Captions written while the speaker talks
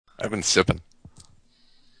I've been sipping.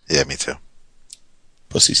 Yeah, me too.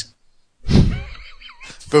 Pussies.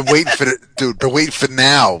 Been waiting for been waiting for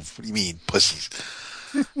now. What do you mean, pussies?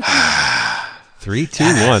 3, 2,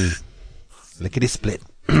 1. Lickety split.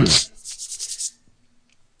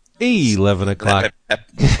 11 o'clock.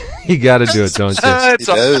 You got to do it, don't you? He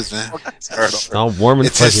does, man. All warm and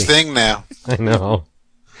It's fuzzy. his thing now. I know.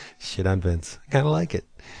 Shit on Vince. I kind of like it.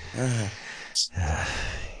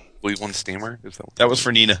 Blue One Steamer? Is That was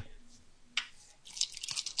for Nina.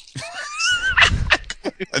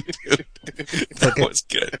 Dude, that was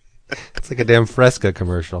good. It's like a damn Fresca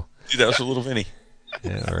commercial. Dude, that was for Little Vinny.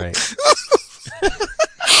 Yeah, all right.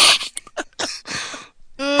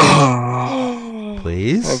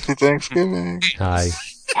 Please. Happy Thanksgiving. Hi.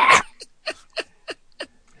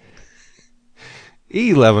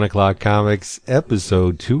 11 o'clock comics,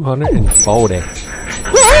 episode 240.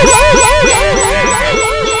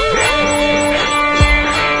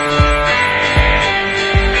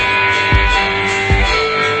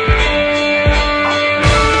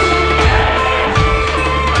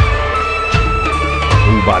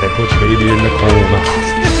 Somebody put baby in the corner.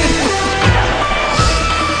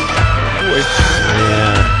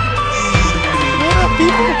 Yeah. What up,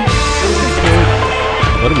 people?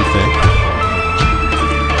 What do we think?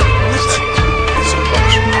 So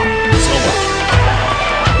much.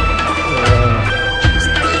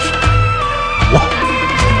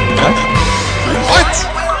 What?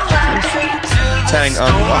 Tang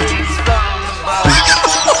on what?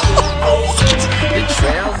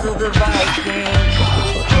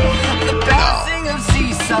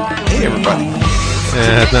 Hey, everybody.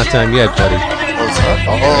 It's not time yet, buddy. We're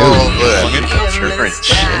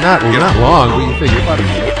not long, but you figure about a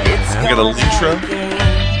minute. We got a Lutra.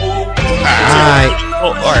 Alright.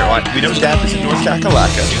 Oh, alright, well, we know Dad is in North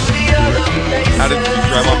Kakalaka. How did your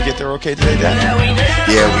grandma get there okay today, Dad?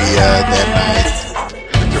 Yeah, we that night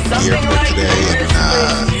went to the airport today, and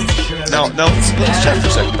No, let's chat for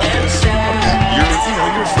a second about this. You're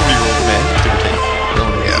a 40-year-old man, give or take.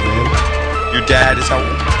 yeah, Your dad is how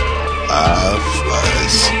old?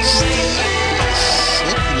 was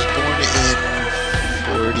 66. He was born in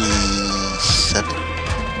 47.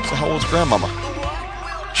 So how old's grandmama?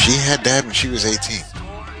 She had dad when she was 18.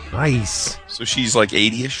 Nice. So she's like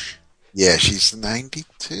 80-ish? Yeah, she's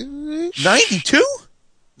 92-ish. 92?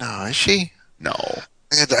 No, is she? No.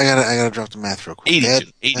 I gotta drop the math real quick.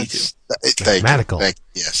 82. Thank Mathematical. you.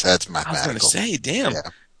 Yes, that's I was mathematical. going to say, damn. Yeah.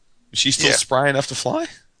 Is she still Yeah. spry enough to fly?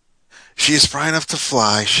 She is spry enough to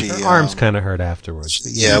fly. Her arms kind of hurt afterwards.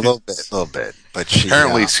 But Yeah, a little bit. But she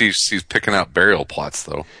Apparently, she's picking out burial plots,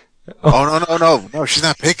 though. Oh no! She's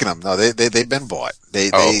not picking them. No, they've been bought.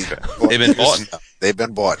 They've been bought. They've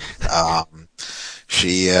been bought.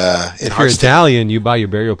 She if you're Italian, you buy your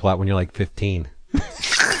burial plot when you're like 15.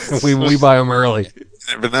 we buy them early. You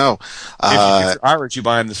never know. If you're Irish, you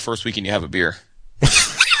buy them this first week and you have a beer.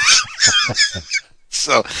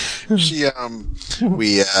 So she dad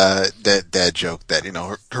joked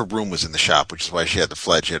that her room was in the shop, which is why she had the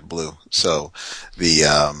flathead blue. So the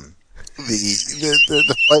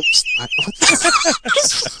flight.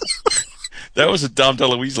 That was a Dom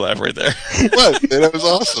DeLuise laugh right there. What? That was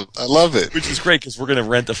awesome. I love it. Which is great because we're going to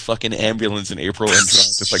rent a fucking ambulance in April and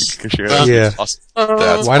drive to fucking Kashira. Yeah. Awesome.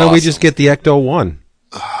 That's Why don't we awesome. just get the Ecto 1?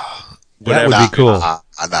 That would be cool. Not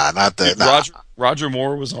the. Dude, Roger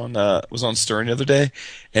Moore was on Stern the other day,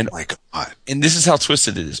 and Oh my God. and this is how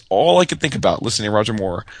twisted it is. All I could think about listening to Roger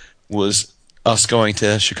Moore was us going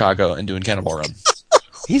to Chicago and doing Cannonball Run.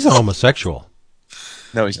 He's a homosexual.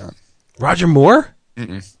 No, he's not. Roger Moore?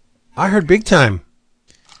 Mm-mm. I heard big time.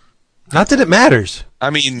 Not that it matters. I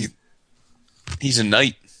mean, he's a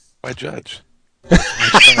knight. Why judge?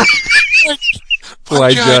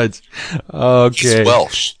 Why judge? Okay. He's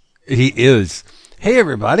Welsh. He is. Hey,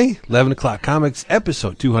 everybody. 11 o'clock comics,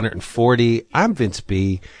 episode 240. I'm Vince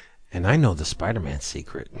B., and I know the Spider-Man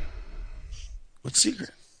secret. What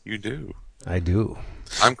secret? You do. I do.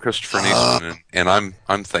 I'm Christopher Neeson, and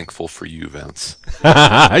I'm thankful for you, Vince.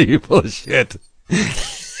 You bullshit.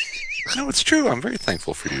 No, it's true. I'm very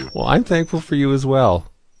thankful for you. Well, I'm thankful for you as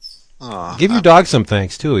well. Aw. Give your dog some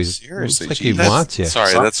thanks, too. He Seriously, looks like he geez. wants you.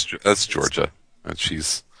 Sorry, that's Georgia, and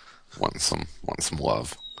she's wanting some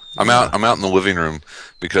love. I'm out in the living room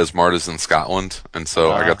because Marta's in Scotland, and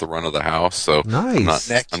so I got the run of the house. So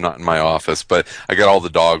Nice. I'm not in my office, but I got all the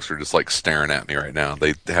dogs who are just like staring at me right now.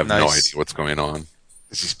 They have no Nice. idea what's going on.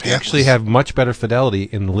 You actually have much better fidelity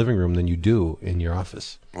in the living room than you do in your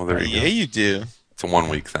office. Well, there you Yeah, go. you do. It's a 1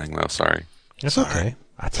 week thing, though. Sorry. That's okay.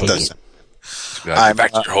 I take Doesn't. it. Get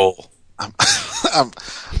back to your hole. I'm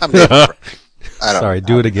I don't Sorry,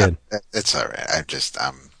 do it again. It's all right.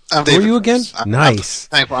 I'm Were David you again? Bruce. Nice.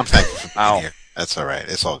 I'm thankful for being Ow. here. That's all right.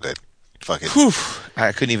 It's all good. Fuck it. Whew.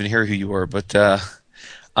 I couldn't even hear who you were, but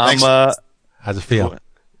Thanks. How's it feel?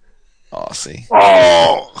 Oh, see.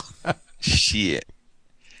 Oh! Shit.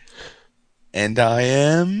 And I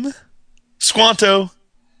am Squanto.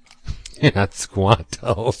 You're not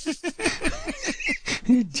Squanto.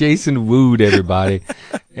 Jason wooed everybody.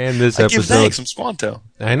 And this I give episode, thanks. I'm Squanto.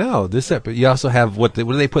 I know this episode. You also have what do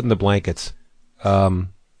they put in the blankets?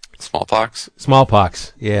 Smallpox.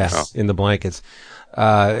 Smallpox. Yeah, Oh. in the blankets.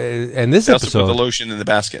 And this They also put episode, the lotion in the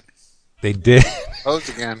basket. they did. Closed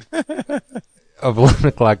again. Of 11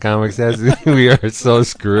 O'Clock Comics, as we are so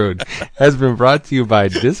screwed, has been brought to you by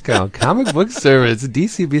Discount Comic Book Service,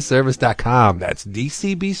 dcbservice.com. That's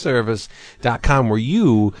dcbservice.com, where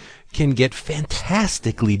you can get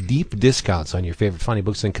fantastically deep discounts on your favorite funny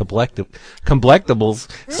books and collectibles,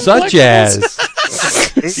 such as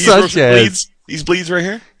These bleeds right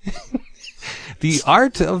here. The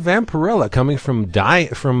Art of Vampirella, coming from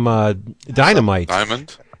Dynamite.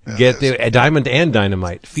 Diamond. Get the Diamond and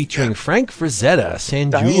Dynamite, featuring Frank Frazetta, San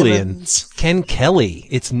Julian, Diamonds. Ken Kelly.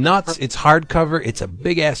 It's nuts. It's hardcover. It's a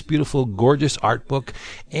big ass, beautiful, gorgeous art book,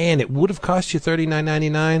 and it would have cost you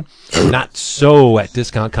 $39.99. Not so at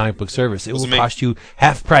Discount Comic Book Service. It will cost you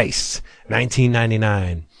half price,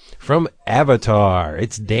 $19.99. From Avatar,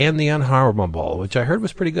 it's Dan the Unharmable, which I heard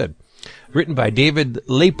was pretty good. Written by David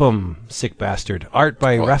Lapham, sick bastard. Art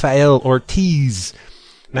by Rafael Ortiz.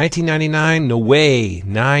 $19.99, no way.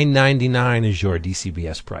 $9.99 is your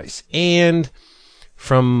DCBS price. And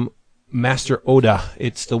from Master Oda,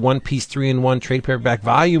 it's the One Piece 3-in-1 trade paperback,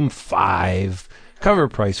 Volume 5. Cover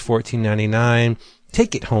price $14.99.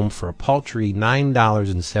 Take it home for a paltry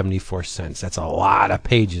 $9.74. That's a lot of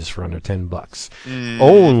pages for under $10.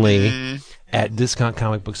 Only at Discount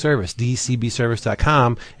Comic Book Service,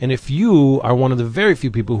 dcbservice.com. And if you are one of the very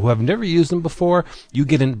few people who have never used them before, you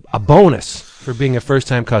get a bonus for being a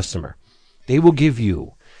first-time customer. They will give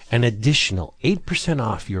you an additional 8%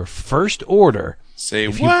 off your first order. Say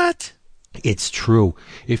what? It's true.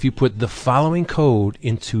 If you put the following code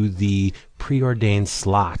into the preordained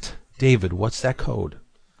slot. David, what's that code?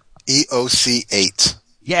 EOC8.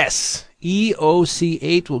 Yes.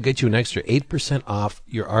 EOC8 will get you an extra 8% off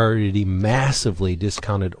your already massively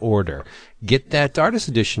discounted order. Get that artist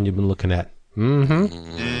edition you've been looking at.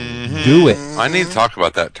 Do it. I need to talk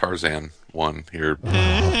about that Tarzan one here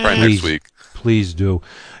right next week. Please do.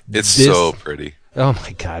 It's so pretty. Oh,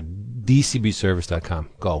 my God. DCBService.com.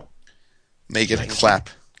 Go. Make it clap.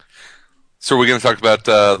 So are we going to talk about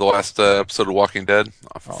the last episode of Walking Dead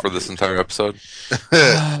for this entire episode?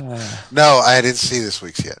 No, I didn't see this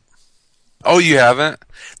week's yet. Oh, you haven't?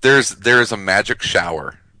 There's a magic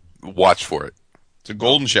shower. Watch for it. It's a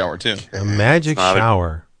golden shower, too. A magic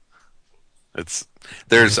shower. I'm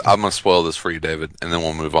going to spoil this for you, David, and then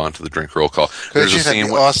we'll move on to the drink roll call. Could you? That'd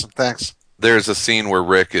be awesome. Thanks. There's a scene where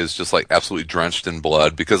Rick is just like absolutely drenched in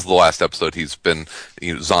blood because the last episode he's been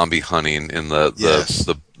zombie hunting in the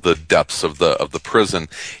depths of the prison,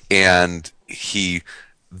 and he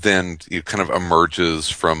then kind of emerges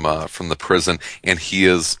from the prison, and he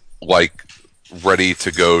is like ready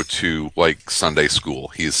to go to like Sunday school.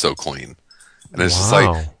 He is so clean, and it's just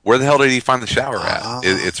like, where the hell did he find the shower at?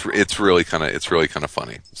 It's really kind of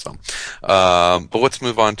funny. So, but let's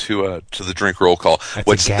move on to the drink roll call. I'm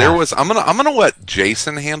gonna let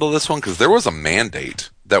Jason handle this one because there was a mandate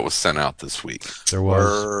that was sent out this week. There was.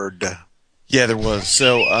 Word. Yeah, there was.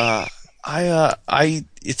 So,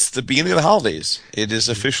 it's the beginning of the holidays. It is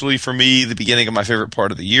officially for me the beginning of my favorite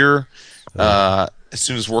part of the year. As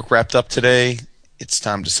soon as work wrapped up today, it's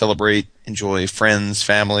time to celebrate, enjoy friends,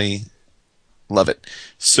 family. Love it.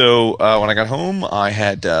 So when I got home, I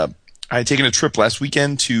had taken a trip last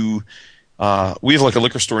weekend to we have like a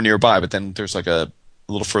liquor store nearby, but then there's like a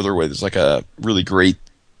little further away. There's like a really great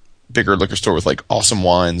bigger liquor store with like awesome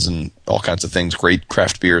wines and all kinds of things, great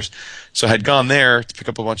craft beers. So I had gone there to pick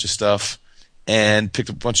up a bunch of stuff and picked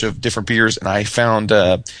up a bunch of different beers, and I found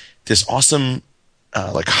this awesome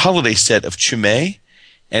like holiday set of Chimay,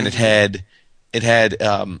 and it had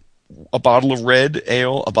a bottle of red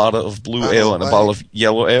ale, a bottle of blue ale, and a bottle of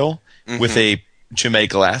yellow ale with a Chimay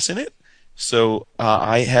glass in it. So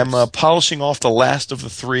I am polishing off the last of the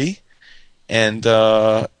three and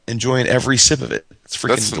enjoying every sip of it. It's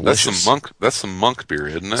freaking delicious. That's some monk beer,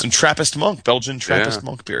 isn't it? Some Trappist monk, Belgian Trappist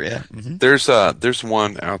monk beer. Yeah. Mm-hmm. There's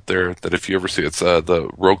one out there that if you ever see, it's the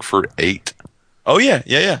Roquefort 8. Oh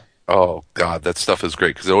yeah. Oh God, that stuff is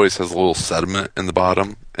great because it always has a little sediment in the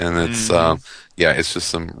bottom, and it's it's just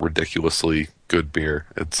some ridiculously good beer.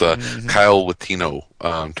 It's Kyle Latino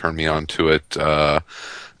turned me on to it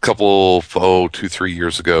couple 2-3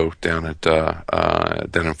 years ago down in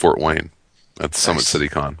Fort Wayne at Summit City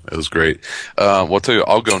Con. It was great. I'll tell you,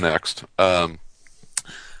 I'll go next.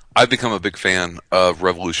 I've become a big fan of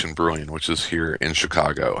Revolution Brewing, which is here in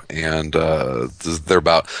Chicago, and they're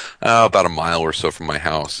about a mile or so from my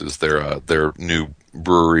house. Is their new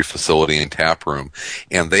brewery facility and tap room,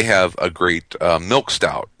 and they have a great milk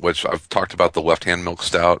stout, which I've talked about the Left Hand Milk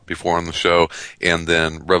Stout before on the show, and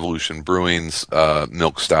then Revolution Brewing's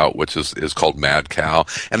milk stout, which is called Mad Cow.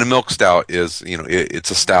 And a milk stout is,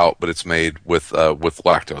 it's a stout, but it's made with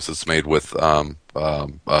lactose. It's made with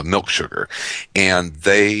milk sugar, and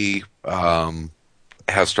they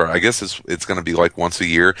have started. I guess it's going to be like once a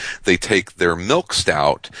year. They take their milk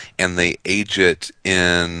stout and they age it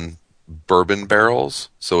in bourbon barrels,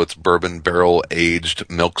 so it's bourbon barrel aged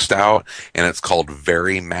milk stout, and it's called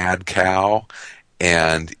Very Mad Cow,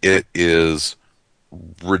 and it is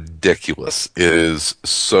ridiculous. It is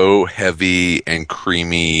so heavy and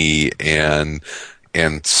creamy and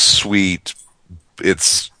sweet.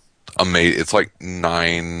 It's amazing. It's like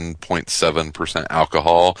 9.7%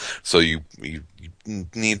 alcohol, so you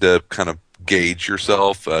need to kind of gauge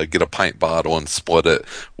yourself, get a pint bottle and split it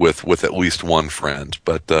with at least one friend.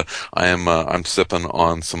 But I'm sipping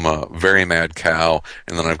on some Very Mad Cow,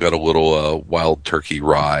 and then I've got a little Wild Turkey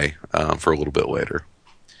Rye for a little bit later.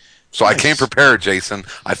 So nice. I came prepared, Jason.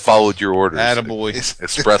 I followed your orders. Attaboy.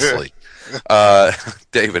 Expressly.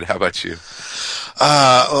 David, how about you?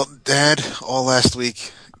 Well, Dad, all last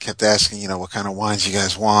week kept asking, what kind of wines you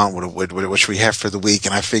guys want, what should we have for the week?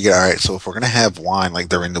 And I figured, all right, so if we're going to have wine like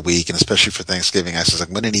during the week, and especially for Thanksgiving, I says, I'm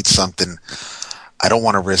going to need something. I don't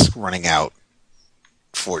want to risk running out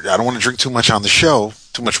I don't want to drink too much on the show,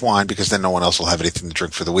 too much wine, because then no one else will have anything to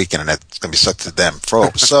drink for the weekend, and that's going to be sucked to them.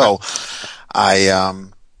 So I,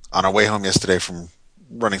 on our way home yesterday from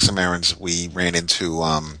running some errands, I ran into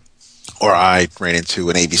an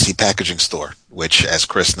ABC packaging store, which, as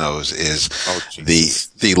Chris knows, is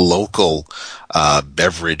the local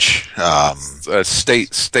beverage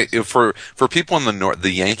state for people in the north,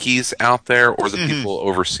 the Yankees out there, or the people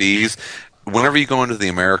overseas. Whenever you go into the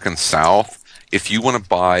American South, if you want to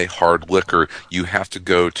buy hard liquor, you have to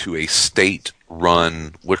go to a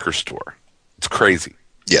state-run liquor store. It's crazy.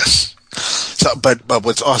 Yes. So, but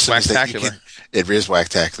what's awesome is that you can. It is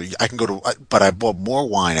whacktacular. I can go but I bought more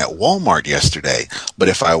wine at Walmart yesterday. But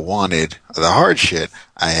if I wanted the hard shit,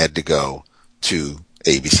 I had to go to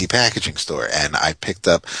ABC Packaging Store, and I picked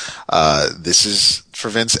up. This is for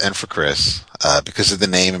Vince and for Chris because of the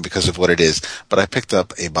name and because of what it is. But I picked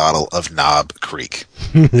up a bottle of Knob Creek.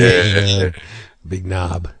 Yeah. Big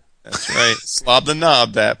knob. That's right. Slob the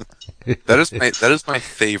knob. That is my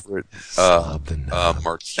favorite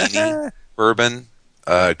martini bourbon.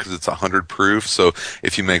 Because it's 100 proof, so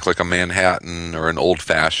if you make like a Manhattan or an old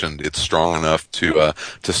fashioned, it's strong enough to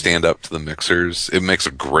stand up to the mixers. It makes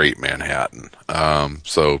a great Manhattan.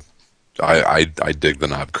 So I dig the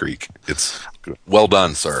Knob Creek. It's well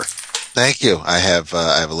done, sir. Thank you. I have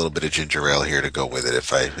a little bit of ginger ale here to go with it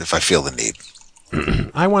if I feel the need.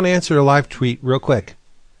 I want to answer a live tweet real quick.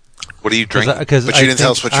 What are you drinking? But you didn't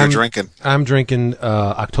tell us what you're drinking. I'm drinking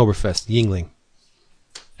Oktoberfest Yingling.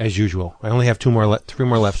 As usual. I only have 3 more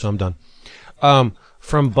left, so I'm done.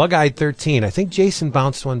 From Bug-Eyed 13, I think Jason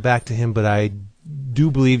bounced one back to him, but I do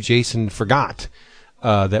believe Jason forgot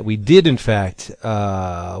that we did, in fact.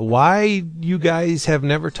 Why you guys have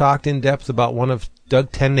never talked in depth about one of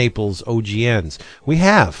Doug TenNaples' OGNs? We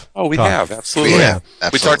have. Oh, we have, absolutely. Yeah,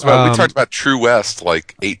 absolutely. We talked about True West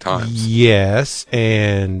like 8 times. Yes,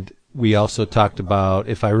 and we also talked about,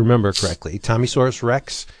 if I remember correctly, Tommysaurus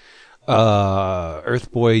Rex,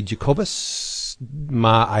 Earthboy Jacobus.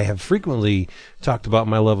 I have frequently talked about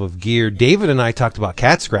my love of gear. David and I talked about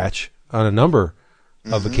Cat Scratch on a number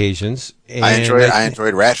of occasions. And I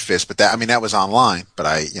enjoyed Rat Fist, but that was online.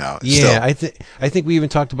 But still. I think we even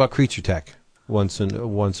talked about Creature Tech once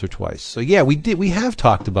or twice. So yeah, we have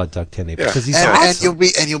talked about Doug TenNaples because he's awesome.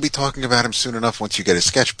 And you'll be talking about him soon enough once you get his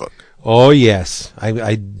sketchbook. Oh yes,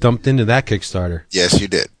 I dumped into that Kickstarter. Yes, you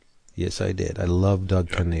did. Yes, I did. I love Doug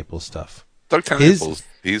TenNaples stuff. Doug TenNaples,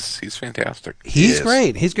 he's fantastic. He's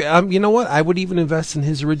great. He's great. You know what? I would even invest in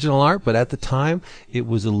his original art, but at the time, it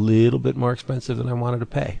was a little bit more expensive than I wanted to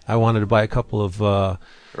pay. I wanted to buy a couple of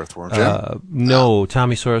Earthworm Jim?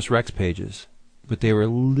 Tommysaurus Rex pages, but they were a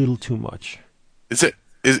little too much. Is it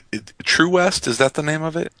True West? Is that the name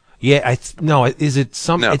of it? Yeah, is it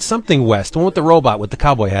some? No. It's something West. The one with the robot with the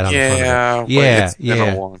cowboy hat on the front of it. Yeah, it's been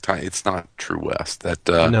a long time. It's not True West.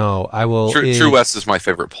 No, I will. True West is my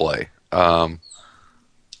favorite play.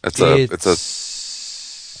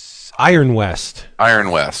 It's Iron West.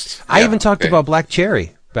 Iron West. I even talked about Black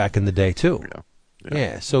Cherry back in the day too.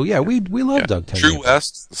 Yeah. So yeah, we love Doug Tenniel. True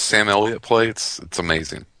West, Sam Elliott play. It's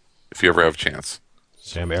amazing. If you ever have a chance.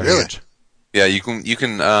 Sam Elliott. Really? Yeah, you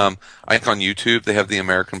can. I think on YouTube they have the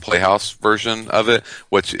American Playhouse version of it,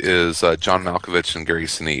 which is John Malkovich and Gary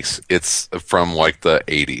Sinise. It's from like the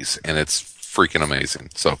 '80s, and it's freaking amazing.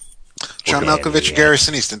 So, John Malkovich and Gary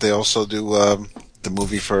Sinise, didn't they also do the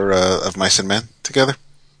movie for Of Mice and Men together?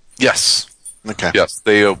 yes, Okay. yes,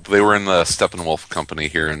 they were in the Steppenwolf Company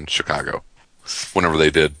here in Chicago. Whenever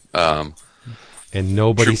they did, And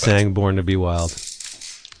nobody sang "Born to Be Wild."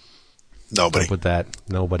 Nobody. Up with that,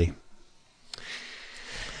 nobody.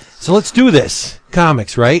 So let's do this.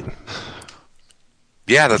 Comics, right?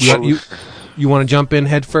 yeah, that's You want to jump in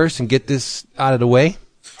head first and get this out of the way,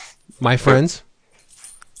 my friends?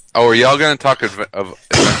 Oh, are y'all going to talk of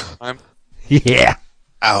Adventure Time? Yeah.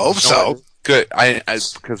 I hope so. Good. I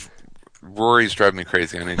because Rory's driving me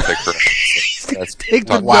crazy. I need to take her. Take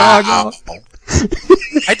the dog Wow. out.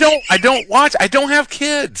 I don't watch. I don't have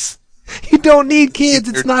kids. You don't need kids.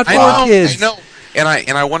 It's not for kids. I know. And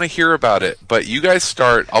I want to hear about it, but you guys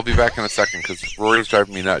start. I'll be back in a second because Rory's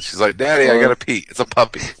driving me nuts. She's like, "Daddy, I gotta pee. It's a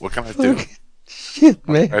puppy. What can I do?" Shit,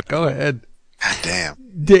 man. Go ahead. God damn.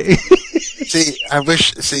 See, I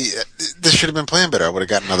wish. See, this should have been planned better. I would have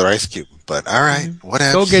gotten another ice cube. But all right,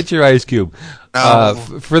 whatever. Go get your ice cube. No.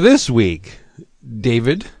 For this week,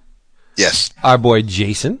 David, Yes. our boy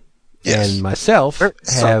Jason, Yes. and myself have.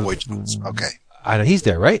 Subway Jones. Okay. I know he's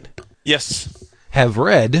there, right? Yes. Have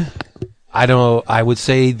read. I would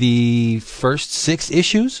say the first 6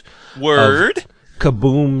 issues. Word.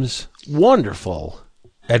 Kaboom's wonderful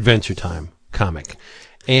Adventure Time comic.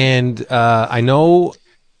 And I know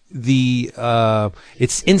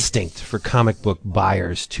it's instinct for comic book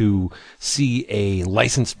buyers to see a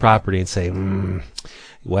licensed property and say,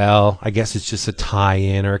 well, I guess it's just a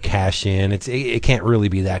tie-in or a cash-in. It can't really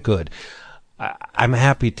be that good. I'm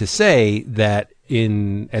happy to say that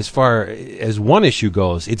as far as one issue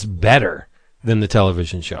goes, it's better than the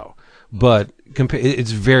television show. But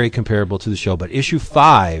it's very comparable to the show. But issue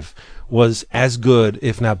 5 was as good,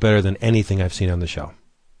 if not better, than anything I've seen on the show.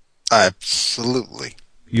 Absolutely.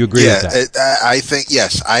 You agree with that? I think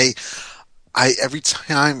yes. I every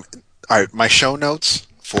time. All right, my show notes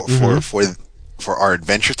for our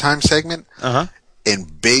Adventure Time segment in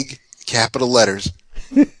big capital letters.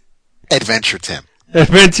 Adventure Tim.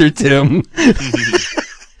 Adventure Tim.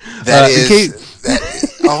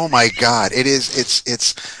 Oh my God! It is.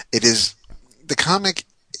 It is. The comic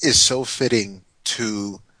is so fitting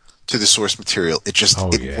to the source material. It just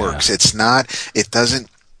works. It's not. It doesn't.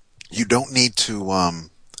 You don't need to.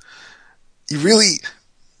 You really.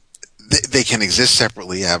 They can exist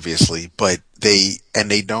separately, obviously, but they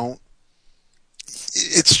don't.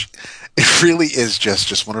 It really is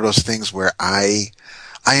just one of those things where I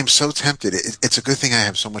am so tempted. It's a good thing I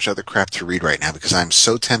have so much other crap to read right now because I'm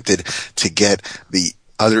so tempted to get the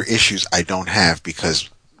other issues I don't have because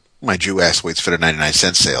my Jew ass waits for the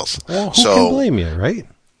 99-cent sales. Well, who can blame you, right?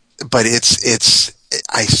 But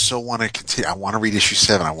I so want to continue. I want to read issue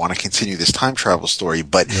 7. I want to continue this time travel story.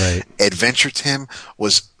 But Adventure Tim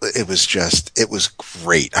was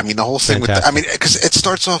great. I mean, the whole thing because it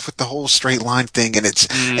starts off with the whole straight line thing, and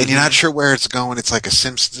and you're not sure where it's going. It's like a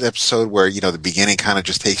Simpsons episode where the beginning kind of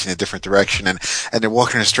just takes in a different direction, and they're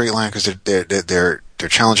walking in a straight line because they're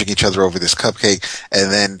challenging each other over this cupcake,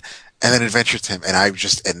 and then Adventure Tim, and I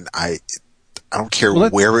don't care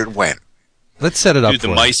where it went. Let's set it up. Dude, the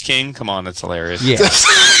Mice King. Come on, that's hilarious. Yeah.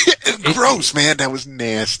 Gross, man. That was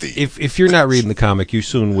nasty. If you're not reading the comic, you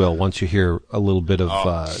soon will once you hear a little bit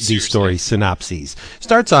of these story synopses.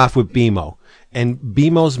 Starts off with BMO, and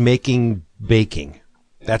BMO's making baking.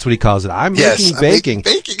 That's what he calls it. I'm making baking.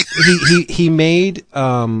 He made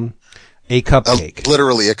a cupcake.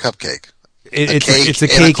 Literally a cupcake. It's a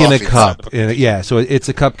cake in a cup. Yeah, so it's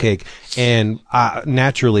a cupcake. And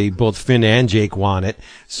naturally, both Finn and Jake want it.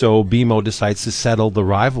 So BMO decides to settle the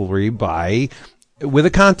rivalry with a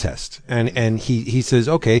contest. And he says,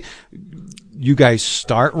 okay, you guys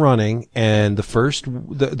start running, and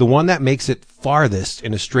the one that makes it farthest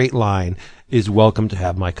in a straight line is welcome to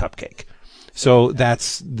have my cupcake. So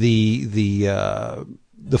that's the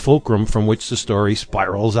fulcrum from which the story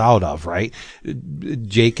spirals out of, right?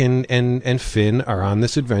 Jake and Finn are on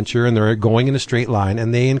this adventure, and they're going in a straight line,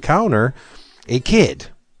 and they encounter a kid.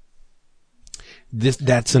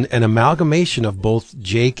 That's an amalgamation of both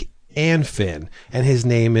Jake and Finn, and his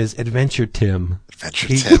name is Adventure Tim.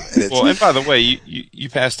 Well, and by the way, you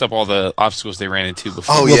passed up all the obstacles they ran into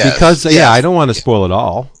before. Oh, yeah. Because I don't want to spoil it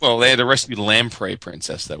all. Well, they had to rescue Lamprey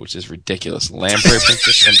Princess, though, which is ridiculous. Lamprey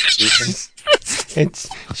Princess and And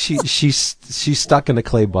she's stuck in a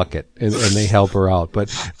clay bucket, and they help her out, but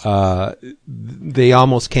they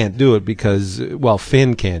almost can't do it because, well,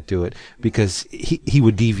 Finn can't do it because he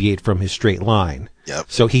would deviate from his straight line. Yep.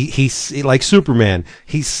 So he's like Superman.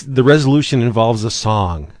 The resolution involves a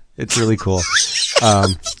song. It's really cool. I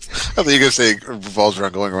thought you were going to say it revolves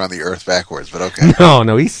around going around the earth backwards, but okay.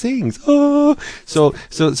 No, he sings. Oh, so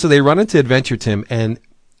they run into Adventure Tim, and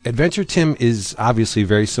Adventure Tim is obviously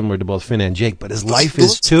very similar to both Finn and Jake, but his life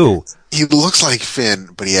is too. He looks like Finn,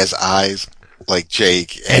 but he has eyes like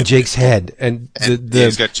Jake. And Jake's head. And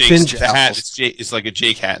he's got Jake's hat. It's like a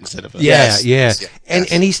Jake hat instead of a... Yeah.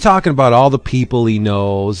 And he's talking about all the people he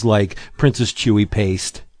knows, like Princess Chewie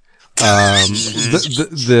Paste.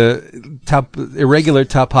 The irregular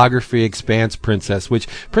topography expanse princess, which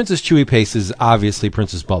Princess Chewie Paste is obviously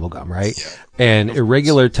Princess Bubblegum, right? Yeah. And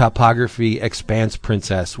irregular topography expanse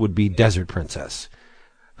princess would be Desert Princess,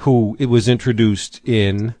 who it was introduced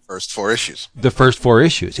in first 4 issues. The first 4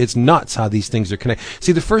 issues. It's nuts how these things are connected.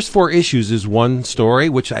 See, the first 4 issues is one story,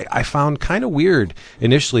 which I found kind of weird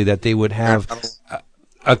initially that they would have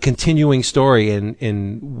a continuing story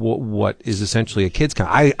in what is essentially a kid's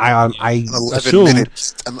comic. I assume.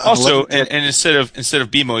 Also, and instead of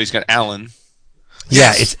BMO, he's got Alan.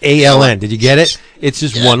 Yeah, it's ALN. Did you get it? It's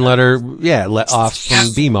just one letter. Yeah, let off from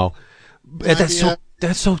BMO.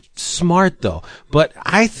 That's so smart though. But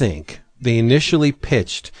I think they initially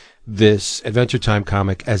pitched this Adventure Time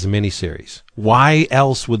comic as a miniseries. Why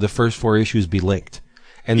else would the first 4 issues be linked?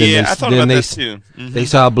 And then I thought about that too. Mm-hmm. They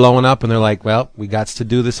saw it blowing up, and they're like, "Well, we got to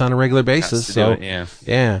do this on a regular basis." So,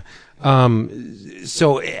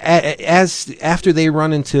 so as after they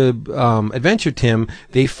run into Adventure Tim,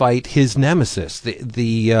 they fight his nemesis,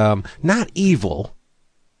 the not evil,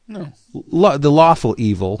 the lawful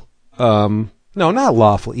evil. No, not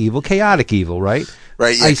lawful evil, chaotic evil, right?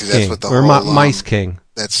 Right. Yeah, Ice King, that's what the or whole, Mice King.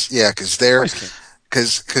 That's because they're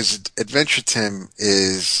because Adventure Tim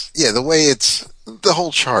is the way it's. The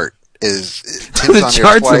whole chart is Tim's the on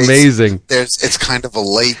chart's twice. Amazing. It's kind of a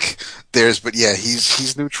lake.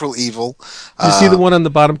 He's neutral evil. You see the one on the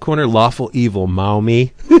bottom corner, lawful evil,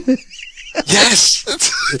 Maumi. Yes,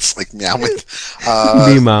 it's like meow.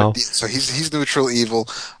 Meow. So he's neutral evil.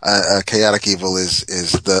 Chaotic evil is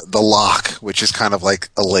the lock, which is kind of like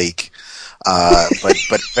a lake. But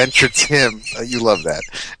Adventure Tim, you love that.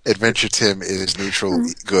 Adventure Tim is neutral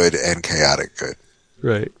good and chaotic good.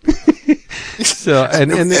 Right. So and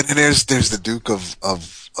there's the Duke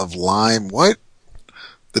of Lime. What?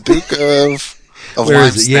 The Duke of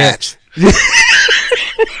Lime Snatch. Yeah.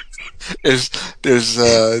 there's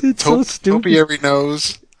Topiary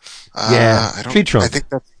Nose. Tree Trunk. I think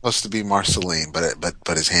that's supposed to be Marceline,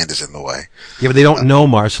 but his hand is in the way. Yeah, but they don't know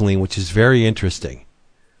Marceline, which is very interesting.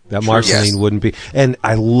 That Marceline wouldn't be. And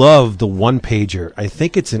I love the one pager. I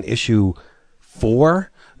think it's in issue 4.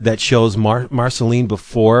 That shows Marceline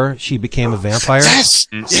before she became a vampire. Yes,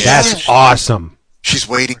 that's awesome. She's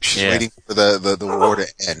waiting. She's waiting for the war to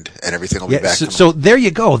end, and everything will be back. So there you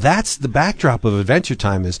go. That's the backdrop of Adventure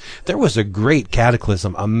Time. Is there was a great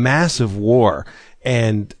cataclysm, a massive war,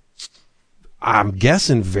 and I'm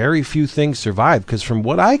guessing very few things survived because, from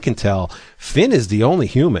what I can tell, Finn is the only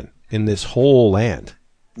human in this whole land.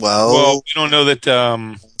 Well, we don't know that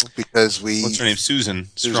because what's her name? Susan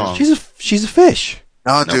Strong. She's a fish.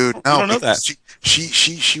 No, dude, no. I don't know that.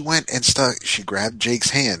 She went and she grabbed Jake's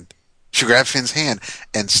hand. She grabbed Finn's hand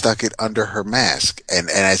and stuck it under her mask. And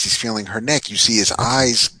as he's feeling her neck, you see his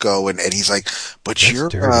eyes go and he's like, but that's you're,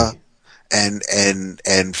 dirty.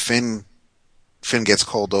 And Finn gets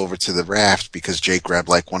called over to the raft because Jake grabbed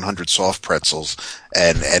like 100 soft pretzels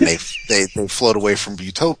and they float away from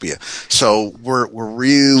Utopia. So we're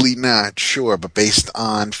really not sure, but based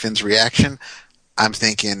on Finn's reaction, I'm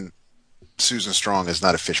thinking Susan Strong is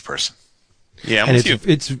not a fish person. Yeah, and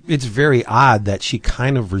it's very odd that she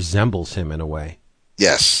kind of resembles him in a way.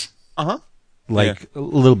 Yes. Like a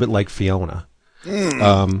little bit like Fiona.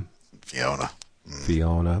 Fiona.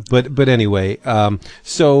 But anyway,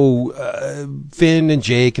 so Finn and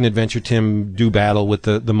Jake and Adventure Tim do battle with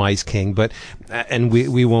the Mice King, and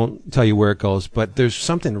we won't tell you where it goes, but there's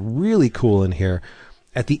something really cool in here.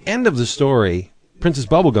 At the end of the story, Princess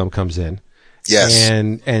Bubblegum comes in. Yes.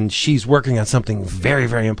 And she's working on something very,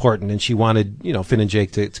 very important, and she wanted, Finn and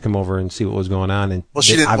Jake to come over and see what was going on. And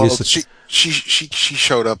she didn't. Obviously, she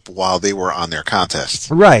showed up while they were on their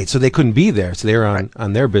contest. Right. So they couldn't be there. So they were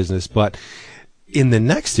on their business. But in the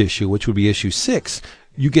next issue, which would be issue 6,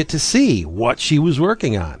 you get to see what she was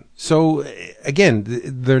working on. So again,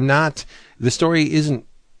 the story isn't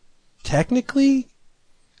technically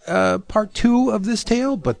part 2 of this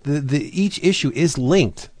tale, but the each issue is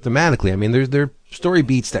linked thematically. I mean, they're story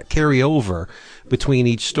beats that carry over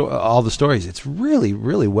between all the stories. It's really,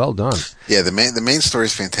 really well done. Yeah, the main story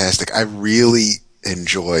is fantastic. I really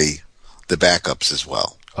enjoy the backups as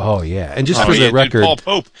well. Oh yeah, and just for the record, Paul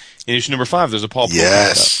Pope in issue number 5. There's a Paul Pope.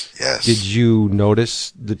 Yes. Did you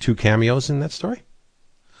notice the 2 cameos in that story?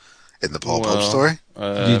 In the Paul Pope story?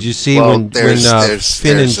 Did you see when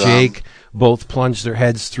Finn and Jake both plunge their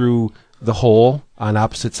heads through the hole on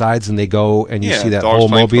opposite sides, and they go, and you see that whole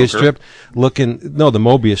Mobius strip? The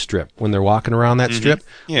Mobius strip, when they're walking around that strip,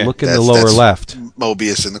 look in the lower left.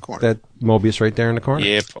 Mobius in the corner. That Mobius right there in the corner.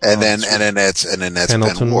 Yep. And then that's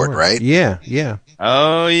Pendleton Ben Ward, right? Yeah.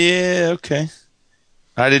 Oh yeah, okay.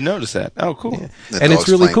 I didn't notice that. Oh, cool. Yeah. And it's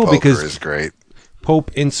really cool because is great.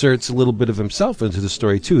 Pope inserts a little bit of himself into the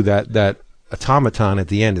story too. That automaton at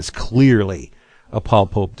the end is clearly a Paul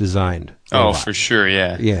Pope designed. Oh, for sure,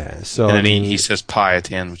 yeah. Yeah. So and then he says "pie" at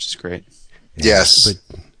the end, which is great. Yes.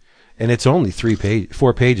 And it's only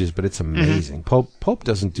 4 pages, but it's amazing. Pope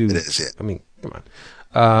doesn't do. It is. Yeah. I mean, come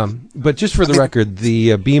on. But just for the record, the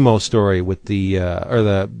BMO story with the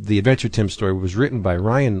Adventure Tim story was written by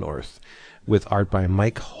Ryan North, with art by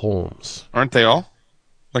Mike Holmes. Aren't they all?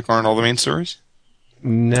 Aren't all the main stories?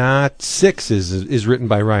 Not 6 is written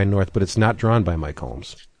by Ryan North, but it's not drawn by Mike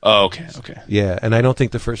Holmes. Oh, okay. Yeah, and I don't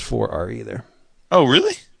think the first 4 are either. Oh,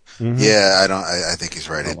 really? Mm-hmm. Yeah, I think he's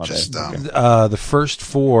right. The first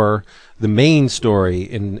 4, the main story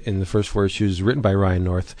in the first 4 issues, written by Ryan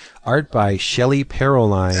North, art by Shelley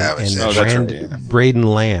Paroline and Braden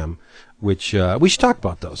Lamb, which we should talk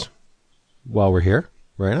about those while we're here.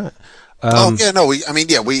 Right on. We're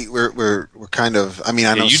kind of. I mean,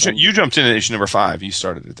 I know you jumped into issue number 5. You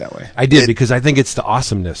started it that way. I did because I think it's the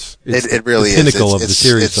awesomeness. It really is the pinnacle of the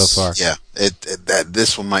series so far. Yeah,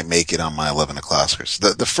 this one might make it on my 11 o'clockers.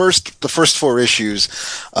 The first 4 issues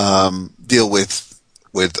deal with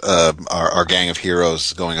our gang of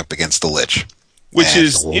heroes going up against the Lich. Which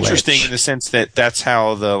is interesting in the sense that that's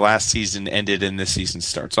how the last season ended and this season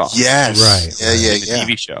starts off. Yes. Right. Yeah. The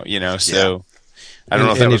TV show, so. Yeah. I don't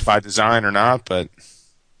know if that was by design or not, but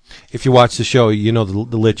if you watch the show, you know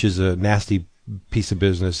the Lich is a nasty piece of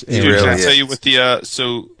business. Can I tell you what the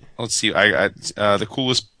so let's see, I the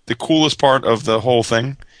coolest part of the whole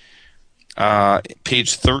thing,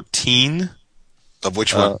 page 13 of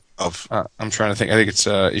which one I'm trying to think. I think it's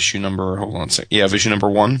issue number. Hold on a second. Yeah, issue number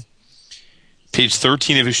 1, page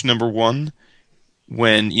 13 of issue number 1.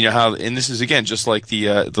 When you know how, and this is again just like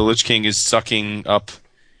the Lich King is sucking up.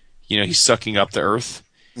 He's sucking up the earth,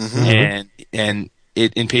 and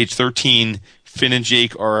in page 13, Finn and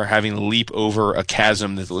Jake are having to leap over a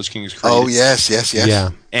chasm that the Lich King has created. Oh yes.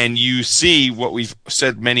 Yeah. And you see what we've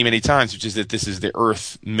said many, many times, which is that this is the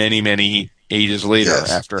Earth many, many ages later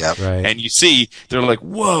after. Yep. Right. And you see, they're like,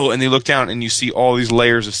 whoa, and they look down and you see all these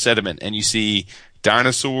layers of sediment, and you see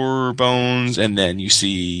dinosaur bones, and then you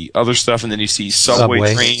see other stuff, and then you see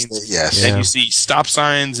subway trains, and you see stop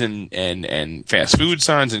signs and fast food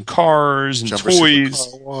signs and cars and toys.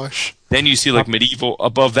 Car wash. Then you see medieval.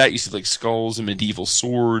 Above that, you see skulls and medieval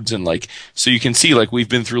swords, and so you can see we've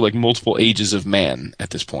been through multiple ages of man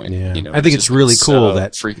at this point. Yeah. I think it's really cool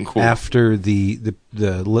that freaking cool. After the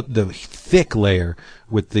thick layer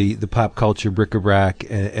with the pop culture bric-a-brac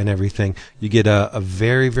and everything, you get a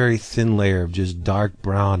very, very thin layer of just dark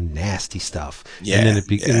brown nasty stuff. Yeah,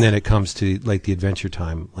 and then it comes to the Adventure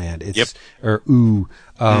Time land. It's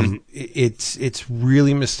it's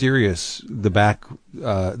really mysterious,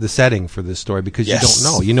 the setting for this story, because you don't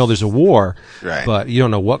know. You know there's a war, right, but you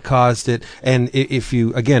don't know what caused it. And if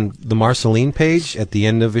you, again, the Marceline page at the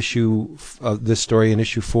end of this story in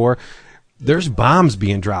issue 4, there's bombs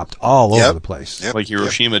being dropped all over the place. Like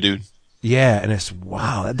Hiroshima, dude. Yeah, and it's,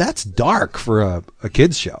 wow, that's dark for a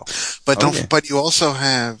kid's show. But but you also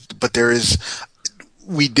have,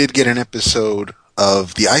 we did get an episode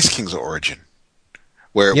of the Ice King's origin,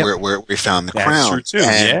 where we found the crown. That's true too.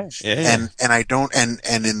 And I don't, and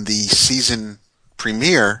in the season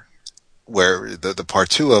premiere, where the part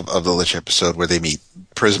 2 of the Lich episode where they meet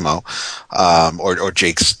Prismo, or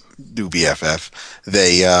Jake's new BFF,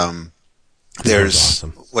 there's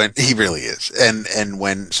awesome. When he really is, and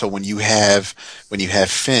when you have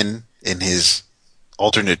Finn in his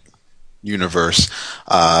alternate universe,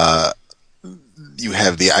 you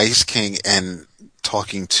have the Ice King and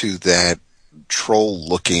talking to that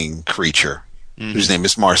troll-looking creature whose name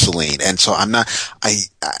is Marceline, and so I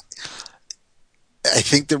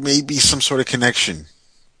think there may be some sort of connection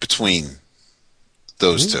between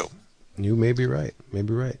those two. You may be right.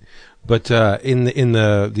 But in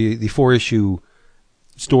the 4-issue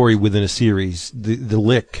story within a series, the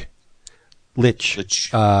Lick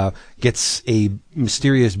Lich. Gets a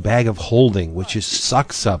mysterious bag of holding, which just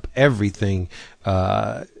sucks up everything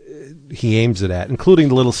he aims it at, including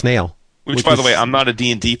the little snail. Which, by the way, I'm not a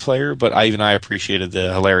D&D player, but I appreciated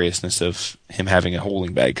the hilariousness of him having a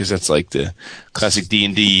holding bag, because that's like the classic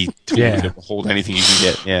D&D tool to hold anything you can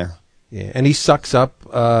get. Yeah. Yeah, and he sucks up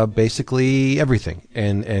basically everything,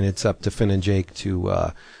 and it's up to Finn and Jake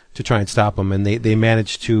to try and stop him, and they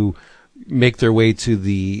manage to make their way to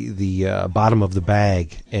the bottom of the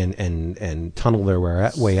bag and tunnel their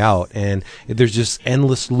way out, and there's just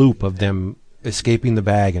endless loop of them escaping the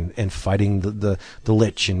bag and fighting the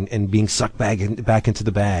Lich and being sucked back into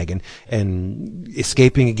the bag and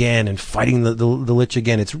escaping again and fighting the Lich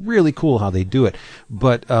again. It's really cool how they do it.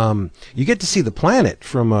 But you get to see the planet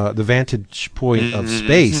from the vantage point of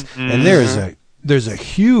space, and there's a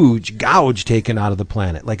huge gouge taken out of the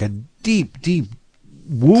planet, like a deep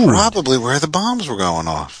wound. Probably where the bombs were going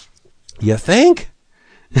off. You think?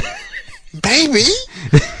 Baby.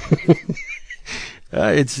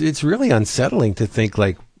 It's really unsettling to think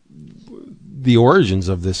like the origins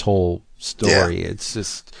of this whole story. Yeah. It's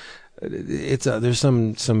just there's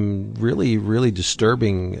some really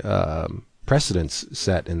disturbing precedents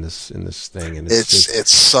set in this thing, and it's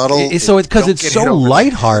subtle. Because it's so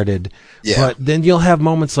lighthearted. Yeah. But then you'll have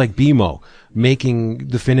moments like BMO making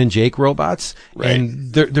the Finn and Jake robots,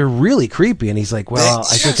 and they're really creepy. And he's like, "Well,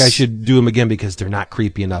 I think I should do them again because they're not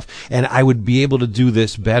creepy enough, and I would be able to do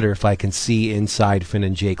this better if I can see inside Finn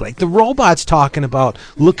and Jake." Like the robots talking about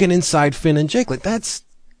looking inside Finn and Jake, like that's.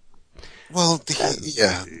 Well,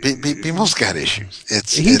 BMO's got issues.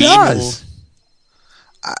 He does.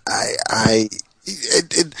 I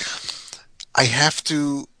have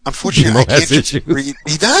to. Unfortunately, I can't just read.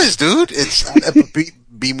 He does, dude. It's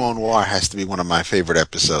BMO Noir has to be one of my favorite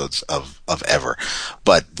episodes of ever.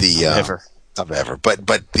 But the of ever. But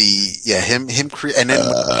him and then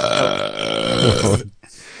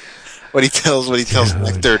what he tells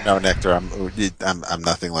Nectar. No, Nectar, I'm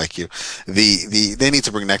nothing like you. They need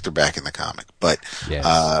to bring Nectar back in the comic, but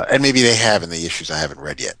and maybe they have in the issues I haven't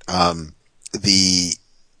read yet.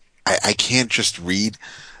 I can't just read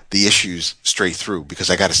the issues straight through because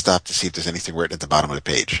I got to stop to see if there's anything written at the bottom of the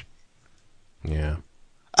page. Yeah.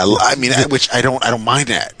 I mean, which I don't mind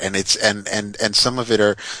that, and it's and some of it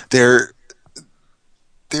are they're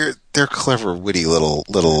clever, witty little.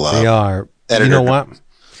 They are. Editor. You know what?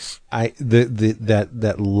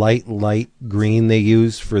 That light green they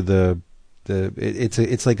use for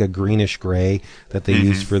it's like a greenish gray that they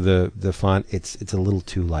use for the font. It's a little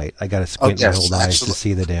too light. I got to squint my old eyes to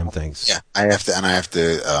see the damn things. Yeah, I have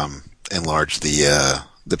to enlarge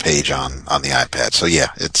the page on the iPad. So yeah,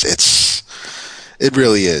 it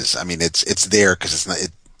really is. I mean, it's there because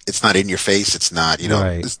it's not in your face. It's not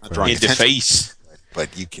it's not drawing in the face.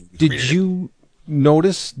 But you can. Did you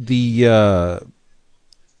notice the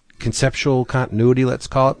conceptual continuity, let's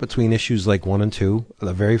call it, between issues like 1 and 2,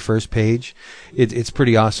 the very first page? It's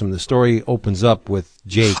pretty awesome. The story opens up with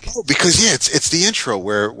Jake. Oh, because it's the intro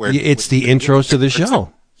where it's the intros to the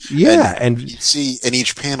show. Yeah, and you see in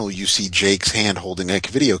each panel you see Jake's hand holding a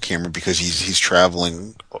video camera because he's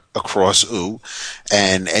traveling across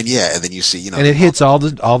and then you see and it hits all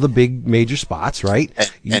the big major spots, right?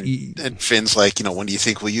 And Finn's like, when do you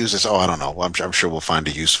think we'll use this? Oh, I don't know. I'm sure we'll find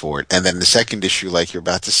a use for it. And then the second issue, like you're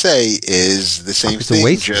about to say, is the same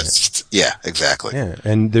thing. Yeah, exactly. Yeah,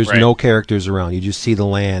 and there's no characters around. You just see the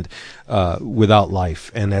land without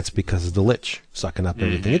life, and that's because of the Lich sucking up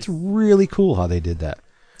everything. It's really cool how they did that.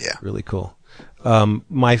 Yeah, really cool.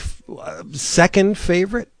 My second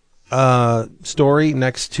favorite story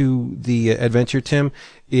next to the Adventure Tim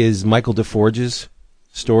is Michael DeForge's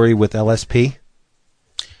story with LSP.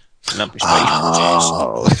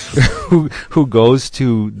 Who goes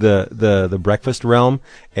to the breakfast realm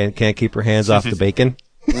and can't keep her hands off the bacon.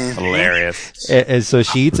 Hilarious. And so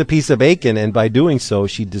she eats a piece of bacon, and by doing so,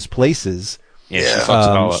 she displaces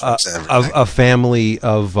a family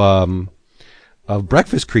of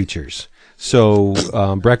breakfast creatures.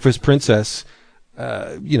 So Breakfast Princess,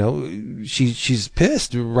 she's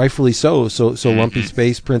pissed, rightfully so. So Lumpy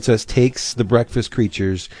Space Princess takes the breakfast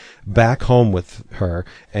creatures back home with her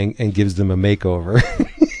and gives them a makeover.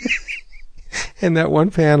 And that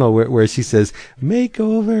one panel where she says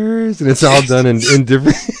makeovers, and it's all done in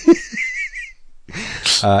different.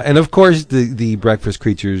 And of course, the breakfast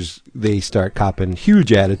creatures, they start copping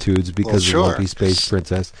huge attitudes because of Lumpy Space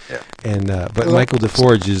Princess. Yeah. And but Michael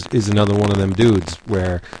DeForge is another one of them dudes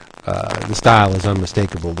where the style is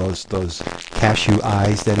unmistakable. Those cashew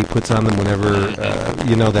eyes that he puts on them whenever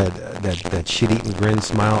that shit-eating grin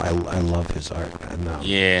smile. I love his art.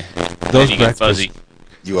 Yeah, those breakfast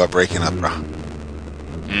You are breaking up, bro.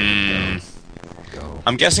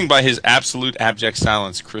 I'm guessing by his absolute abject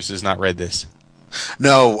silence, Chris has not read this.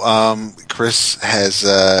 No, Chris has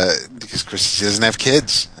because Chris doesn't have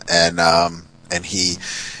kids, and he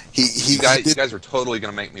You guys are totally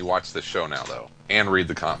going to make me watch this show now, though, and read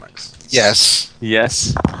the comics. Yes.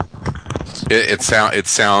 It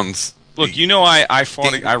sounds. Look,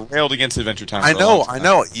 I railed against Adventure Time. I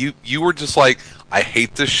know. You were just like, I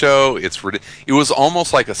hate this show. It was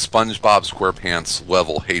almost like a SpongeBob SquarePants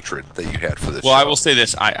level hatred that you had for this show. Well, I will say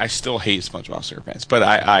this: I still hate SpongeBob SquarePants, but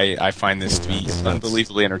I find this to be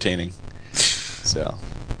unbelievably entertaining. So.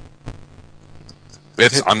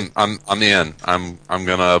 I'm in. I'm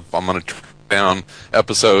gonna track down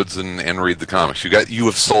episodes and read the comics. You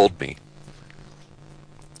have sold me.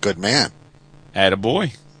 Good man.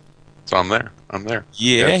 Attaboy. So I'm there.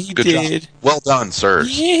 Yeah, he good did. Job. Well done, sir.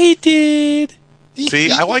 Yeah, he did.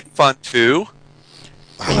 See, I like fun too.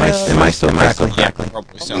 Am I still crackling? Yeah,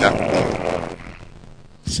 probably sounds.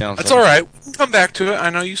 That's like all right. We can come back to it. I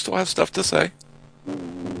know you still have stuff to say.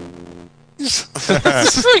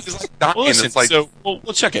 Well, listen, so we'll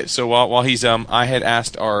check it. So while he's I had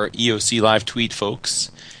asked our EOC Live Tweet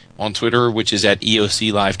folks on Twitter, which is at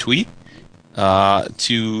EOC Live Tweet,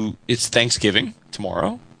 it's Thanksgiving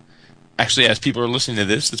tomorrow. Actually, as people are listening to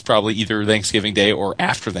this, it's probably either Thanksgiving Day or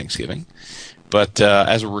after Thanksgiving. But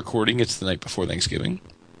as we're recording, it's the night before Thanksgiving.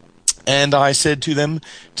 And I said to them,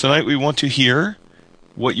 tonight we want to hear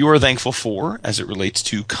what you are thankful for as it relates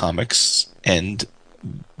to comics and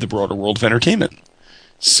the broader world of entertainment.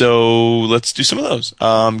 So let's do some of those.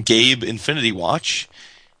 Gabe Infinity Watch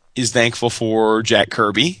is thankful for Jack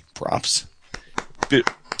Kirby, props.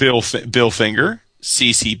 Bill Finger,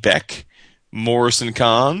 CC Beck, Morrison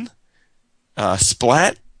Khan,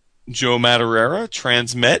 Splat, Joe Madureira,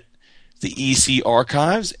 Transmet, the EC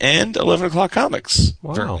Archives, and 11 O'Clock Comics.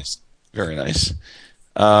 Wow. Very nice. Very nice.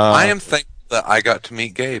 I am thankful that I got to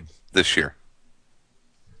meet Gabe this year.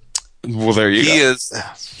 Well, there you go.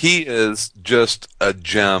 He is just a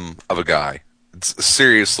gem of a guy. It's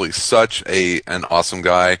seriously such an awesome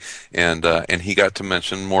guy, and he got to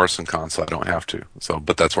mention Morrison Khan, so I don't have to.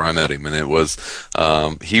 But that's where I met him, and it was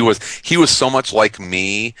he was so much like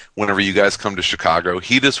me. Whenever you guys come to Chicago,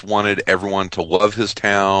 he just wanted everyone to love his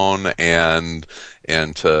town and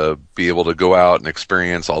to be able to go out and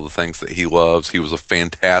experience all the things that he loves. He was a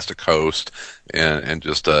fantastic host and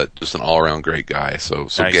just an all around great guy. So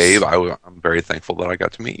nice. Gabe, I'm very thankful that I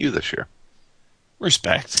got to meet you this year.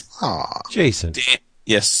 Respect. Aww. Jason.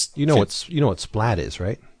 Yes. You know what Splat is,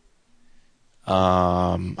 right?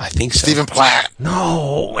 I think so. Stephen Platt.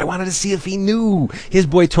 No, I wanted to see if he knew. His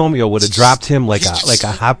boy Tomio would have dropped him like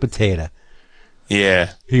a hot potato.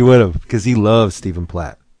 Yeah. He would have, because he loves Stephen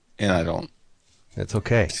Platt. And I don't. That's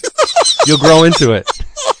okay. You'll grow into it.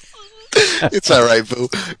 It's all right, boo.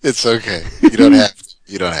 It's okay. You don't have to.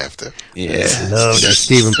 You don't have to. Yeah. Love that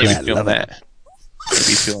Stephen Platt. Love that. Be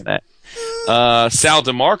feeling that. Sal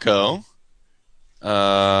DeMarco.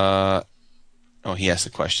 He asked the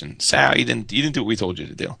question. Sal, you didn't do what we told you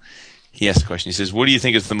to do. He asked the question. He says, "What do you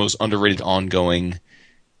think is the most underrated, ongoing,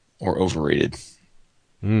 or overrated?"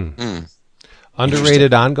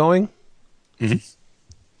 Underrated, ongoing, and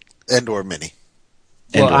or mini.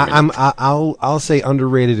 Well, I'll say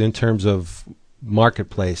underrated in terms of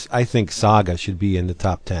marketplace. I think Saga should be in the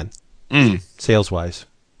top 10 sales wise.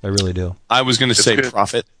 I really do. I was going to say good.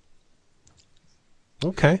 Prophet.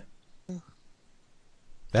 Okay.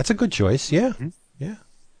 That's a good choice, yeah. Yeah.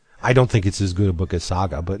 I don't think it's as good a book as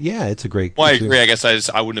Saga, but yeah, it's a great... Well, I agree. I guess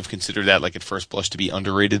I wouldn't have considered that like at first blush to be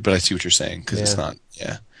underrated, but I see what you're saying, because it's not,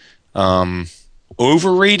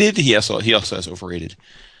 overrated? He also has overrated.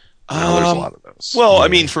 There's a lot of those. Well, I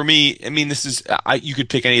mean, for me, this is... you could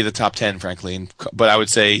pick any of the top 10, frankly, but I would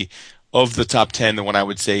say of the top 10, the one I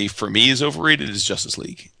would say for me is overrated is Justice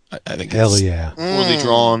League. I think it's poorly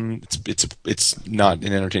drawn. It's not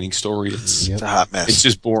an entertaining story. It's a hot mess. It's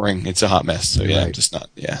just boring. It's a hot mess. So yeah, I'm just not.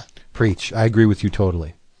 Yeah. Preach. I agree with you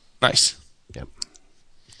totally. Nice. Yep.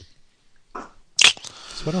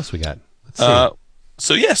 So what else we got? Let's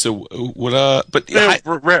see. So what? But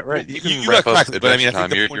right. You can wrap up Adventure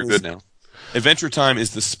Time. You're good now. Adventure Time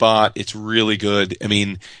is the spot. It's really good. I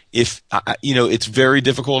mean, if it's very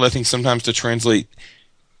difficult, I think, sometimes to translate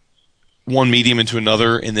one medium into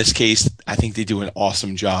another. In this case, I think they do an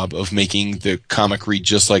awesome job of making the comic read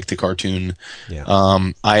just like the cartoon. Yeah.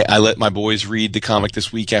 I let my boys read the comic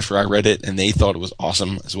this week after I read it, and they thought it was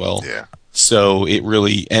awesome as well. Yeah. So it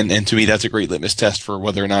really, and to me, that's a great litmus test for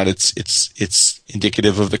whether or not it's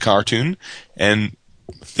indicative of the cartoon. And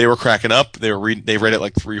they were cracking up. They read it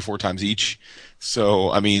like 3 or 4 times each.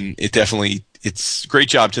 So I mean, it's great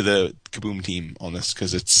job to the Kaboom team on this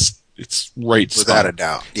because it's right without a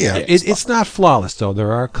doubt. Yeah, it's not flawless though.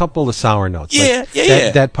 There are a couple of sour notes.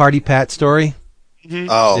 Yeah, That Party Pat story. Mm-hmm.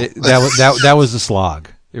 Oh, that was a slog.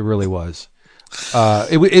 It really was.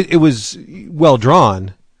 It was well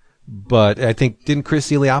drawn, but I think didn't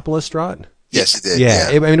Chris Eliopoulos draw it? Yes, it did.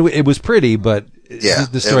 Yeah, yeah. It was pretty, but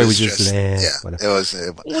the story was just it was.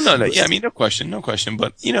 Well, no, yeah, I mean, no question,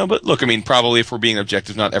 but but look, I mean, probably if we're being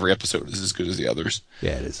objective, not every episode is as good as the others.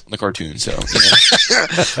 Yeah, it is the cartoon. So,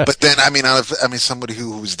 but then I mean, somebody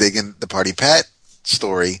who's digging the Party Pat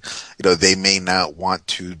story, they may not want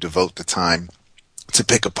to devote the time to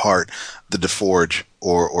pick apart the DeForge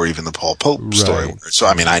or even the Paul Pope story. So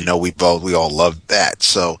I mean, I know we all loved that.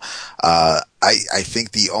 So I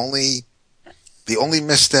think the only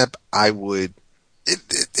misstep I would,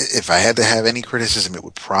 if I had to have any criticism, it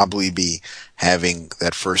would probably be having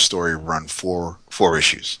that first story run four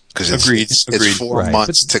issues. Because it's 4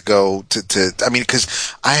 months to go to. I mean,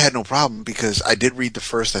 because I had no problem because I did read the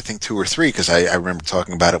first, I think 2 or 3, because I remember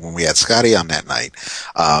talking about it when we had Scotty on that night.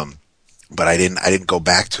 But I didn't go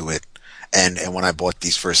back to it. And when I bought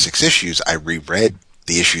these first 6 issues, I reread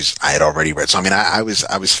the issues I had already read. So I mean, I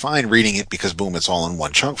was fine reading it because boom, it's all in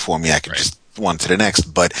one chunk for me. I could just one to the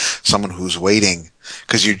next. But someone who's waiting,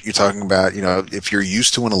 because you're talking about, if you're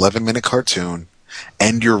used to an 11-minute cartoon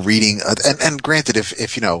and you're reading, and granted,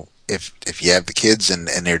 if you have the kids and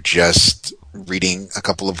they're just reading a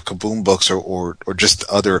couple of Kaboom books or just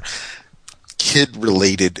other kid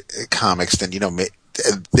related comics, then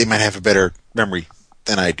they might have a better memory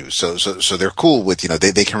than I do. So they're cool with,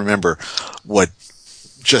 they can remember what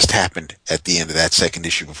just happened at the end of that second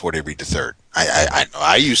issue before they read the third. I know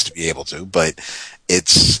I used to be able to, but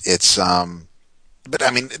but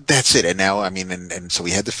I mean, that's it. And now, I mean, and so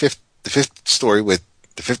we had the fifth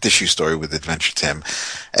issue story with Adventure Tim,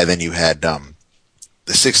 and then you had,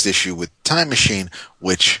 the 6th issue with Time Machine,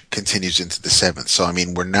 which continues into the 7th. So I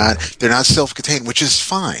mean, they're not self-contained, which is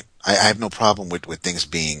fine. I have no problem with things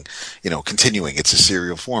being, continuing. It's a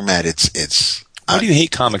serial format. It's. Why do you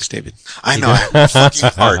hate comics, David? I know. I have a fucking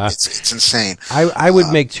heart. It's insane. I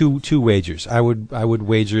would make two wagers. I would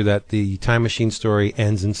wager that the Time Machine story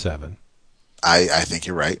ends in 7. I think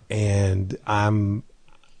you're right. And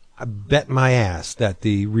I bet my ass that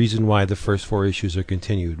the reason why the first 4 issues are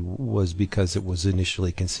continued was because it was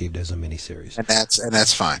initially conceived as a miniseries. And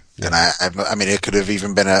that's fine. Yeah. And I mean, it could have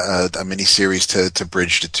even been a miniseries to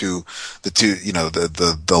bridge the two,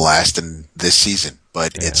 the last and this season.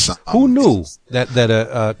 But it's who knew that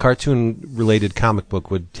a cartoon related comic book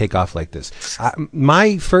would take off like this?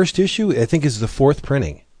 My first issue, I think, is the 4th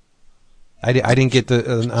printing. I didn't get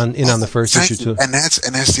on the first issue too. And that's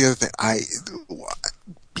the other thing.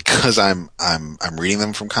 Because I'm reading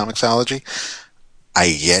them from Comixology,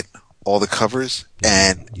 I get all the covers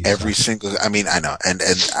and every single. I mean, I know, and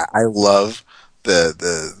I love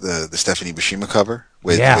the Stephanie Bashima cover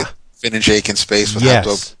with Finn and Jake in space with Hot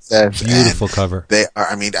Dog. Beautiful cover. They are.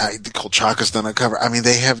 I mean, Kolchaka's done a cover. I mean,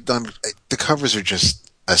 they have done. The covers are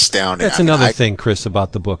just astounding. That's another thing, Chris,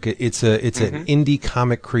 about the book. It's an indie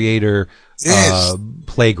comic creator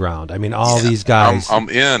playground. I mean, all these guys. I'm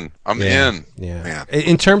in. Yeah.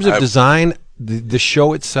 In terms of design, the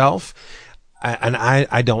show itself,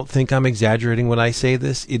 I don't think I'm exaggerating when I say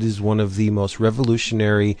this. It is one of the most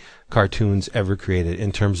revolutionary cartoons ever created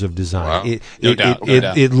in terms of design. Wow. No doubt.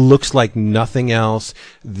 It looks like nothing else.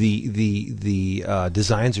 The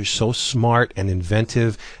designs are so smart and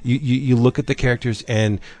inventive. You look at the characters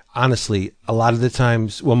and honestly, a lot of the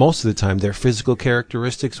times, well, most of the time, their physical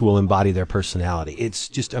characteristics will embody their personality. It's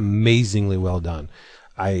just amazingly well done.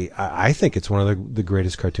 I think it's one of the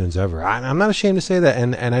greatest cartoons ever. I'm not ashamed to say that,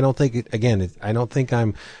 and I don't think I don't think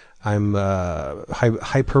I'm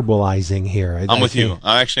hyperbolizing here. I'm with you.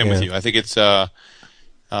 I actually am with you. I think it's as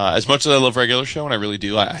much as I love Regular Show, and I really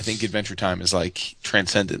do, I think Adventure Time is like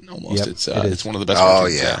transcendent almost. Yep, it's one of the best. Oh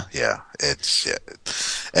cartoons, yeah.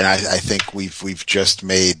 And I think we've just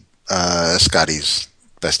made Scotty's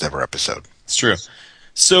best ever episode. It's true.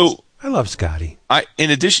 So I love Scotty.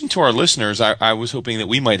 In addition to our listeners, I was hoping that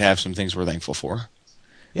we might have some things we're thankful for.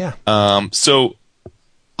 Yeah. So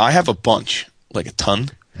I have a bunch, like a ton.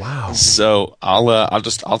 Wow. So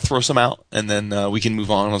I'll throw some out, and then we can move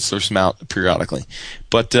on. Let's throw some out periodically.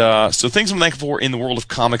 But so things I'm thankful for in the world of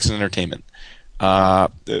comics and entertainment.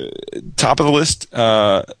 Top of the list,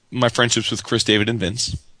 my friendships with Chris, David, and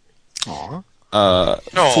Vince. Aww.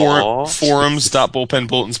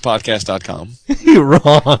 Forums.bullpenbulletinspodcast.com. You're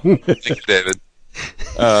wrong. Thank you, David.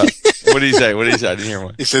 What did he say? I didn't hear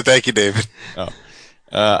one. He said, "Thank you, David." Oh.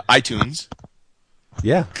 iTunes.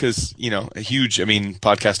 Yeah. Because, a huge,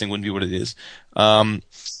 podcasting wouldn't be what it is.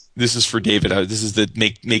 This is for David. This is the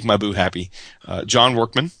make my boo happy. John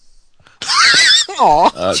Workman.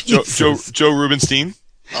 Joe Rubenstein.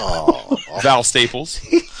 Val Staples.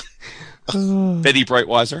 Betty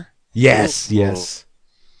Brightweiser. Yes.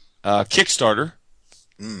 Kickstarter.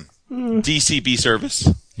 DCB Service.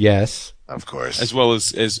 Yes. Of course. As well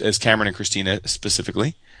as Cameron and Christina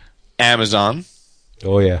specifically. Amazon.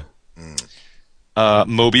 Oh, yeah.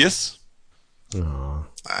 Mobius. Oh.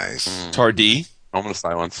 Nice. Tardee. Moment of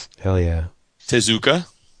silence. Hell yeah. Tezuka.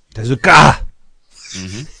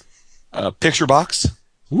 Mm-hmm. Picture Box.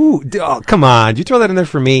 Ooh, come on. Did you throw that in there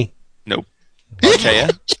for me? Nope.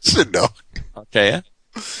 Archaea. No. Archaea.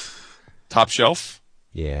 Top Shelf.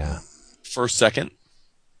 Yeah. First Second.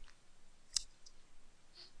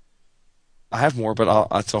 I have more, but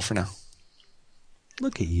that's all for now.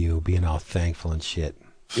 Look at you being all thankful and shit.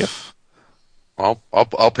 Yep.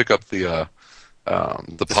 I'll pick up the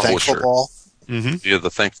publisher. Thankful Ball. Mm-hmm. Yeah, the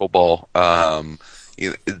Thankful Ball. The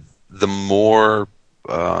more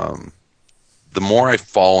I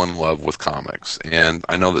fall in love with comics, and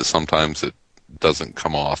I know that sometimes it doesn't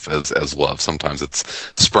come off as love. Sometimes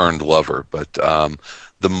it's spurned lover, but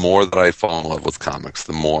the more that I fall in love with comics,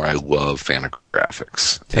 the more I love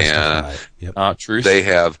Fantagraphics. Testify. And truth. They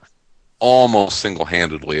have almost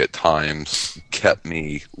single-handedly at times kept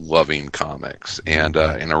me loving comics, and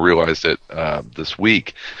I realized it this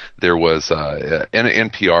week. There was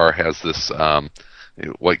NPR has this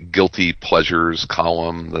like guilty pleasures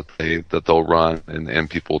column that they'll run, and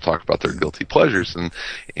people talk about their guilty pleasures,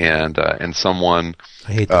 and someone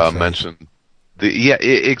mentioned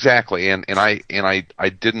exactly, and I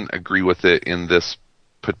didn't agree with it in this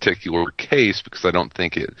particular case because I don't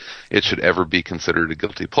think it should ever be considered a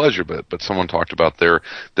guilty pleasure, but someone talked about their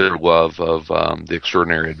love of the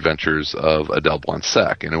extraordinary adventures of Adele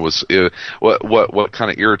Blanc-Sec, and what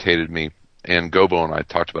kind of irritated me, and Gobo and I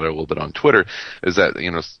talked about it a little bit on Twitter, is that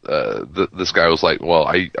this guy was like,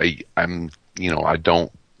 well, I'm I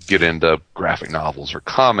don't get into graphic novels or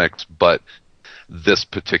comics, but this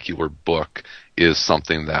particular book is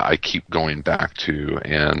something that I keep going back to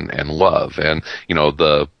and love. And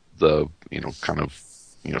the kind of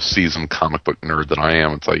seasoned comic book nerd that I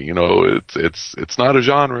am, it's like it's not a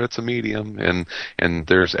genre, it's a medium, and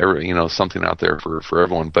there's something out there for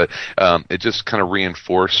everyone. But it just kind of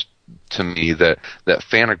reinforced to me that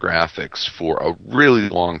Fantagraphics for a really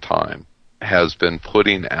long time has been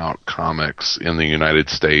putting out comics in the United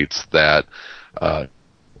States that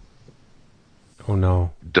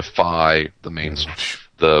defy the mainstream,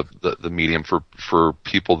 the medium for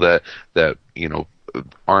people that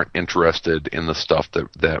aren't interested in the stuff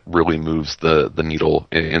that really moves the needle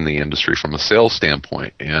in the industry from a sales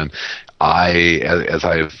standpoint. And as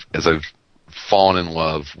I've fallen in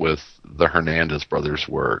love with the Hernandez brothers'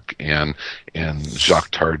 work and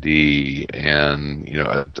Jacques Tardy and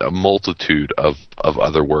a multitude of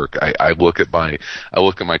other work, I look at my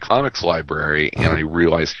comics library and I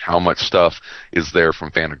realize how much stuff is there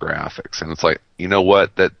from Fantagraphics, and it's like,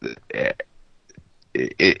 what, that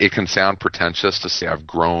it can sound pretentious to say I've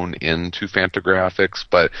grown into Fantagraphics,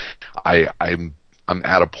 but I'm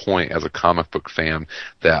at a point as a comic book fan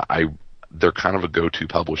that they're kind of a go-to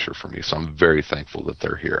publisher for me, so I'm very thankful that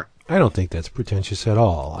they're here. I don't think that's pretentious at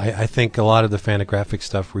all. I think a lot of the Fantagraphic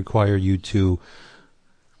stuff require you to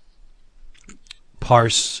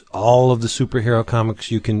parse all of the superhero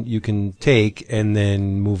comics you can take and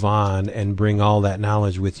then move on and bring all that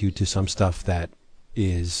knowledge with you to some stuff that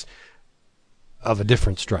is of a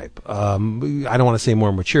different stripe. I don't want to say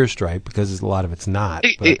more mature stripe because a lot of it's not.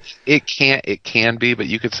 It can be, but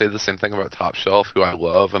you could say the same thing about Top Shelf, who I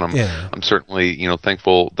love, and I'm certainly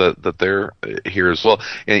thankful that they're here as well.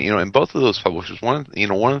 And and both of those publishers, one of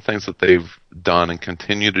the things that they've done and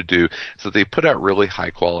continue to do is that they put out really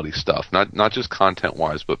high quality stuff, not just content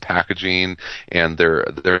wise, but packaging and their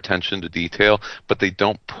attention to detail. But they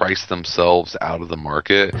don't price themselves out of the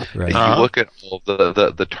market. Right. If you look at all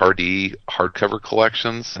the Tardy hardcover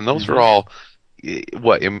collections, and those are all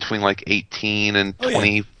in between like $18 and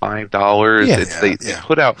 $25. They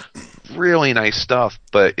put out really nice stuff,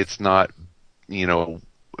 but it's not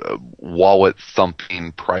wallet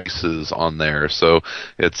thumping prices on there. So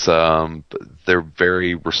it's they're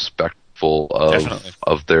very respectful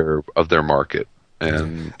of their market.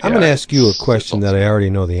 And I'm going to ask you a question that I already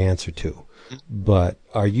know the answer to, but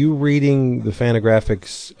are you reading the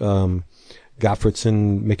Fantagraphics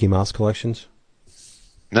Gottfredson Mickey Mouse collections?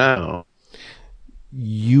 No.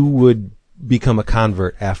 You would become a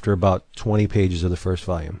convert after about 20 pages of the first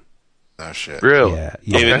volume. Oh shit! Really? Yeah.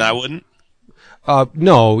 David and I wouldn't.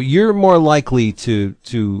 No, you're more likely to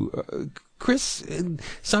Chris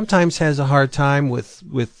sometimes has a hard time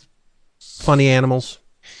with funny animals.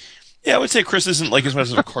 Yeah, I would say Chris isn't like as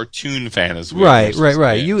much of a cartoon fan as we right.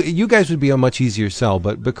 Yeah. You guys would be a much easier sell,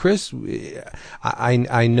 but Chris,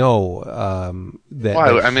 I know that.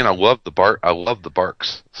 Well, I mean, I love the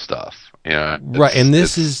Barks stuff. Yeah, right, and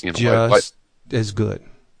this is just as good.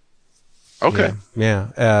 Okay. Yeah.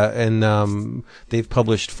 And they've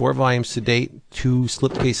published 4 volumes to date, 2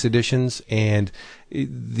 slipcase editions, and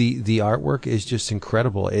the artwork is just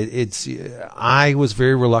incredible. I was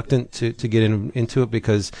very reluctant to get into it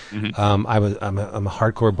because I'm a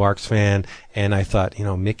hardcore Barks fan, and I thought,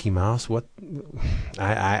 Mickey Mouse, what?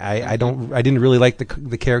 I didn't really like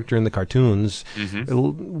the character in the cartoons.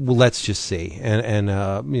 Well, let's just see. And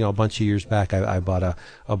a bunch of years back, I bought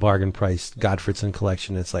a bargain priced Godfredson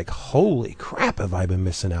collection. It's like, holy crap, have I been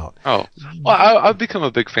missing out? Oh, well, I've become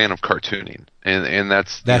a big fan of cartooning, and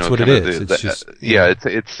that's what it is.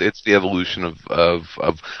 It's the evolution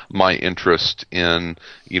of my interest in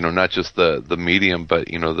not just the medium, but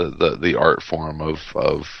the art form of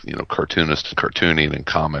cartoonists and cartooning and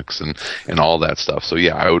comics and all that stuff. So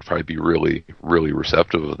yeah, I would probably be really, really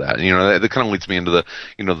receptive of that. And, that kind of leads me into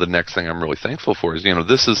the next thing I'm really thankful for is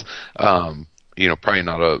this is probably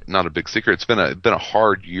not a big secret. It's been a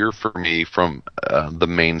hard year for me from the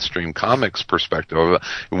mainstream comics perspective. I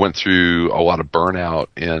went through a lot of burnout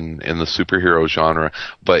in the superhero genre,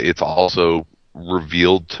 but it's also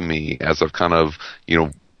revealed to me as I've kind of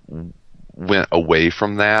went away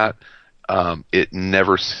from that. It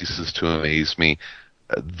never ceases to amaze me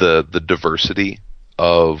the diversity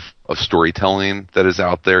of storytelling that is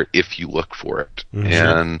out there if you look for it.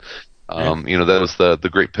 And that was the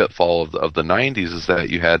great pitfall of the 90s is that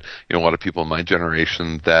you had a lot of people in my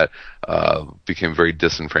generation that became very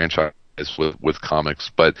disenfranchised with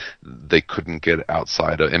comics, but they couldn't get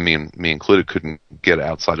outside of, and me included, couldn't get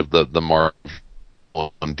outside of the Marvel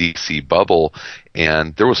and DC bubble,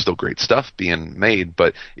 and there was still great stuff being made,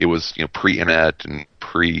 but it was pre-internet and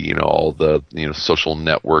pre all the social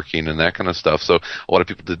networking and that kind of stuff. So a lot of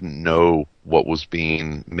people didn't know what was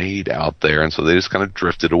being made out there, and so they just kind of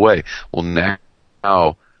drifted away. Well, now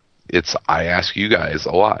I ask you guys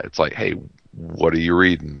a lot. It's like, hey, what are you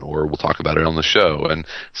reading? Or we'll talk about it on the show. And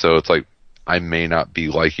so it's like, I may not be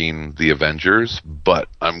liking the Avengers, but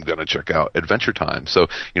I'm going to check out Adventure Time. So,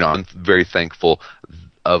 I'm very thankful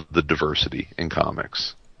of the diversity in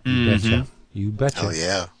comics. You betcha. Hell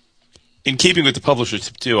yeah. In keeping with the publisher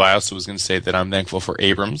tip too, I also was going to say that I'm thankful for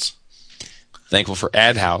Abrams, thankful for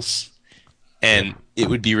Ad House, and it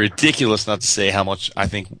would be ridiculous not to say how much I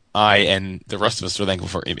think I and the rest of us are thankful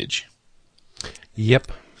for Image.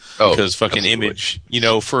 Yep. Because fucking absolutely. Image,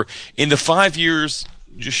 in the 5 years,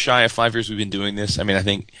 just shy of 5 years we've been doing this, I mean, I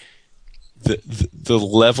think the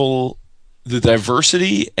level, the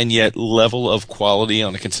diversity and yet level of quality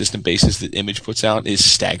on a consistent basis that Image puts out is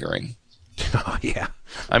staggering. Oh, yeah.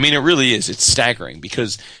 I mean, it really is. It's staggering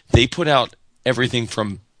because they put out everything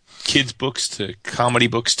from kids' books to comedy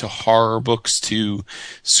books to horror books to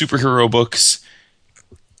superhero books.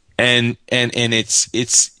 And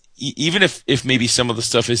it's even if maybe some of the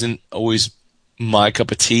stuff isn't always my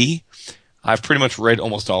cup of tea, I've pretty much read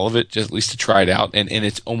almost all of it, just at least to try it out, and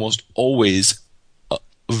it's almost always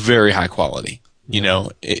very high quality.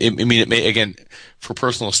 It may, again, for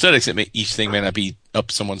personal aesthetics, each thing may not be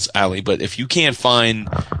up someone's alley, but if you can't find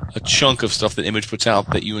a chunk of stuff that Image puts out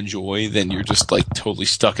that you enjoy, then you're just like totally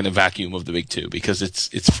stuck in a vacuum of the big two because it's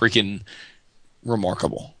freaking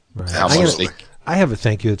remarkable. Right. How much I have a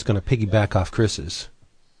thank you that's going to piggyback off Chris's.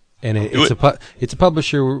 And it's a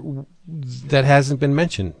publisher that hasn't been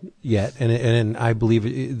mentioned yet, and I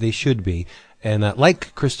believe they should be. And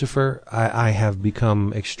like Christopher, I have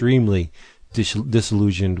become extremely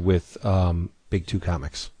disillusioned with Big Two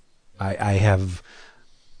Comics. I have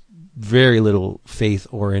very little faith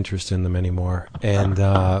or interest in them anymore, and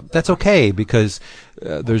that's okay because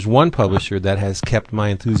there's one publisher that has kept my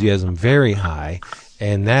enthusiasm very high,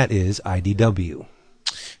 and that is IDW.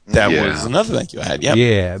 That was another thank you I had. Yep.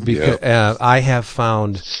 Yeah, because I have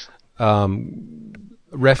found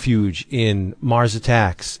refuge in Mars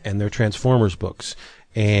Attacks and their Transformers books,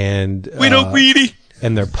 and greedy,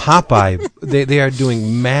 and their Popeye. they are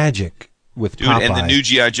doing magic with Popeye. And the new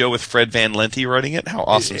G.I. Joe with Fred Van Lente writing it. How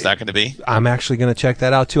awesome is that going to be? I'm actually going to check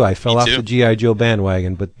that out too. I fell off the G.I. Joe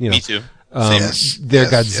bandwagon, but Me too. Their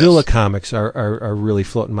Godzilla comics are really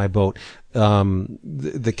floating my boat.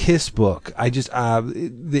 The Kiss book, I just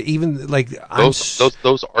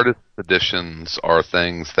those artist editions are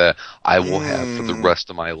things that I will have for the rest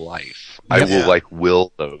of my life. I will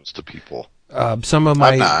will those to people. Some of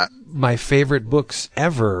my favorite books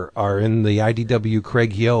ever are in the IDW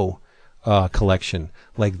Craig Yo collection,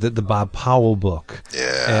 like the Bob Powell book.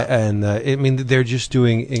 Yeah. And I mean, they're just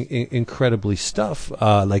doing incredibly stuff,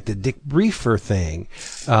 like the Dick Briefer thing,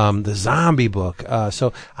 the zombie book.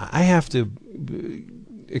 So I have to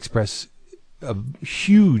express a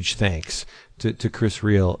huge thanks to Chris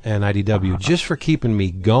Reel and IDW just for keeping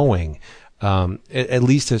me going, at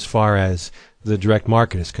least as far as the direct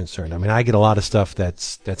market is concerned. I mean, I get a lot of stuff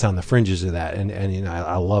that's on the fringes of that, and you know,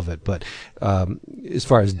 I love it. But as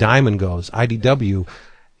far as Diamond goes, IDW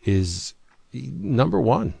is number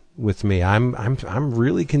one with me. I'm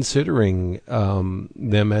really considering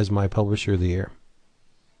them as my publisher of the year.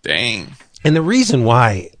 Dang. And the reason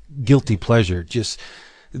why guilty pleasure just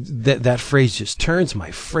that phrase just turns my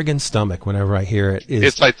friggin' stomach whenever I hear it.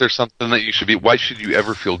 It's like there's something that you should be. Why should you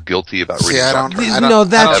ever feel guilty about reading? I don't see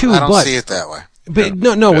it that way. But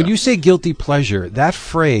no. When you say guilty pleasure, that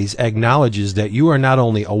phrase acknowledges that you are not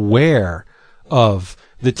only aware of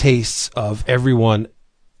the tastes of everyone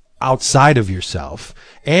outside of yourself,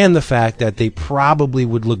 and the fact that they probably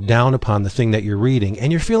would look down upon the thing that you're reading,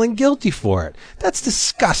 and you're feeling guilty for it. That's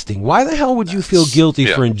disgusting. Why the hell would you feel guilty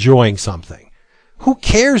for enjoying something? Who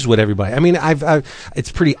cares what everybody? I mean,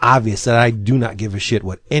 it's pretty obvious that I do not give a shit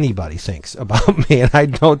what anybody thinks about me, and I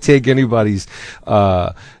don't take anybody's,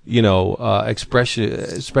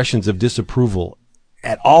 expressions of disapproval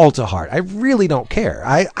at all to heart. I really don't care.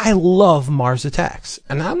 I love Mars Attacks,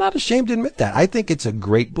 and I'm not ashamed to admit that. I think it's a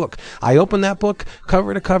great book. I open that book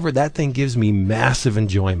cover to cover. That thing gives me massive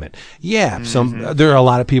enjoyment. Yeah, there are a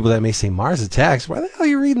lot of people that may say, Mars Attacks, why the hell are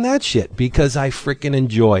you reading that shit? Because I freaking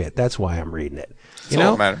enjoy it. That's why I'm reading it. You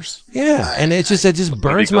know? All that matters. Yeah, and it just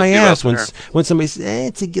burns my ass when somebody says,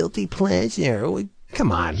 it's a guilty pleasure. Well,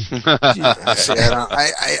 come on. I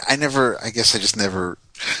just never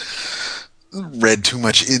read too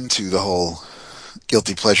much into the whole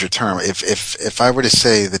guilty pleasure term. If I were to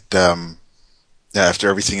say that after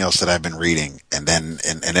everything else that I've been reading, and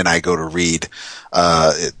then I go to read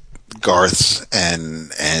Garth's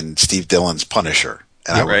and Steve Dillon's Punisher,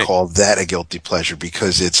 and I would call that a guilty pleasure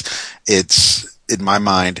because it's in my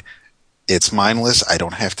mind, it's mindless. I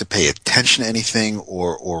don't have to pay attention to anything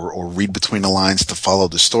or read between the lines to follow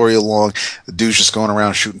the story along. The dude's just going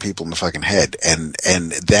around shooting people in the fucking head. And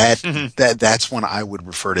that's when I would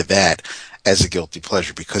refer to that as a guilty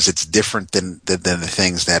pleasure, because it's different than the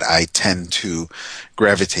things that I tend to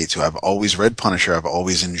gravitate to. I've always read Punisher. I've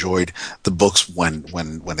always enjoyed the books when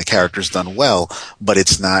the character's done well, but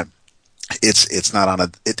it's on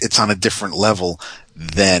a different level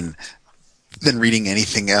than reading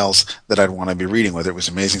anything else that I'd want to be reading, whether it was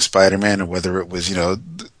Amazing Spider-Man or whether it was,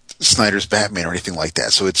 Snyder's Batman or anything like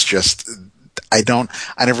that. So it's just, I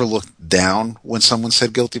never looked down when someone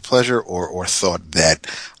said guilty pleasure or thought that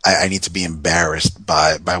I need to be embarrassed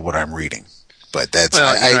by what I'm reading. But that's,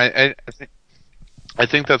 I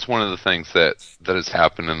think that's one of the things that has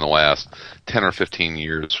happened in the last 10 or 15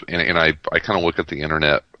 years. And I kind of look at the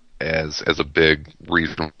internet as a big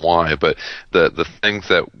reason why, but the things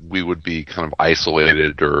that we would be kind of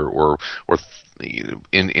isolated or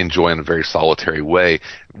enjoy in a very solitary way,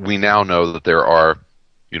 we now know that there are,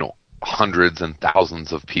 hundreds and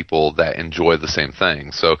thousands of people that enjoy the same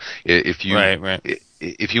thing. So if you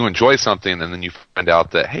if you enjoy something and then you find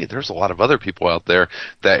out that, hey, there's a lot of other people out there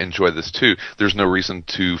that enjoy this too, there's no reason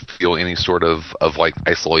to feel any sort of like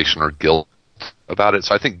isolation or guilt about it.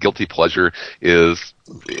 So I think guilty pleasure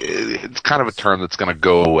it's kind of a term that's going to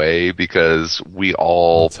go away because we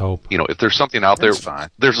all, if there's something out there,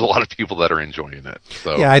 there's a lot of people that are enjoying it.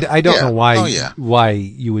 So yeah, I don't know why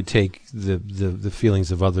you would take the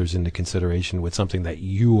feelings of others into consideration with something that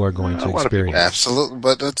you are going to experience. Absolutely,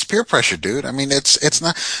 but it's peer pressure, dude. I mean, it's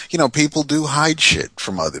not, people do hide shit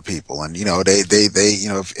from other people, and they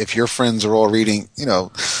if your friends are all reading,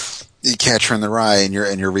 Catcher in the Rye, and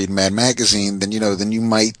you're reading Mad Magazine, then you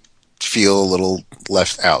might feel a little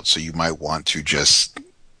left out. So you might want to just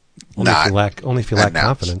only if you lack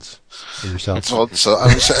confidence in yourself. And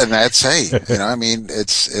that's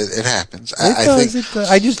it happens.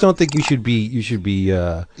 I just don't think you should be.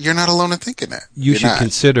 You're not alone in thinking that. You should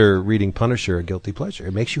consider reading Punisher a guilty pleasure.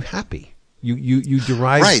 It makes you happy. You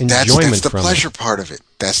derive enjoyment that's the from pleasure it. part of it.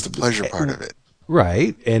 That's the pleasure part of it.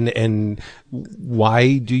 Right, and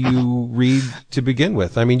why do you read to begin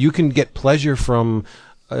with? I mean, you can get pleasure from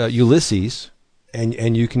Ulysses,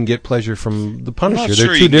 and you can get pleasure from the Punisher. I'm not sure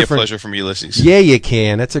They're you two can different. Get pleasure from Ulysses. Yeah, you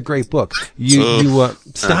can. That's a great book.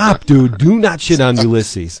 Stop, dude. Do not shit on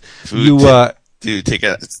Ulysses. Dude, take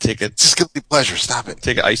a It's guilty pleasure. Stop it.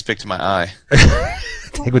 Take an ice pick to my eye.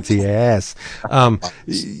 Take what's the ass.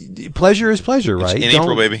 Pleasure is pleasure, right? In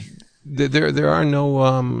April, baby. There are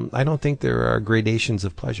no. I don't think there are gradations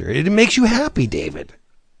of pleasure. It makes you happy, David.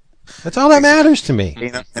 That's all that matters to me.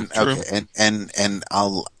 And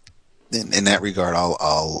I'll in that regard,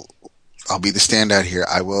 I'll be the standout here.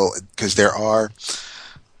 I will, because there are.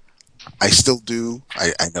 I still do.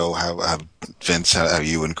 I know how Vince, how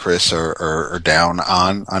you and Chris are down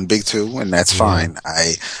on Big Two, and that's fine.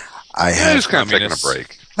 I have just kind of taking a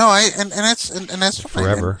break. No, and that's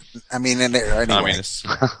forever. Anyway,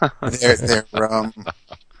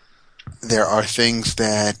 there are things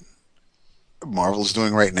that Marvel's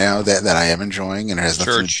doing right now that I am enjoying, and it has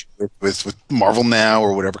nothing to do with Marvel Now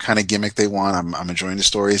or whatever kind of gimmick they want. I'm enjoying the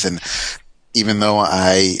stories, and even though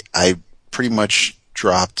I pretty much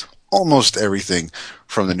dropped almost everything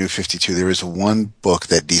from the New 52, there is one book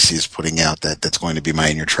that DC is putting out that's going to be my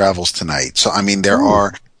In Your Travels tonight. So I mean, there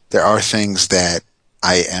are things that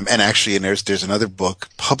I am, and there's another book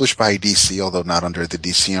published by DC, although not under the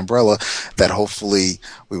DC umbrella, that hopefully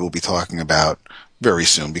we will be talking about very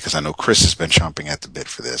soon, because I know Chris has been chomping at the bit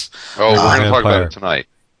for this. Oh, we're going to talk about it tonight.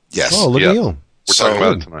 Yes. Oh, look at you. We're talking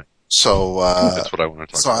about it tonight. So that's what I want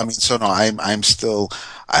to talk about.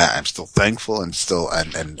 I'm still thankful and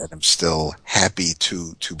I'm still happy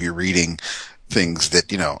to be reading things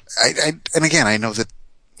that, and again, I know that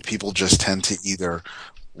people just tend to either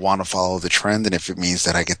want to follow the trend, and if it means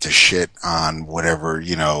that I get to shit on whatever,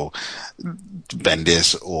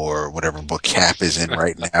 Bendis or whatever book Cap is in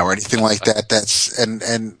right now or anything like that, that's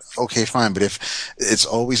and okay, fine. But if it's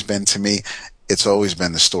always been, to me, it's always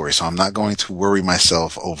been the story. So I'm not going to worry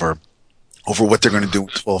myself over what they're going to do in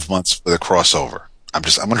 12 months for the crossover. I'm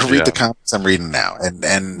going to read the comics I'm reading now,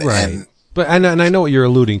 and but I know what you're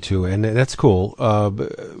alluding to, and that's cool.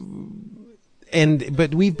 But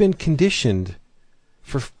we've been conditioned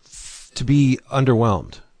to be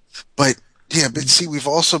underwhelmed. But see, we've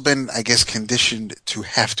also been, I guess, conditioned to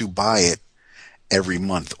have to buy it every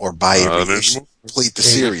month or buy every issue, complete the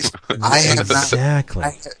series. I have exactly.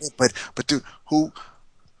 But dude,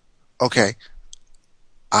 okay,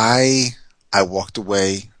 I walked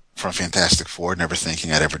away from Fantastic Four, never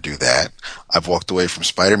thinking I'd ever do that. I've walked away from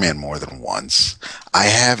Spider-Man more than once. I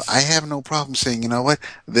have no problem saying, you know what,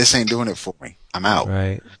 this ain't doing it for me. I'm out.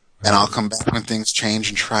 Right. And I'll come back when things change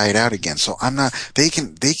and try it out again. So I'm not. They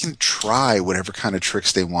can try whatever kind of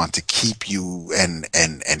tricks they want to keep you and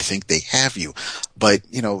think they have you, but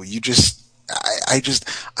you just.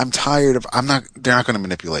 I'm tired of. They're not going to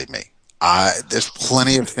manipulate me. There's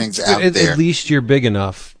plenty of things out there. At least you're big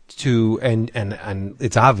enough to, and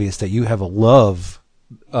it's obvious that you have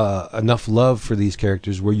enough love for these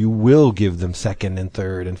characters where you will give them second and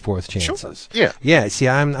third and fourth chances. Sure. Yeah. See,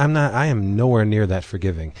 I'm not. I am nowhere near that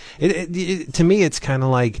forgiving. To me, it's kind of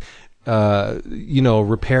like, a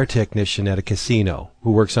repair technician at a casino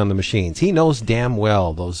who works on the machines. He knows damn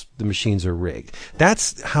well the machines are rigged.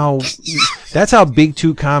 That's how Big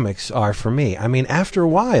Two comics are for me. I mean, after a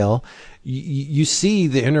while, you see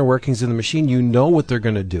the inner workings of the machine. You know what they're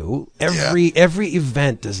going to do. Every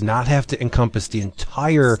event does not have to encompass the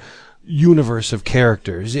entire universe of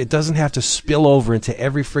characters. It doesn't have to spill over into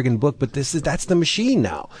every friggin' book, but that's the machine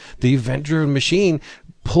now. The event-driven machine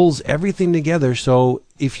pulls everything together. So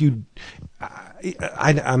if you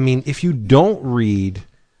don't read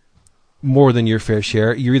more than your fair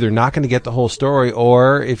share, you're either not going to get the whole story,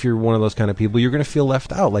 or if you're one of those kind of people, you're going to feel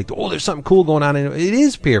left out. Like, oh, there's something cool going on. And it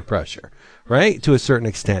is peer pressure, right? To a certain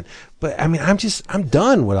extent. But I mean, I'm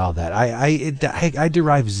done with all that. I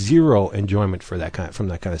derive zero enjoyment from that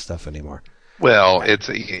kind of stuff anymore. Well, I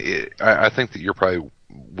think that you're probably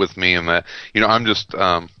with me in that. I'm just,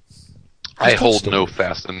 I hold no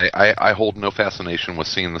fascination with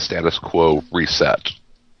seeing the status quo reset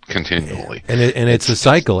continually. And it's a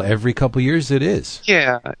cycle. Every couple of years it is.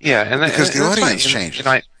 Yeah, and because the audience changes.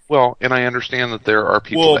 And I understand that there are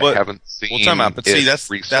people that haven't seen. Well, time out. But see, that's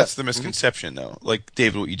reset. the misconception, though. Like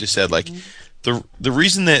David, what you just said, like the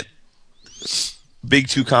reason that Big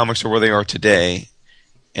Two comics are where they are today,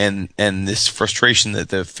 and this frustration that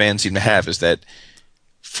the fans seem to have is that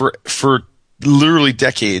for literally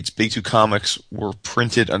decades, Big Two comics were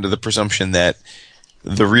printed under the presumption that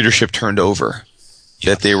the readership turned over.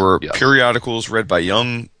 That they were periodicals read by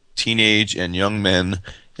young teenage and young men,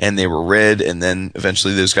 and they were read, and then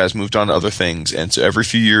eventually those guys moved on to other things. And so every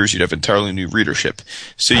few years you'd have entirely new readership.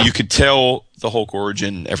 So you could tell the Hulk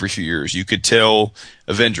origin every few years. You could tell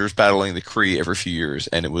Avengers battling the Kree every few years,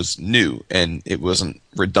 and it was new, and it wasn't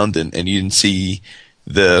redundant, and you didn't see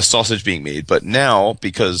the sausage being made. But now,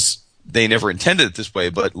 because they never intended it this way,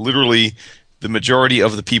 but literally the majority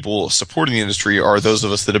of the people supporting the industry are those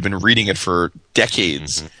of us that have been reading it for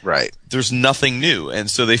decades. Mm-hmm. Right. There's nothing new. And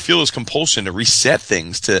so they feel this compulsion to reset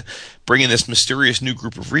things, to bring in this mysterious new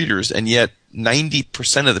group of readers. And yet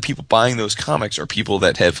 90% of the people buying those comics are people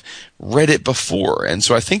that have read it before. And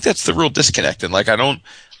so I think that's the real disconnect. And like, I don't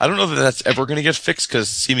know that that's ever going to get fixed, because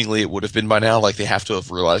seemingly it would have been by now. Like, they have to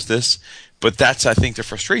have realized this. But that's, I think, the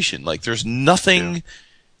frustration. Like, there's nothing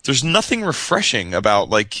refreshing about,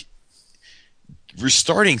 like,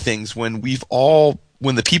 restarting things when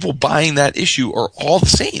when the people buying that issue are all the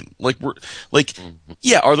same. Like,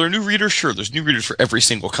 yeah, are there new readers? Sure, there's new readers for every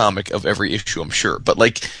single comic of every issue, I'm sure. But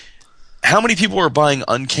like, how many people are buying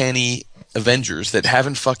Uncanny Avengers that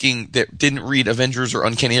didn't read Avengers or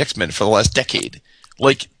Uncanny X-Men for the last decade?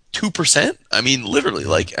 Like 2%? I mean, literally,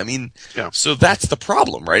 So that's the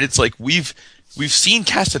problem, right? It's like, we've seen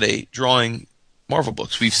Cassaday drawing Marvel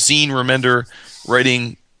books. We've seen Remender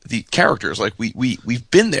writing the characters. Like, we've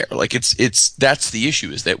been there. Like, that's the issue,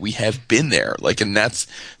 is that we have been there. Like, and that's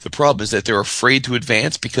the problem, is that they're afraid to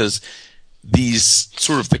advance, because these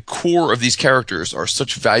sort of the core of these characters are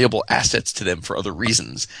such valuable assets to them for other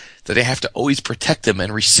reasons that they have to always protect them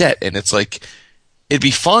and reset. And it's like, it'd be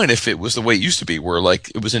fine if it was the way it used to be, where like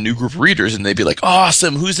it was a new group of readers and they'd be like,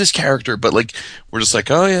 awesome, who's this character? But like, we're just like,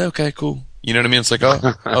 oh yeah, okay, cool. You know what I mean? It's like,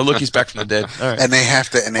 oh look, he's back from the dead. All right. And they have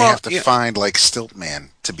to find like Stiltman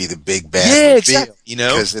to be the big bad. Yeah, exactly. You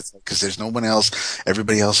know, because there's no one else.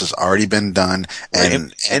 Everybody else has already been done.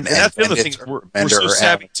 And that's the other thing. We're so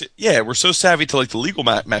savvy we're so savvy to like the legal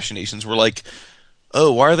machinations. We're like,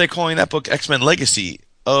 oh, why are they calling that book X-Men Legacy?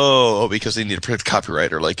 Oh, because they need to protect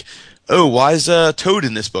copyright. Or like, oh, why is Toad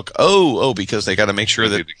in this book? Oh, because they got to make sure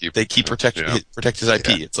that they keep protect his IP.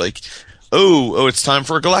 Yeah. It's like, oh, it's time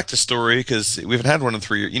for a Galactus story because we haven't had one in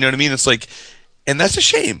 3 years. You know what I mean? It's like, and that's a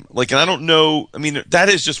shame. Like, and I don't know. I mean, that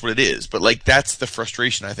is just what it is. But like, that's the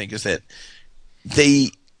frustration, I think, is that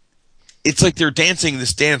it's like they're dancing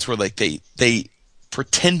this dance where like they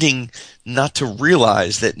pretending not to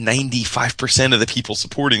realize that 95% of the people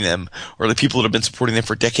supporting them are the people that have been supporting them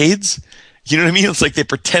for decades. You know what I mean? It's like they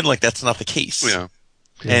pretend like that's not the case. Yeah.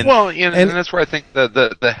 And that's where I think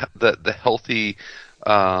the healthy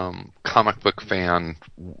comic book fan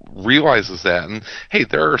realizes that. And hey,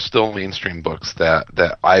 there are still mainstream books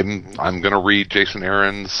that I'm going to read Jason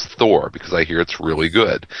Aaron's Thor because I hear it's really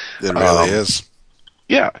good. It really is.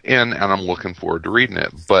 Yeah, and I'm looking forward to reading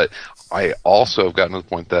it. But I also have gotten to the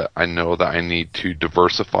point that I know that I need to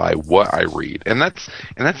diversify what I read, and that's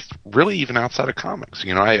really even outside of comics.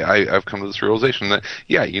 You know, I've come to this realization that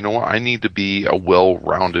you know what, I need to be a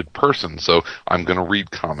well-rounded person. So I'm going to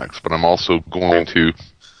read comics, but I'm also going to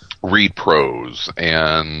read prose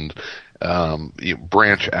and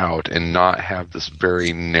branch out and not have this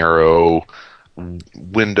very narrow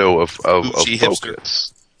window of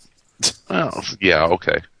focus. Well, yeah,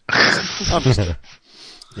 okay.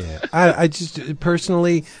 Yeah, I just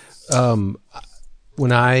personally,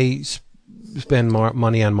 when I spend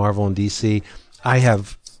money on Marvel and DC, I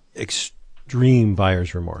have extreme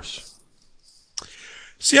buyer's remorse.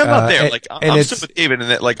 See, I'm not there. Like, I'm still with David in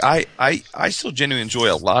that. Like, I still genuinely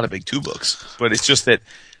enjoy a lot of Big Two books, but it's just that,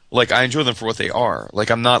 like, I enjoy them for what they are. Like,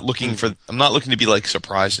 I'm not looking to be like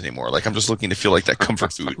surprised anymore. Like, I'm just looking to feel like that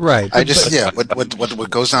comfort food. Right. What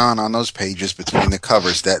goes on those pages between the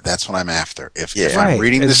covers, that's what I'm after. If I'm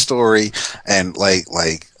reading the story and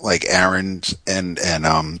like Aaron's and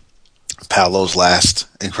Paolo's last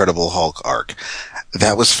Incredible Hulk arc,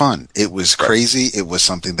 that was fun. It was crazy. It was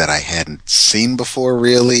something that I hadn't seen before,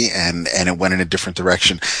 really, and it went in a different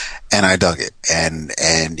direction, and I dug it. And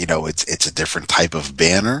you know, it's a different type of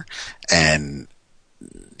banner, and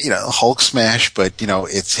you know, Hulk smash, but you know,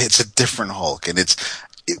 it's a different Hulk, and it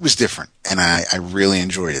was different, and I really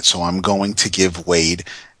enjoyed it. So I'm going to give Wade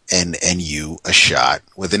and you a shot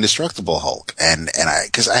with Indestructible Hulk, and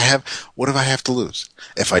because what do I have to lose?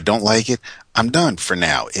 If I don't like it, I'm done for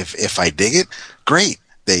now. If I dig it, great.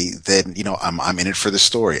 Then you know, I'm in it for the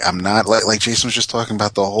story. I'm not like Jason was just talking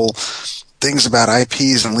about the whole things about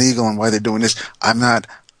IPs and legal and why they're doing this. I'm at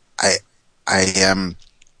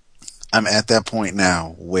that point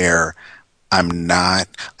now where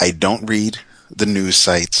I don't read the news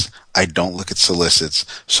sites. I don't look at solicits.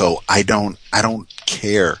 So I don't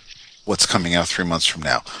care what's coming out 3 months from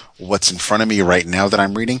now. What's in front of me right now that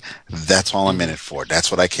I'm reading, that's all I'm in it for. That's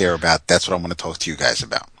what I care about. That's what I want to talk to you guys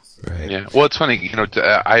about. Right. Yeah. Well, it's funny.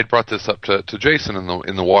 I had brought this up to Jason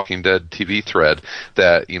in the Walking Dead TV thread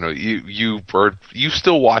that you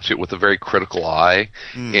still watch it with a very critical eye,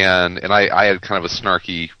 and I had kind of a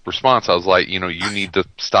snarky response. I was like, you need to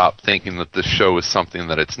stop thinking that this show is something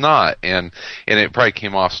that it's not, and it probably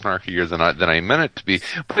came off snarkier than I meant it to be.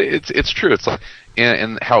 But it's true. It's like.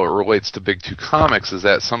 And how it relates to Big Two Comics is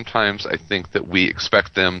that sometimes I think that we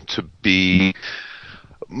expect them to be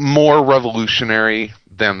more revolutionary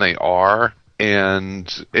than they are, and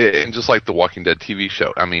just like the Walking Dead TV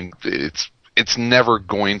show, I mean, it's never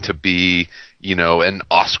going to be an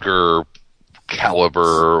Oscar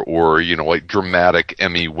caliber or like dramatic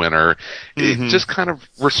Emmy winner. Just kind of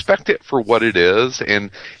respect it for what it is,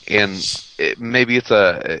 and maybe it's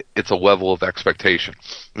a level of expectation.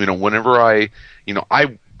 Whenever I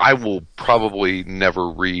will probably never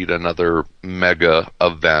read another mega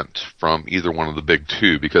event from either one of the big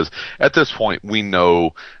two, because at this point we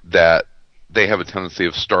know that they have a tendency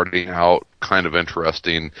of starting out kind of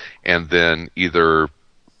interesting and then either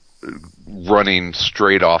running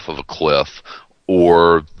straight off of a cliff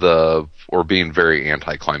or being very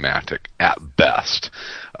anticlimactic at best.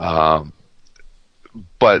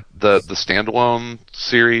 But the standalone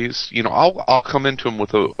series, I'll come into them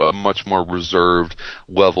with a much more reserved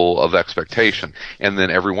level of expectation. And then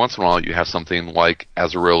every once in a while you have something like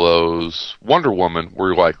Azzarello's Wonder Woman where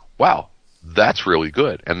you're like, wow, that's really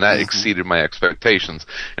good. And that exceeded my expectations.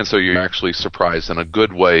 And so you're actually surprised in a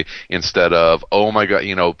good way instead of, oh my God,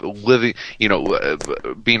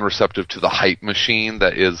 being receptive to the hype machine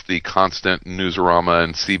that is the constant Newsarama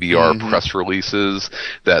and CBR press releases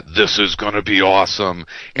that this is going to be awesome.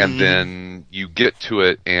 And then you get to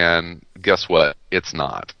it and guess what? It's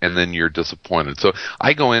not. And then you're disappointed. So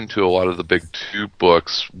I go into a lot of the big two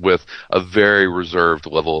books with a very reserved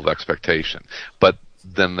level of expectation. But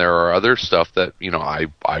then there are other stuff that,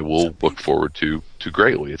 I will look forward to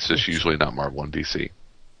greatly. It's just usually not Marvel and DC.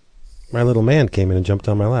 My little man came in and jumped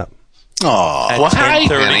on my lap. Aw. Well, hi,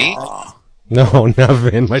 Vinny. No, not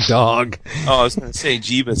Vin, my dog. Oh, I was going to say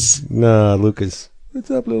Jeebus. No, Lucas. What's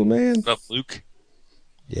up, little man? What's up, Luke?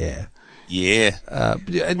 Yeah. Yeah.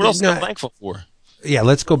 What else am I thankful for? Yeah,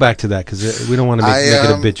 let's go back to that because we don't want to make it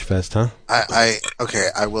a bitch fest, huh? I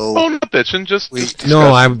will. Oh, not bitching, just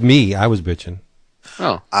no, I was bitching.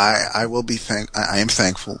 Oh, I will be I am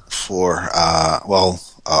thankful for.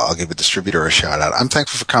 I'll give a distributor a shout out. I'm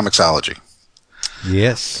thankful for Comixology.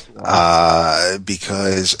 Yes.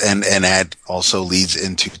 Because and that also leads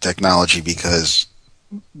into technology, because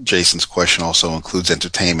Jason's question also includes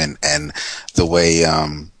entertainment and the way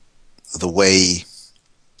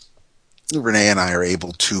Renee and I are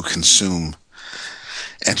able to consume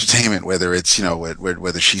entertainment, whether it's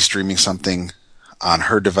whether she's streaming something on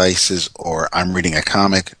her devices or I'm reading a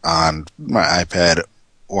comic on my iPad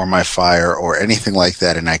or my Fire or anything like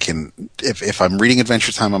that, and I can if I'm reading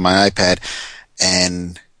Adventure Time on my iPad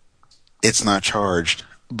and it's not charged,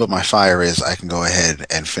 but my Fire is, I can go ahead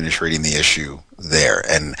and finish reading the issue there.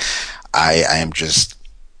 And I am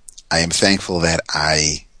thankful that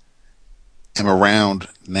I am around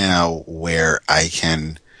now where I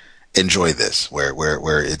can enjoy this,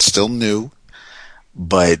 where it's still new,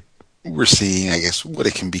 but we're seeing, I guess, what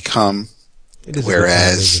it can become.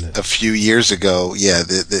 Whereas a few years ago,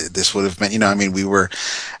 this would have been, we were,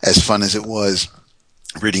 as fun as it was,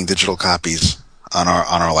 reading digital copies on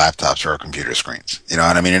our laptops or our computer screens. You know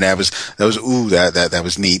what I mean? And that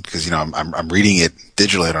was neat because, I'm reading it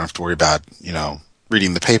digitally. I don't have to worry about,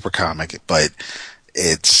 reading the paper comic, but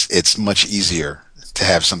it's much easier to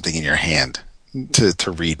have something in your hand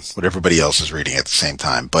to read what everybody else is reading at the same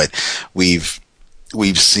time. But we've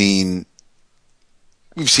seen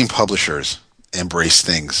publishers embrace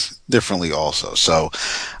things differently also. So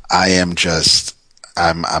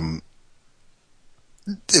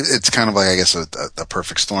it's kind of like, I guess, a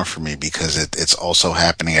perfect storm for me, because it's also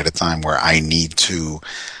happening at a time where I need to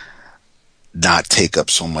not take up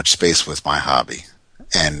so much space with my hobby.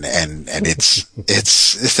 And it's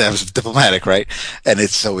that was diplomatic, right? And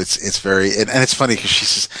it's very, and it's funny because she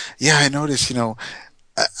says, yeah, I noticed,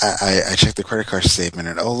 I checked the credit card statement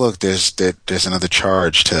and, oh look, there's another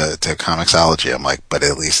charge to Comixology. I'm like, but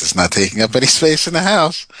at least it's not taking up any space in the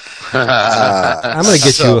house. I'm going to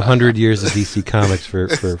get you 100 years of DC Comics for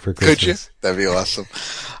Christmas. Could you? That'd be awesome.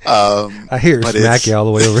 I hear it smack you all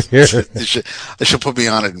the way over here. They should put me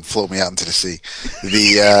on it and float me out into the sea.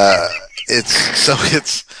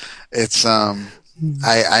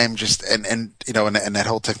 I am just, and that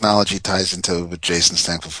whole technology ties into what Jason's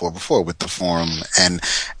thankful for before with the forum, and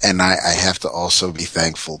I have to also be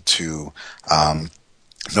thankful to,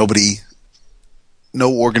 no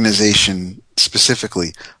organization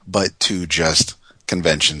specifically, but to just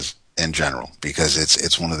conventions in general, because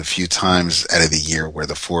it's one of the few times out of the year where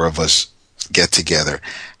the four of us get together,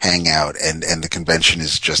 hang out, and the convention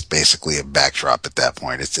is just basically a backdrop at that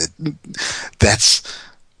point.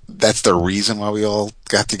 That's the reason why we all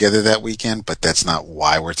got together that weekend, but that's not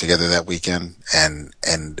why we're together that weekend. And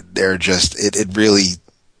they're just, it really,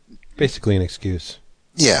 basically an excuse.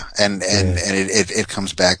 Yeah. And it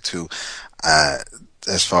comes back to,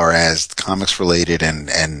 as far as comics related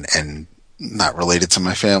and not related to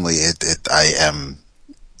my family, I am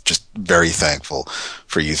just very thankful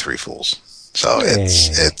for you three fools. So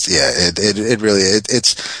it really,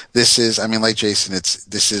 this is, I mean, like Jason,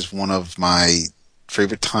 this is one of my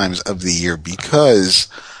favorite times of the year because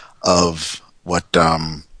of what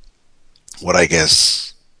I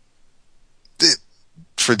guess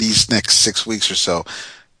for these next 6 weeks or so,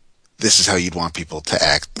 this is how you'd want people to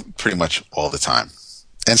act pretty much all the time.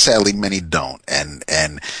 And sadly, many don't.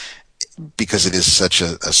 And because it is such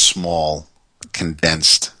a small,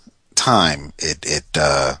 condensed time,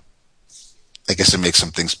 I guess it makes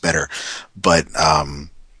some things better. But,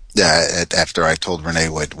 after I told Renee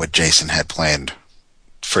what Jason had planned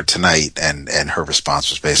for tonight, and her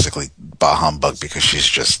response was basically bah humbug because she's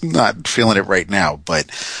just not feeling it right now.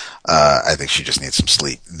 But, I think she just needs some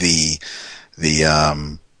sleep.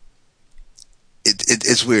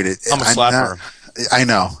 It's weird. I'm a slapper. I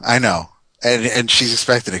know. And she's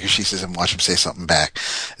expecting it because she says, "I'm watching him say something back."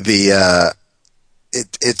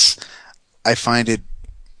 I find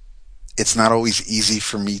it's not always easy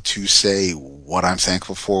for me to say what I'm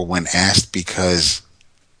thankful for when asked, because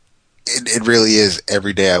it really is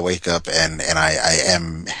every day I wake up and I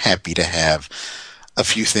am happy to have a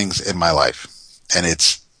few things in my life. And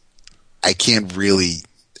I can't really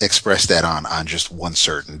express that on just one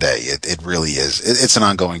certain day. It really is. It's an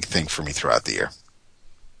ongoing thing for me throughout the year.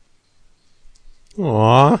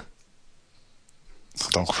 Aww.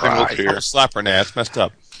 Don't cry. I'm a slapper now. It's messed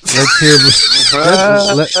up.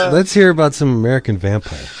 Let's hear about some American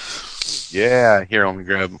Vampire. Yeah, here, let me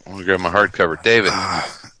grab my hardcover. David.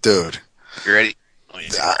 Dude. You ready?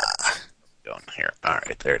 Going here. All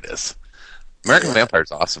right, there it is. American Vampire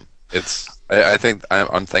is awesome. I think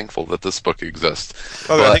I'm thankful that this book exists.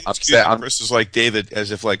 I think Chris is like David,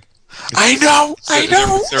 as if like. I know.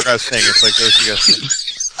 They're guys saying it's like those you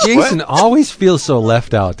guys. Jason always feels so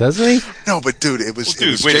left out, doesn't he? No, but dude, it was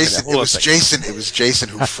Jason. It was Jason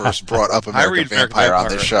who first brought up American Vampire on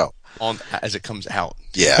this show. As it comes out.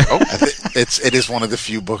 Yeah, it is one of the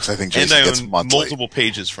few books I think Jason gets monthly. Multiple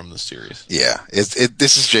pages from the series. Yeah, this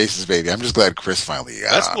is Jason's baby. I'm just glad Chris finally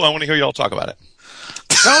got That's cool. I want to hear y'all talk about it.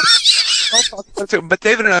 But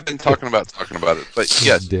David and I have been talking about it. But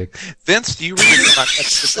yes, Dick. Vince, do you read it? Not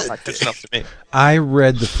catching up to me. I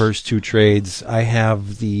read the first two trades. I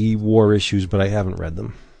have the war issues, but I haven't read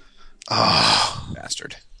them. Oh,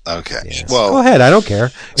 bastard. Okay. Yeah. Well, go ahead. I don't care.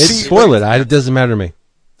 Spoil it. It doesn't matter to me.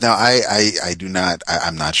 No, I do not.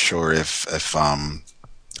 I'm not sure if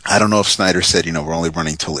I don't know if Snyder said, we're only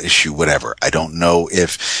running till issue whatever. I don't know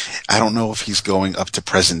if he's going up to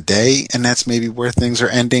present day and that's maybe where things are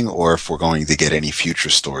ending, or if we're going to get any future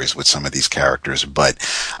stories with some of these characters. But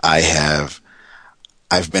I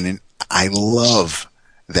love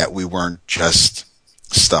that we weren't just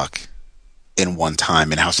stuck in one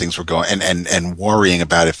time and how things were going and worrying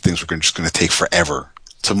about if things were just going to take forever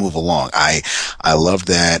to move along. I love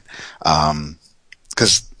that,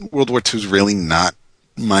 because World War II is really not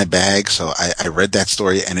my bag, so I read that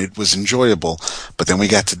story and it was enjoyable. But then we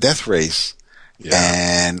got to Death Race,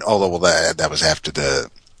 and although that was after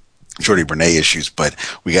the Jordi Bernay issues, but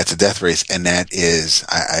we got to Death Race, and that is,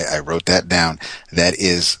 I wrote that down, that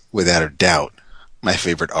is without a doubt my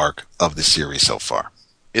favorite arc of the series so far.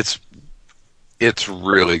 It's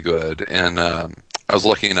really good, and I was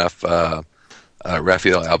lucky enough.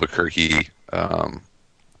 Raphael Albuquerque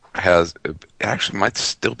has actually might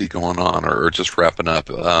still be going on or just wrapping up.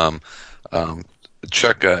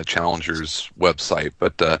 Check Challenger's website,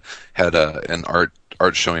 but had an art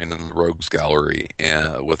showing in the Rogues Gallery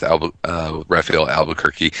with Raphael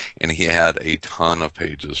Albuquerque, and he had a ton of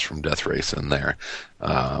pages from Death Race in there,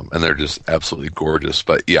 and they're just absolutely gorgeous.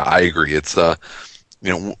 But yeah, I agree. It's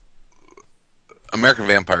American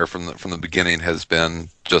Vampire from the beginning has been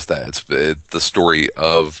just that. It's the story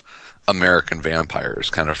of American vampires,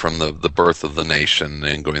 kind of from the birth of the nation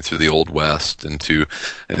and going through the Old West into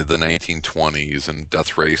the 1920s, and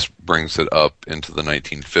Death Race brings it up into the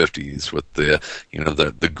 1950s with the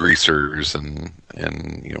greasers and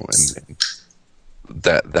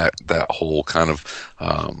that whole kind of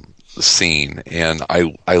scene, and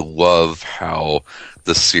I love how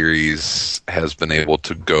the series has been able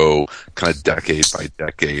to go kind of decade by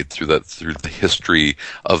decade through the history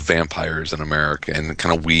of vampires in America, and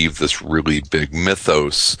kind of weave this really big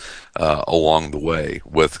mythos along the way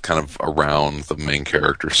with kind of around the main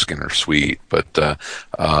character Skinner Sweet. But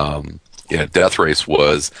yeah, Death Race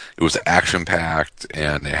was action packed,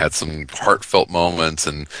 and it had some heartfelt moments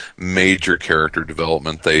and major character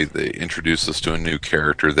development. They introduced us to a new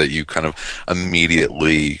character that you kind of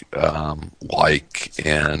immediately like,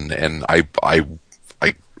 and I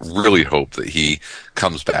really hope that he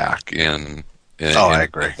comes back I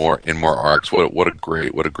agree. in more arcs. What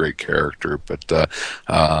a great character. But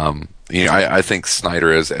I think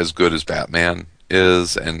Snyder is as good as Batman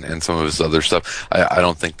is, and some of his other stuff. I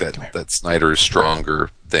don't think that Snyder is stronger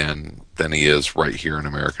than he is right here in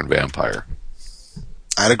American Vampire.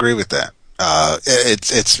 I'd agree with that.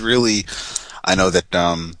 It's really, I know that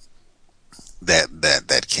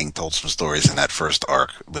that King told some stories in that first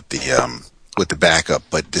arc with the backup,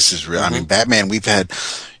 but this is real. I mean, Batman.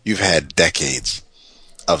 You've had decades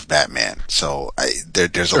of Batman, so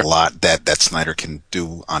there's a lot that Snyder can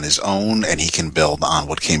do on his own, and he can build on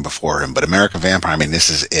what came before him. But American Vampire, I mean, this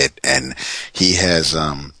is it, and he has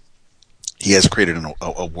created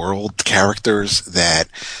a world, characters that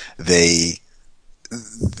they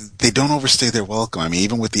don't overstay their welcome. I mean,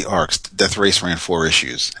 even with the arcs, Death Race ran 4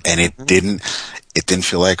 issues, and it didn't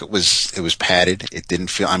feel like it was padded. It didn't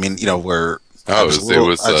feel. I mean, where.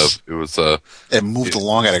 It moved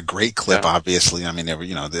along at a great clip, obviously. I mean,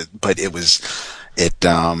 but it was,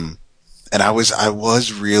 and I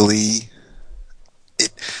was really,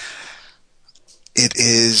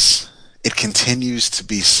 it continues to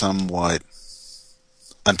be somewhat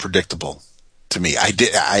unpredictable to me.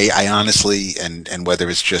 I honestly, and whether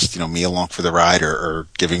it's just, me along for the ride or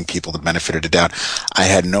giving people the benefit of the doubt, I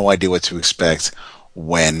had no idea what to expect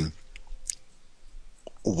when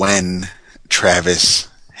Travis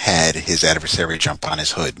had his adversary jump on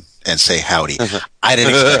his hood and say howdy. I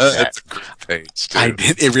didn't expect that. That's a great page, too.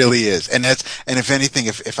 It really is. And if anything,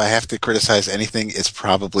 if I have to criticize anything, it's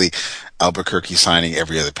probably Albuquerque signing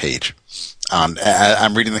every other page. I'm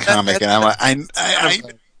reading the comic, and I'm like,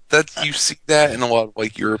 that you see that in a lot of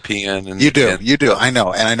like European and you do. I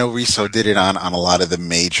know, and I know Riso did it on a lot of the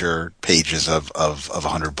major pages of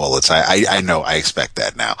 100 Bullets. I know. I expect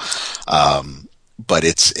that now. But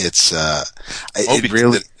it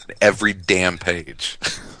really every damn page.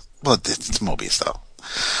 Well, it's Mobius though.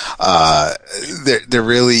 There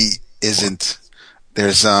really isn't.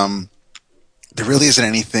 There really isn't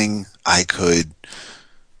anything I could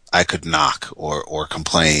knock or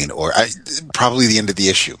complain, or probably the end of the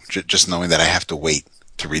issue. Just knowing that I have to wait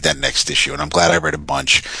to read that next issue, and I'm glad I read a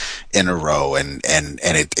bunch in a row, and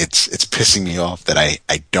it's pissing me off that I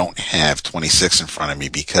don't have 26 in front of me,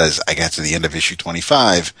 because I got to the end of issue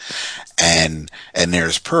 25 and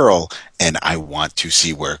there's Pearl, and I want to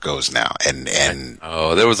see where it goes now, and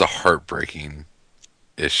there was a heartbreaking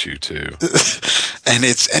issue too. and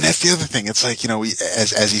that's the other thing. It's like,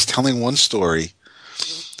 as he's telling one story,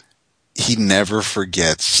 he never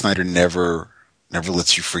forgets. Snyder never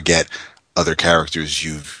lets you forget other characters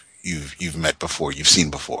you've met before, you've seen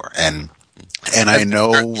before, and I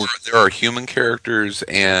know there are human characters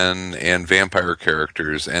and vampire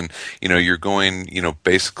characters, and you're going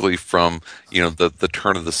basically from the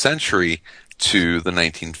turn of the century to the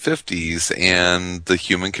 1950s, and the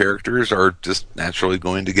human characters are just naturally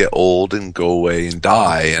going to get old and go away and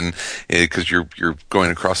die, and because you're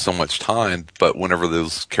going across so much time. But whenever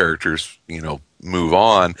those characters move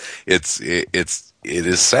on, it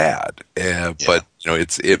is sad, but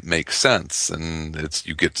it makes sense, and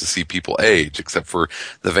you get to see people age, except for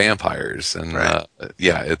the vampires, and right.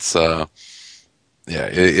 It's a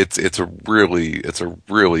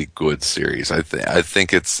really good series. I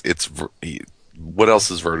think it's what else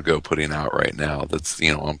is Vertigo putting out right now that's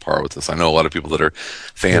on par with this? I know a lot of people that are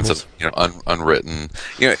fans of Unwritten.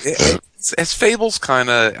 As Fables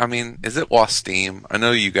kind of, I mean, is it lost steam? I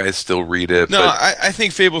know you guys still read it. No, but I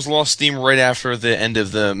think Fables lost steam right after the end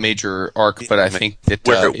of the major arc, but I think that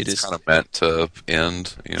it is kind of meant to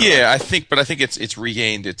end. Yeah, I think it's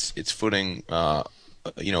regained its footing.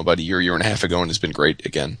 About a year and a half ago, and has been great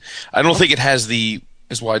again. I don't think it has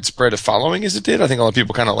as widespread a following as it did. I think a lot of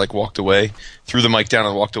people kind of like walked away, threw the mic down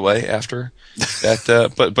and walked away after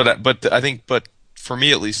that. But I think, for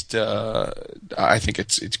me at least, I think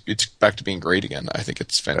it's back to being great again. I think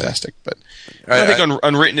it's fantastic. But I think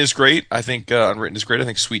Unwritten is great. I think Unwritten is great. I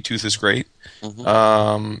think Sweet Tooth is great.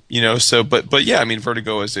 Mm-hmm. But yeah, I mean,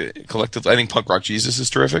 Vertigo is a collective. I think Punk Rock Jesus is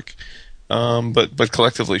terrific. But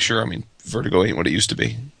collectively, sure. I mean, Vertigo ain't what it used to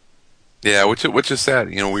be. Yeah, which is sad.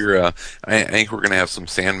 I think we're going to have some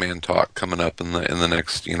Sandman talk coming up in the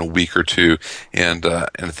next week or two, and I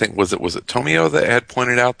think was it Tomio that had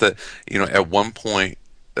pointed out that at one point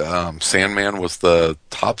Sandman was the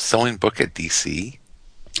top selling book at DC.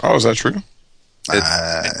 Oh, is that true?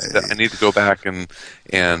 I need to go back and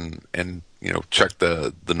check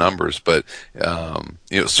the numbers, but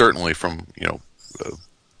certainly from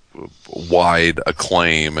wide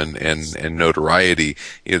acclaim and notoriety,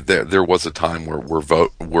 there was a time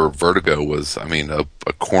where Vertigo was, a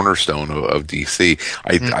cornerstone of DC.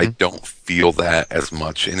 I don't feel that as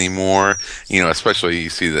much anymore. Especially you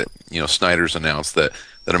see that Snyder's announced that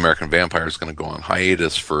American Vampire is going to go on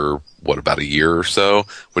hiatus for about a year or so,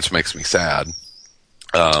 which makes me sad.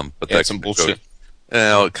 But that's some bullshit.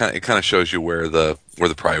 It kind of shows you where the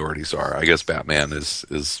priorities are. I guess Batman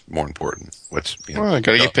is more important. Which I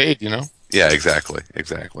gotta get paid, Yeah, exactly.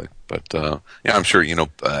 But I'm sure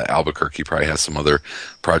Albuquerque probably has some other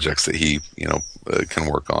projects that he can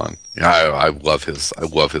work on. I love his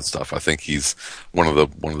stuff. I think he's one of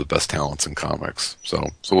the best talents in comics. So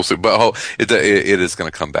we'll see. But it is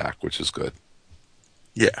going to come back, which is good.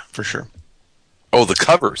 Yeah, for sure. Oh, the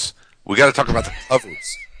covers. We got to talk about the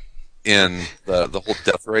covers in the whole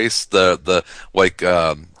Death Race. The Norman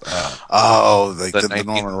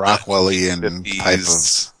Rockwellian type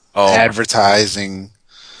of advertising.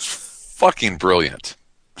 Fucking brilliant.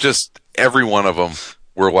 Just every one of them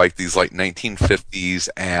were like these 1950s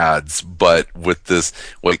ads, but with this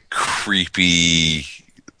creepy,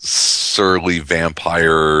 surly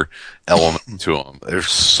vampire element to them. They're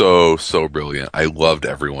so brilliant. I loved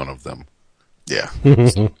every one of them. Yeah.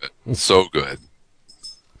 So good.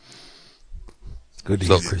 It's good to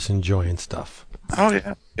hear Chris enjoying stuff. Oh,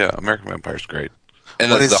 yeah. Yeah, American Vampire's great.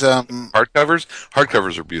 And what hardcovers?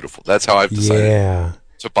 Hardcovers are beautiful. That's how I've decided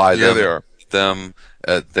to buy them. Yeah, they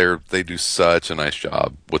are. They do such a nice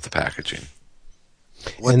job with the packaging.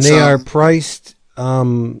 And they are priced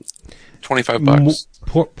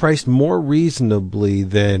 $25. Priced more reasonably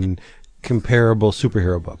than comparable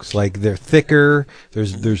superhero books. Like, they're thicker,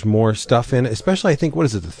 there's more stuff in it. Especially, I think, what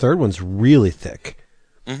is it? The third one's really thick.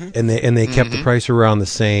 And they kept the price around the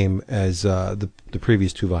same as the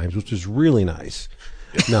previous two volumes, which is really nice.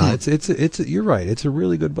 No, it's you're right. It's a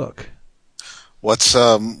really good book. What's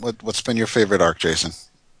been your favorite arc, Jason?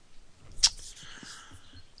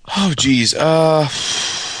 Oh, geez. Well,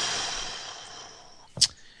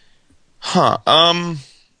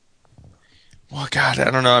 God, I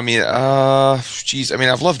don't know.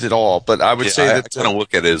 I've loved it all, but I would say that I kind of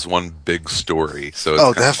look at it as one big story.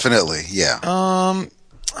 So definitely, yeah. I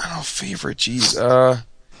don't know, favorite. Geez, I'm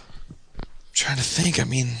trying to think.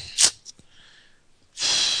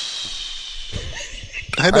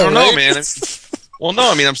 I don't know, man. I'm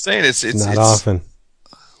saying it's not often.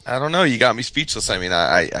 I don't know. You got me speechless.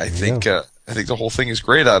 I think the whole thing is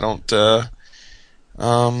great. I don't. The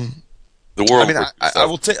world. I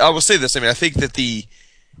will say this. I think that the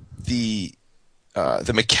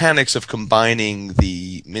mechanics of combining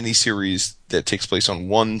the miniseries that takes place on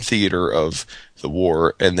one theater of the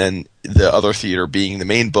war and then the other theater being the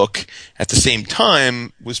main book at the same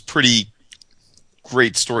time was pretty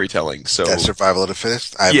great storytelling. So that Survival of the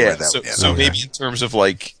Fittest. I haven't read that one yet. So maybe in terms of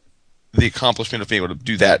the accomplishment of being able to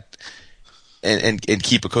do that and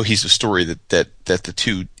keep a cohesive story that the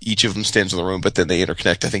two, each of them stands in the room, but then they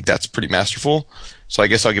interconnect. I think that's pretty masterful. So I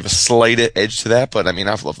guess I'll give a slight edge to that, but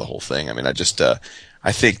I've loved the whole thing.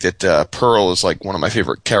 I think that Pearl is one of my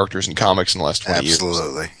favorite characters in comics in the last 20 years.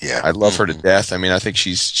 Absolutely, yeah. I love her to death. I think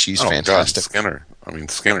she's fantastic. God,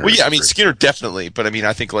 Skinner. Well, yeah, Skinner definitely, but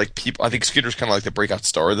I think I think Skinner's kind of the breakout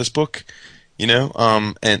star of this book, but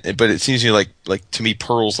it seems to me to me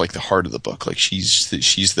Pearl's the heart of the book. She's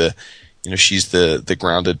the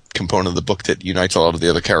grounded component of the book that unites a lot of the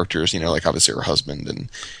other characters, obviously her husband,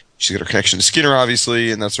 and she's got her connection to Skinner,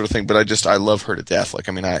 obviously, and that sort of thing. But I love her to death.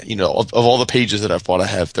 Of all the pages that I've bought,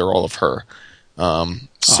 they're all of her. And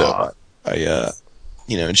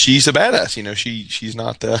she's a badass. She's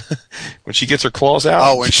not when she gets her claws out.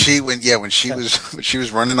 Oh, when she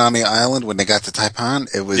was running on the island when they got to Taipan,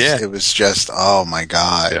 it was just, oh my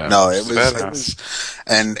God. Yeah, no, it was,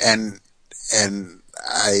 and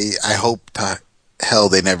I hope to hell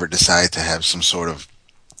they never decide to have some sort of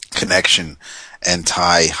connection and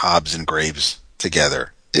tie Hobbs and Graves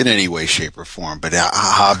together in any way, shape, or form. But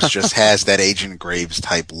Hobbs just has that Agent Graves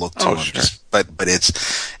type look to him. Sure. But it's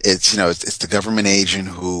the government agent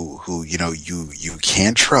who you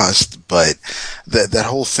can't trust. But that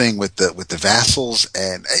whole thing with the vassals,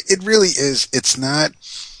 and it really is. It's not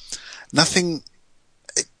nothing.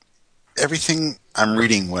 everything I'm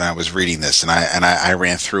reading when I was reading this, and I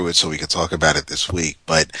ran through it so we could talk about it this week.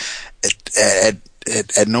 But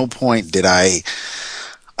at no point did I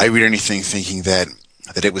read anything thinking that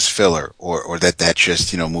it was filler or that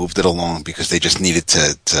just moved it along because they just needed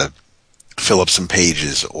to fill up some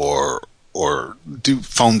pages or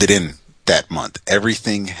phoned it in that month.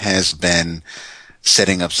 Everything has been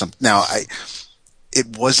setting up some. Now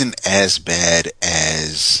it wasn't as bad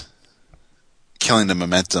as killing the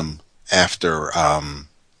momentum after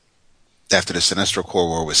the Sinestro Corps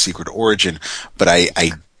War with Secret Origin, but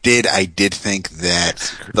I did think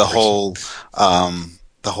that the whole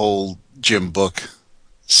Jim Book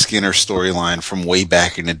Skinner storyline from way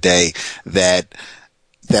back in the day that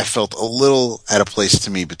felt a little out of place to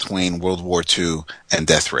me between World War II and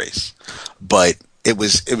Death Race, but it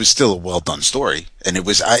was still a well done story, and it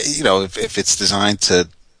was if it's designed to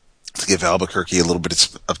give Albuquerque a little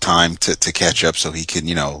bit of time to catch up so he can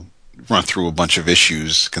run through a bunch of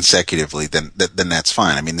issues consecutively, then that's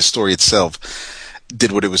fine. I mean, the story itself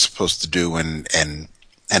did what it was supposed to do, and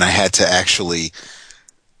I had to actually,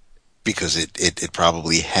 because it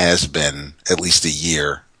probably has been at least a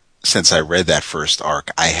year since I read that first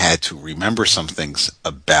arc, I had to remember some things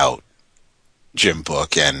about Jim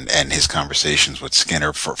Book and his conversations with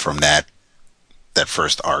Skinner from that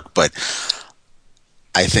first arc. But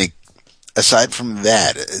I think aside from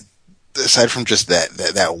just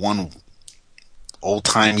that one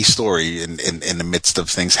old-timey story in the midst of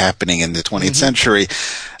things happening in the 20th century,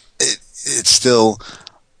 it still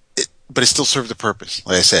served a purpose.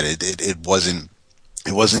 Like I said, it wasn't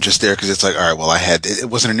just there because it's like, all right, well, it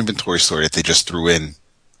wasn't an inventory story that they just threw in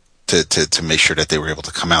to make sure that they were able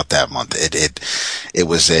to come out that month. It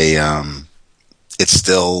was it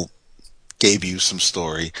still gave you some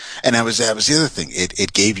story, and that was the other thing.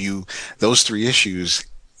 It gave you, those 3 issues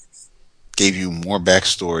gave you more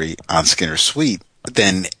backstory on Skinner Suite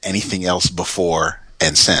than anything else before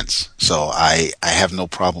and since. So I have no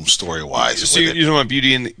problem story-wise. So you don't want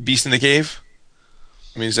Beauty and the Beast in the Cave?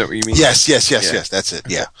 I mean, is that what you mean? Yes. That's it.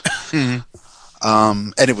 Yeah.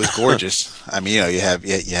 And it was gorgeous. I mean, you have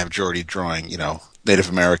Geordi drawing, Native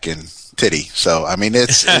American titty. So I mean,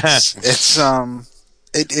 it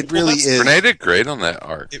really is. Renee did great on that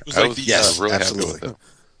arc. It was like really absolutely. happy with it.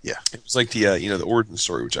 Yeah, it was like the the origin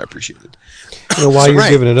story, which I appreciated. While you're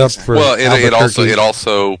giving it up for it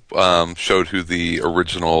also showed who the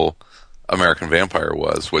original American vampire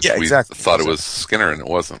was, which we thought it was Skinner, and it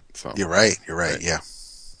wasn't. So you're right. Yeah.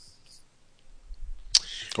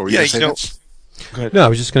 Or No, I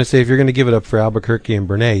was just going to say, if you're going to give it up for Albuquerque and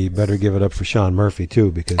Bernay, you better give it up for Sean Murphy too,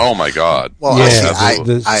 because oh my God, well,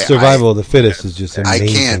 the survival of the fittest is just amazing.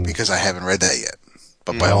 I can't because I haven't read that yet,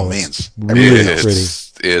 but by all means, really pretty.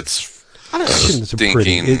 It's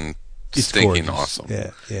stinking awesome.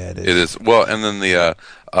 Yeah, it is. It is. Well, and then the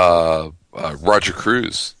Roger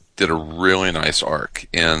Cruz did a really nice arc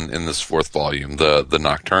in this 4th volume, the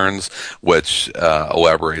Nocturnes, which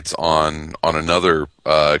elaborates on another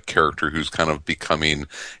character who's kind of becoming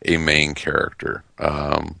a main character. Is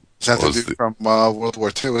that the dude from World War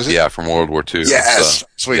II? Is it? Yeah, from World War II. Yes,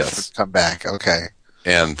 sweet. Yes. Come back. Okay.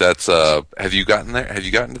 And that's have you gotten there? Have you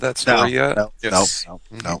gotten to that story yet? No. Yes.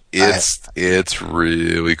 No. It's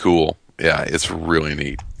really cool. Yeah, it's really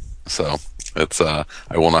neat. So it's I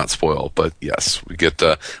will not spoil, but yes, we get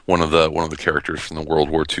one of the characters from the World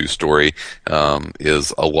War II story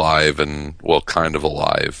is alive and kind of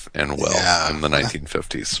alive and in the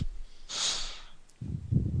 1950s.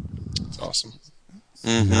 That's awesome.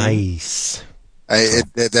 Mm-hmm. Nice.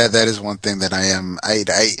 That is one thing that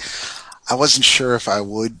I wasn't sure if I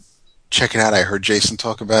would check it out. I heard Jason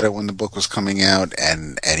talk about it when the book was coming out,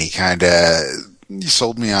 and he kind of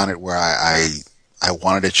sold me on it where I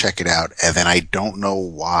wanted to check it out, and then I don't know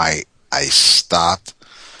why I stopped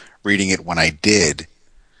reading it when I did,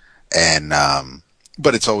 and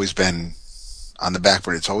but it's always been on the back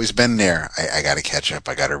burner. It's always been there. I got to catch up.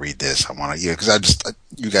 I got to read this. I want to, because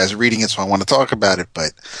you guys are reading it, so I want to talk about it,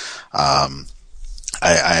 but I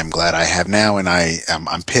am glad I have now, and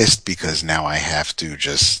I'm pissed because now I have to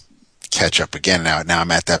just catch up again. Now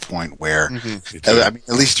I'm at that point where I mean,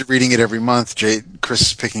 at least you're reading it every month. Chris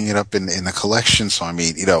is picking it up in the collection, so I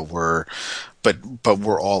mean, we're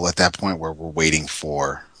all at that point where we're waiting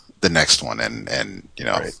for the next one, and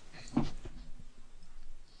Right.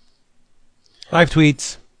 Live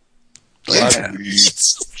tweets.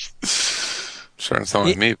 Starting to sound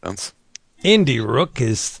like me, Vince. Indy Rook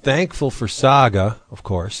is thankful for Saga, of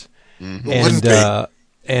course,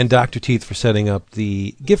 and Dr. Teeth for setting up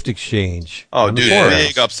the gift exchange. Oh, dude,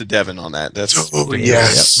 big ups to Devin on that. That's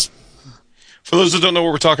yes. For those that don't know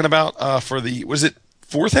what we're talking about, for the, was it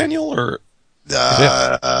fourth annual or?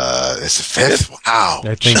 It's the fifth. Wow.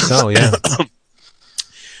 I think so. Yeah.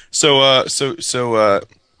 So,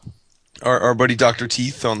 our buddy Dr.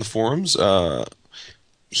 Teeth on the forums,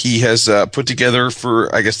 he has put together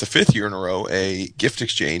for, I guess, the fifth year in a row, a gift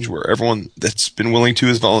exchange where everyone that's been willing to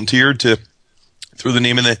has volunteered to throw the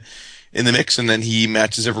name in the mix, and then he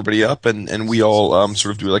matches everybody up, and we all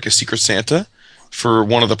sort of do like a Secret Santa for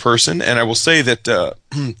one other person. And I will say that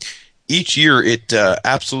each year it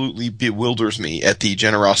absolutely bewilders me at the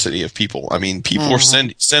generosity of people. I mean, people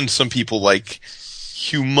send some people like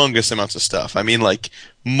humongous amounts of stuff. I mean, like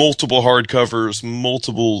multiple hardcovers,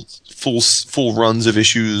 multiple full runs of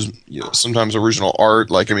issues, sometimes original art.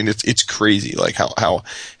 Like, I mean, it's crazy, like how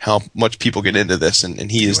much people get into this,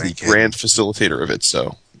 and he is the grand facilitator of it.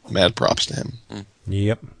 So, mad props to him.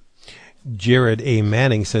 Yep. Jared A.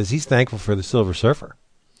 Manning says he's thankful for the Silver Surfer,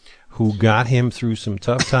 who got him through some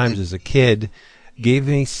tough times as a kid, gave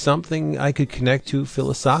me something I could connect to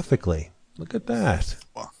philosophically. Look at that.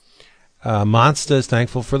 Monsta is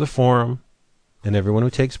thankful for the forum and everyone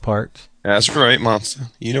who takes part. That's right,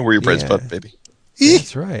 Monsta. You know where your bread's buttered, baby.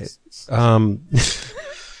 That's right.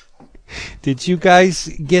 Did you guys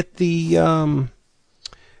get the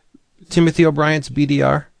Timothy O'Brien's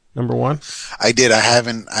BDR #1? I did. I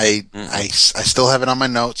haven't. I still have it on my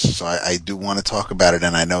notes, so I do want to talk about it.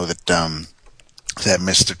 And I know that that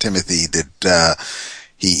Mr. Timothy did.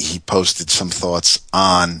 He posted some thoughts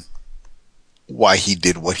on why he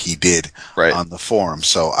did what he did on the forum.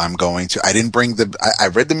 So I'm going to. I didn't bring I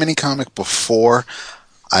read the mini comic before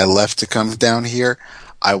I left to come down here.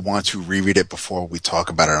 I want to reread it before we talk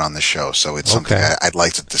about it on the show. So it's something I'd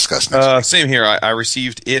like to discuss next week. Same here. I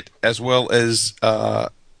received it as well as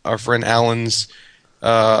our friend Alan's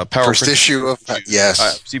Power first issue of yes.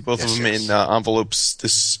 I see both of them in envelopes.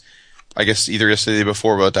 This, I guess, either yesterday or the day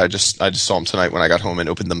before, but I just saw them tonight when I got home and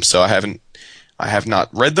opened them. So I have not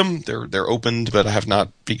read them. They're opened, but I have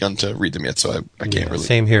not begun to read them yet. So I can't really.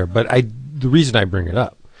 Same here. But the reason I bring it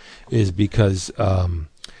up is because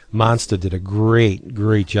Monsta did a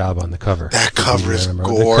great job on the cover. That cover is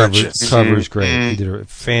gorgeous. The cover is great. He did a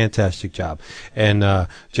fantastic job. And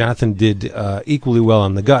Jonathan did equally well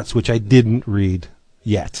on the guts, which I didn't read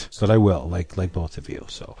yet, but I will, like both of you.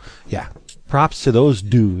 So, yeah, props to those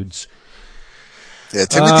dudes. Yeah,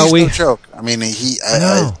 Timothy's no joke. I mean, like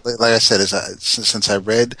I said, since I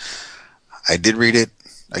did read it.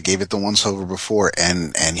 I gave it the once over before,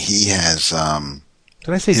 and he has.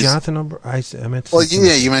 Did I say Jonathan? I meant to. Well,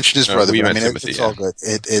 yeah, you mentioned his brother. But I mean, Timothy, it's all good.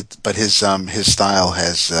 But his style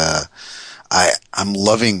has. I'm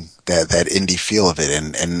loving that indie feel of it,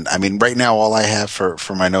 and I mean, right now all I have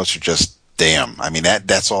for my notes are just damn. I mean,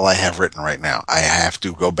 that's all I have written right now. I have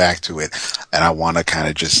to go back to it, and I want to kind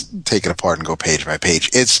of just take it apart and go page by page.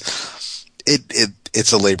 It's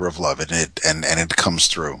a labor of love, and it comes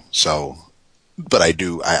through. So, but I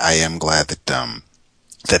am glad that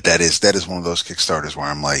that is one of those Kickstarters where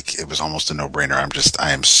I'm like, it was almost a no-brainer.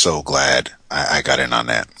 I am so glad I got in on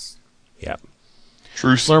that. Yep.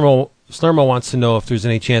 True. Slurmo wants to know if there's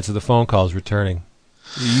any chance of the phone calls returning.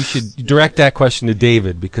 You should direct that question to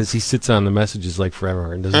David because he sits on the messages like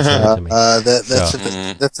forever and doesn't send it to me.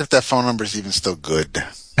 That's if that phone number is even still good.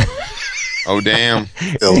 Oh, damn.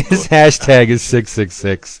 His hashtag is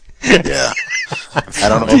 666. Yeah. I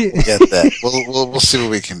don't know if we'll get that. We'll see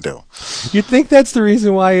what we can do. You think that's the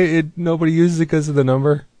reason why nobody uses it because of the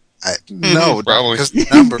number? No, probably because the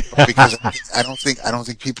number. Because I don't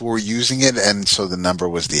think people were using it, and so the number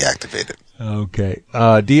was deactivated. Okay.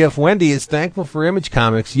 DF Wendy is thankful for Image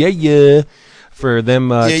Comics. Yeah, for them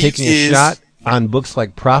taking a shot on books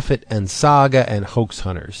like Prophet and Saga and Hoax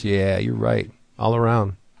Hunters. Yeah, you're right. All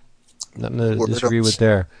around. Nothing to disagree with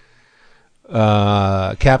there.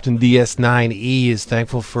 Captain DS9E is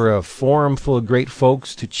thankful for a forum full of great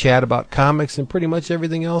folks to chat about comics and pretty much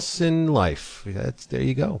everything else in life. There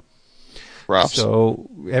you go. Props. So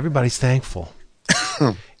everybody's thankful.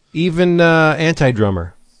 Even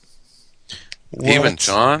Anti-Drummer. Even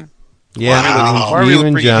John? Yeah, wow.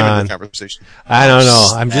 Even John. Conversation? I don't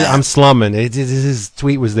know. I'm slumming. His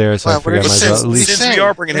tweet was there, so I figured I might as well. Since we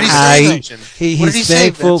are bringing him he's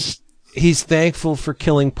thankful. He's thankful for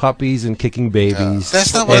killing puppies and kicking babies.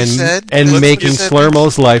 That's not what it said. And making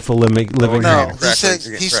Slurmo's life a living no, hell.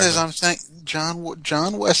 He says, John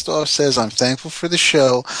Westhoff says, I'm thankful for the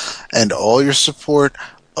show and all your support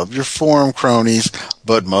of your forum cronies,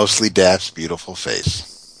 but mostly Daph's beautiful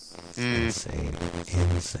face. Insane.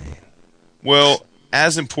 Well,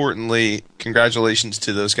 as importantly, congratulations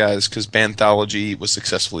to those guys because Banthology was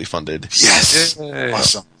successfully funded. Yes.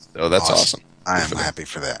 Awesome. Oh, that's awesome. I am happy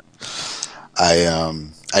for that.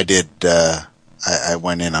 I did. I I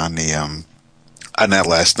went in on that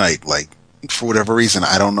last night. Like, for whatever reason,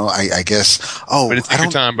 I don't know. I guess. Oh, but take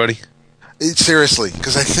your time, buddy. Seriously,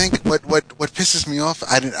 because I think what pisses me off,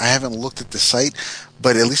 I haven't looked at the site,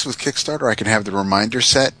 but at least with Kickstarter, I can have the reminder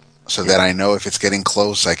set so that I know if it's getting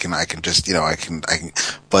close. I can just I can.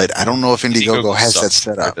 But I don't know if Indiegogo has that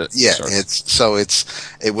set up. Yeah, it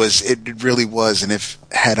really was. And if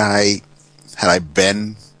had I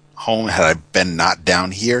been home, had I been not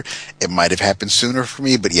down here, it might have happened sooner for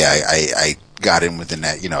me. But yeah, I got in within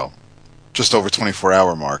that just over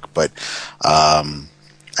 24-hour mark. But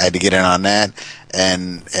I had to get in on that,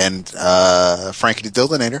 and Frankie the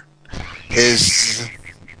Dildinator is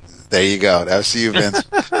there. You go. That was you, Vince.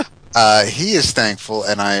 He is thankful,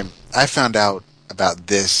 and I found out about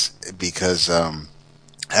this because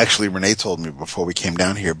actually Renee told me before we came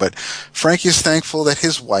down here. But Frankie is thankful that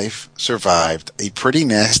his wife survived a pretty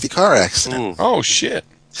nasty car accident. Ooh. Oh shit!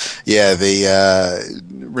 Yeah,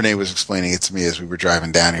 Renee was explaining it to me as we were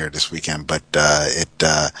driving down here this weekend, but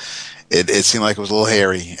it seemed like it was a little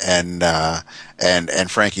hairy, and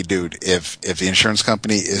Frankie, dude, if the insurance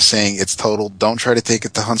company is saying it's total, don't try to take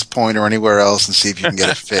it to Hunts Point or anywhere else and see if you can get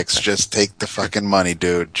it fixed. Just take the fucking money,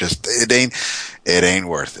 dude. Just it ain't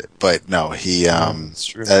worth it. But no, he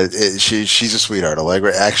she's a sweetheart.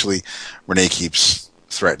 Allegra, actually, Renee keeps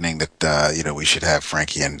threatening that we should have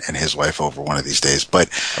Frankie and his wife over one of these days. But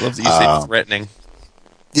I love that you say threatening.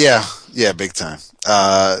 Yeah, big time.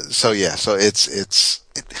 So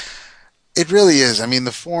it really is. I mean,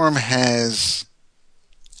 the forum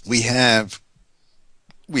we have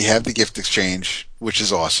the gift exchange, which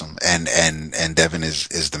is awesome, and Devin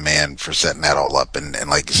is the man for setting that all up. And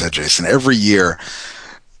like you said, Jason, every year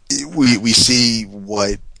we see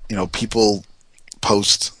what people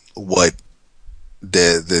post, what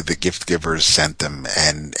the gift givers sent them,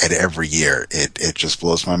 and every year it just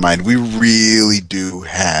blows my mind. We really do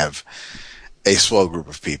have a swell group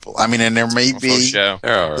of people. I mean, and there may be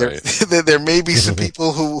there may be some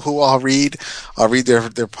people who I'll read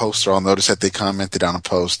their posts, or I'll notice that they commented on a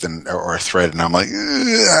post or a thread, and I'm like,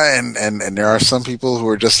 and there are some people who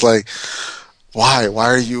are just like, why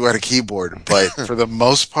are you at a keyboard? But for the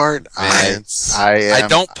most part, I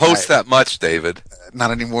don't post that much, David.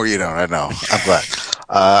 Not anymore. You don't. I know. I'm glad.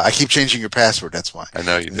 I keep changing your password. That's why. I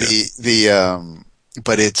know you do.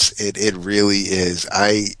 But it really is.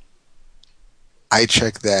 I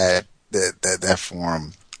check that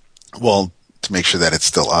forum, well, to make sure that it's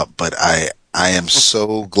still up. But I am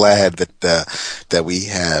so glad that we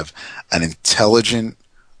have an intelligent,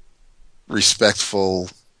 respectful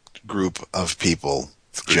group of people.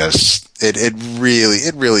 Just it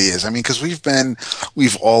really is. I mean, because we've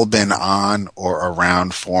all been on or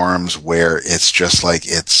around forums where it's just like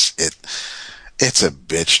it's a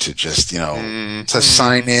bitch to just to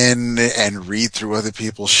sign in and read through other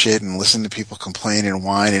people's shit and listen to people complain and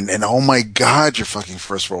whine and oh my god, your fucking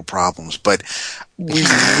first world problems. But we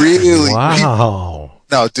really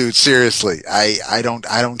no, dude, seriously, I don't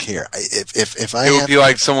care. If I it would be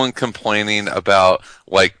like someone complaining about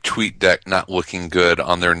like TweetDeck not looking good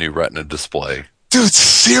on their new Retina display. Dude,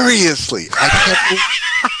 seriously, I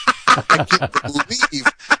can't believe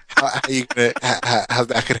how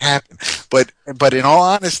that could happen. But in all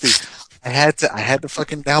honesty, I had to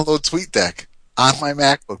fucking download TweetDeck on my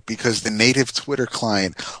MacBook because the native Twitter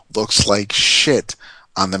client looks like shit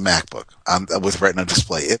on the MacBook with Retina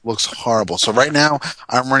display. It looks horrible. So right now,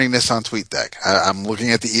 I'm running this on TweetDeck. I'm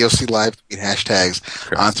looking at the EOC Live tweet hashtags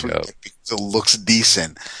on TweetDeck because it looks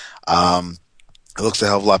decent. It looks a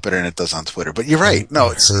hell of a lot better than it does on Twitter. But you're right. No,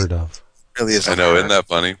 it's heard of. It really is. I know, isn't that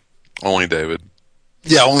funny? Only David.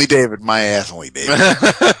 Yeah, only David. My ass, only David.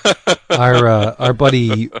 Our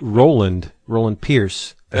buddy Roland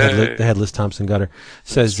Pierce, the headless Thompson Gutter,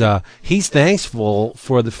 says he's thankful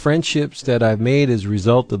for the friendships that I've made as a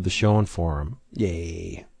result of the show and forum.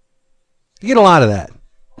 Yay! You get a lot of that.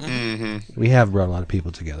 Mm-hmm. We have brought a lot of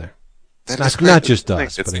people together. Not just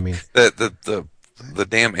us, but I mean the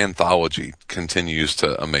damn anthology continues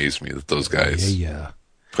to amaze me that those guys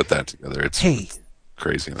put that together. It's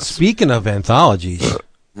craziness. Speaking of anthologies,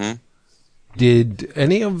 did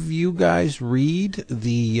any of you guys read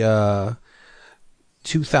the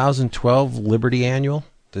 2012 Liberty Annual,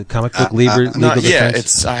 the comic book legal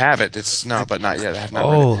defense? I have it. But not yet. I have not read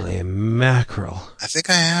it. Holy mackerel! I think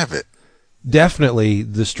I have it. Definitely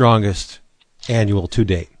the strongest annual to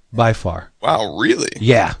date, by far. Wow, really?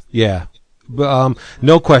 Yeah. But,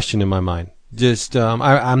 no question in my mind. Just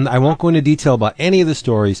I won't go into detail about any of the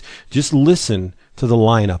stories. Just listen to the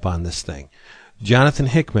lineup on this thing. Jonathan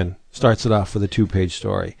Hickman starts it off with a 2-page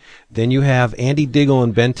story. Then you have Andy Diggle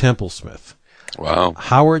and Ben Templesmith. Wow.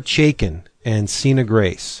 Howard Chaykin and Sina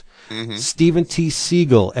Grace. Stephen T.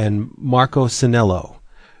 Siegel and Marco Sinello.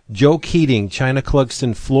 Joe Keating, China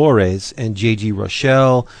Clugston Flores, and J.G.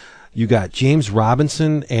 Rochelle. You got James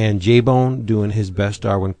Robinson and J-Bone doing his best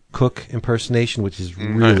Darwin Cook impersonation, which is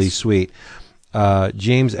really sweet.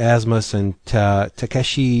 James Asmus and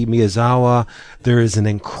Takeshi Miyazawa. There is an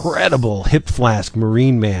incredible Hip Flask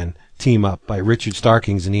Marine Man team up by Richard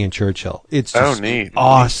Starkings and Ian Churchill. It's just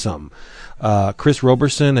awesome. Chris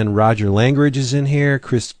Roberson and Roger Langridge is in here.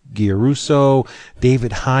 Chris Giarusso,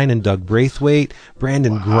 David Hine and Doug Braithwaite,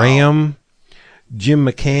 Brandon Graham, Jim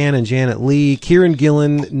McCann and Janet Lee, Kieran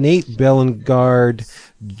Gillen, Nate Bellengard,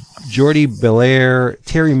 Jordy Belair,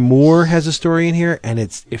 Terry Moore has a story in here, and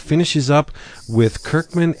it finishes up with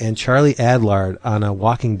Kirkman and Charlie Adlard on a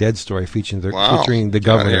Walking Dead story featuring the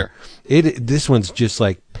governor. This one's just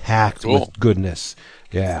like packed with goodness.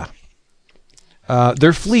 Yeah.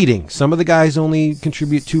 They're fleeting. Some of the guys only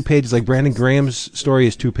contribute 2 pages. Like Brandon Graham's story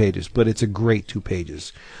is 2 pages, but it's a great 2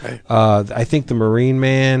 pages. Right. I think the Marine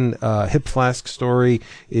Man Hip Flask story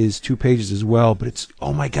is 2 pages as well. But it's,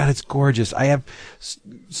 oh my God, it's gorgeous. I have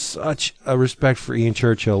such a respect for Ian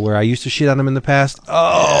Churchill, where I used to shit on him in the past.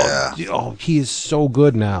 Oh, he is so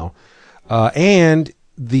good now. And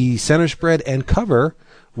the center spread and cover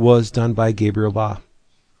was done by Gabriel Ba.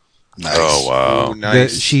 Nice. Oh wow! Ooh,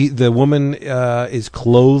 nice. The woman is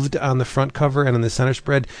clothed on the front cover, and on the center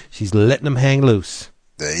spread, she's letting them hang loose.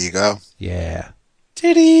 There you go. Yeah,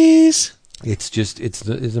 titties.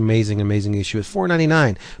 It's amazing issue. It's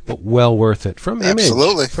 $4.99, but well worth it from Image.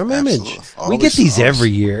 Absolutely, from Image. Absolutely. We get these every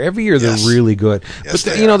year. Every year they're really good. Yes,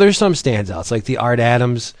 but there's some standouts, like the Art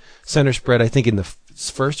Adams center spread. I think in the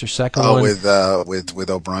first or second one. with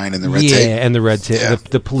O'Brien and the red tape. Yeah, and the red tape,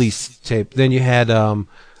 the police tape. Then you had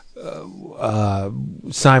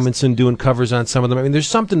Simonson doing covers on some of them. I mean, there's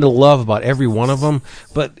something to love about every one of them,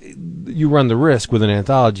 but you run the risk with an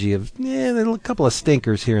anthology of a couple of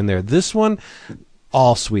stinkers here and there. This one,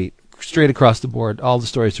 all sweet, straight across the board. All the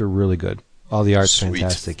stories are really good. All the art's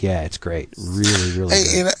fantastic. Yeah, it's great. Really, really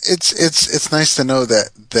good. You know, it's nice to know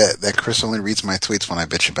that Chris only reads my tweets when I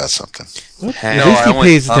bitch about something. At least he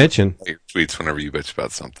pays attention. Your tweets whenever you bitch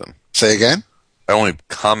about something. Say again? I only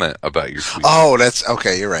comment about your tweets. Oh, that's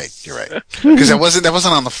okay. You're right. Because that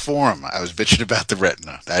wasn't on the forum. I was bitching about the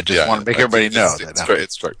Retina. I just want to make everybody know that.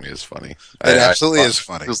 It struck me as funny. It absolutely is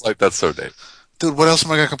funny. It was like, that's so Dave. Dude, what else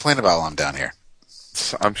am I going to complain about while I'm down here?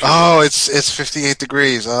 I'm sure. Oh, it's 58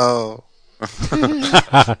 degrees. Oh.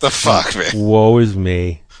 The fuck, man. Woe is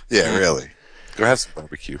me. Yeah, really. Go have some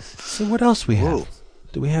barbecue. So what else we have? Ooh.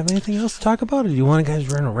 Do we have anything else to talk about, or do you want guys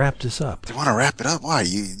to wrap this up? Do you want to wrap it up? Why?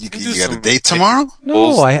 You got a date tomorrow?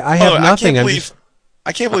 No, I have nothing.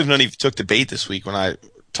 I can't believe none of you took the bait this week when I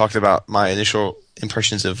talked about my initial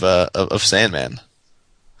impressions of Sandman.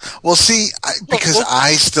 Well, see, because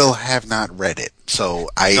I still have not read it, so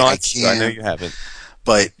I can't. I know you haven't.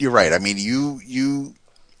 But you're right. I mean, you.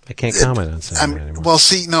 I can't comment on Sandman anymore. Well,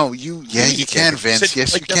 see, no, you can, Vince.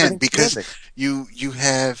 Yes, you can, because you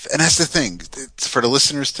have, and that's the thing, for the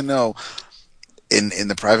listeners to know, in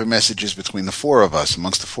the private messages between the four of us,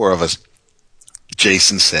 amongst the four of us,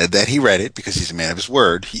 Jason said that he read it because he's a man of his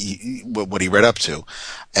word, what he read up to,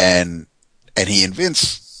 and he and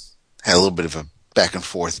Vince had a little bit of a back and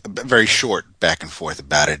forth, a very short back and forth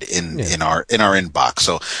about it in our inbox.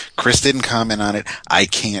 So Chris didn't comment on it. I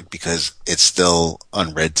can't because it's still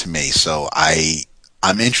unread to me. So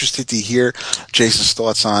I'm interested to hear Jason's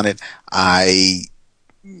thoughts on it. I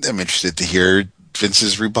am interested to hear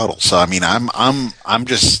Vince's rebuttal. So I mean,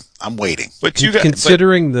 I'm waiting. But you guys,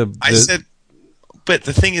 considering I said, but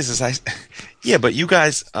the thing is but you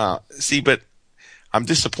guys see, but I'm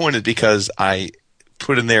disappointed because I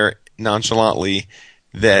put in there nonchalantly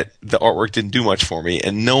that the artwork didn't do much for me,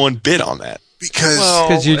 and no one bid on that.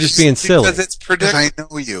 Because you're just being silly. Because it's predictable. I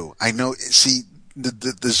know you. I know. See, the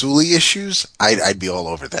Zuli issues, I'd be all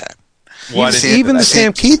over that. Even the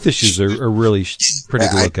Sam Keith issues are really pretty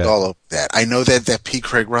to look at. All over that. I know that P.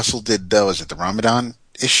 Craig Russell did, was it the Ramadan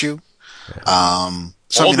issue? Yeah.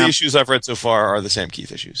 All the issues I've read so far are the Sam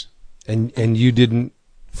Keith issues. And you didn't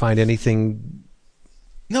find anything...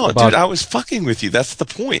 No, dude, I was fucking with you. That's the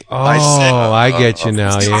point. Oh, I get you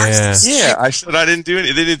now. Yeah. Yeah, I said I didn't do it.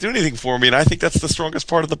 They didn't do anything for me, and I think that's the strongest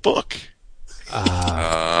part of the book.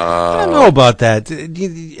 I don't know about that.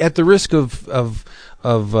 At the risk of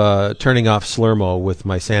turning off Slurmo with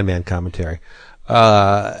my Sandman commentary,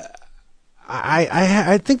 I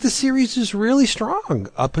think the series is really strong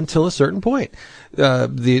up until a certain point.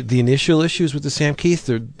 The initial issues with the Sam Keith,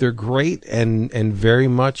 they're great and very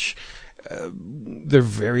much. They're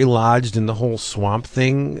very lodged in the whole Swamp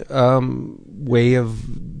Thing way of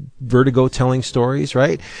Vertigo telling stories,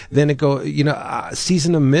 right? Then it go,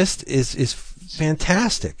 Season of Mist is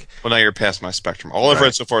fantastic. Well, now you're past my spectrum. All I've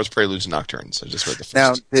read so far is Preludes and Nocturnes. I just read the first.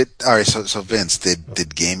 Now, so Vince, did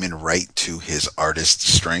Gaiman write to his artist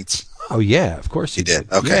strengths? Oh yeah, of course he did.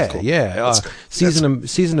 Okay, yeah, cool. Yeah.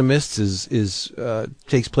 Season of Mist is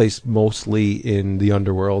takes place mostly in the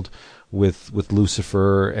underworld with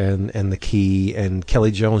Lucifer and the Key, and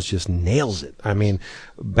Kelly Jones just nails it. I mean,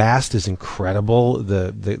 Bast is incredible.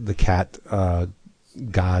 The cat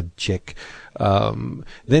god chick.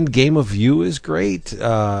 Then Game of You is great. That's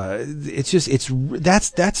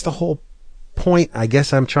the whole point I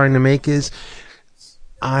guess I'm trying to make is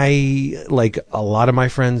I, like a lot of my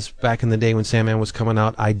friends back in the day when Sandman was coming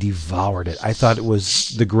out, I devoured it. I thought it was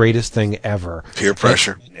the greatest thing ever. Peer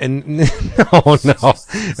pressure. And no.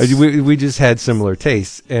 We just had similar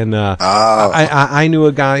tastes. And I knew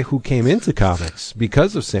a guy who came into comics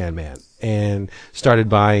because of Sandman and started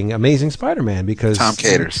buying Amazing Spider-Man because Tom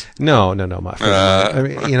Caters. No, my friend. I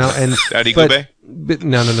mean, and Daddy Gube? But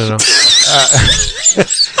no.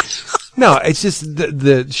 No, it's just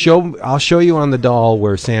the show. I'll show you on the doll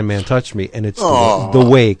where Sandman touched me, and it's the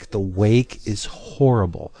Wake. The Wake is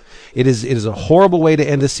horrible. It is a horrible way to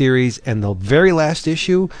end a series. And the very last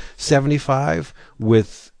issue, 75,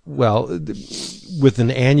 with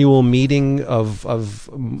an annual meeting of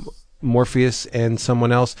Morpheus and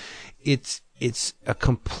someone else, it's a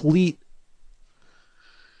complete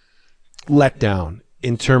letdown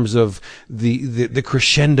in terms of the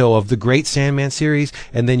crescendo of the great Sandman series,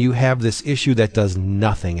 and then you have this issue that does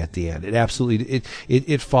nothing at the end. It absolutely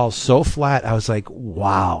it falls so flat. I was like,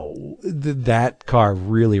 wow, that car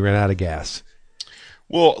really ran out of gas.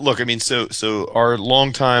 Well, look, I mean, so our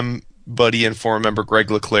longtime buddy and former member Greg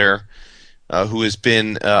LeClaire, who has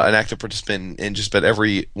been an active participant in just about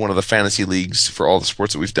every one of the fantasy leagues for all the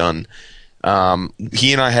sports that we've done,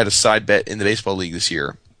 he and I had a side bet in the baseball league this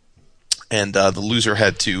year. And the loser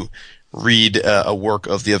had to read a work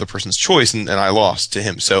of the other person's choice, and I lost to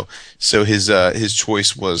him. So his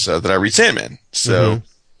choice was that I read Sandman. So,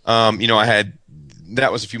 I had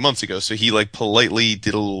that was a few months ago. So he like politely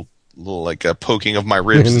did a little like poking of my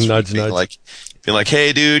ribs, nudge. Being like,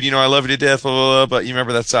 hey, dude, I love you to death, blah, blah, blah, but you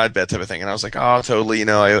remember that side bet type of thing. And I was like, oh, totally,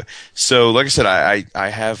 So, like I said, I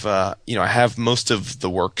have, I have most of the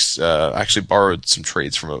works. I actually borrowed some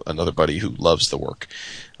trades from another buddy who loves the work.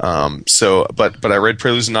 But I read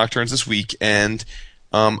Preludes and Nocturnes this week, and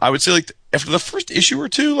I would say like after the first issue or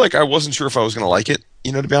two, like I wasn't sure if I was going to like it.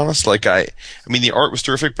 To be honest, like I mean, the art was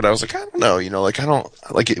terrific, but I was like, I don't know,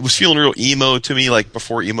 it was feeling real emo to me, like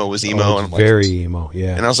before emo was emo, and I'm very emo,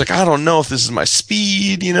 yeah. And I was like, I don't know if this is my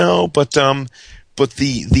speed, but the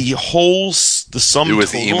sum. It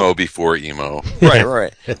was total, emo before emo.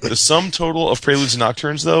 Right. The sum total of Preludes and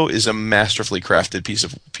Nocturnes, though, is a masterfully crafted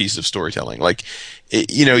piece of storytelling. Like,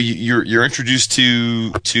 you're introduced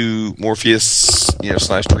to Morpheus,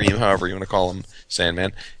 / Dream, however you want to call him,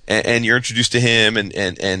 Sandman, and you're introduced to him, and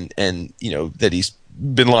that he's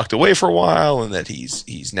been locked away for a while, and that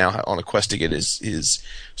he's now on a quest to get his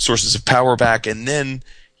sources of power back, and then.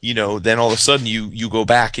 Then all of a sudden you go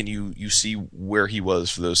back and you see where he was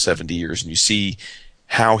for those 70 years, and you see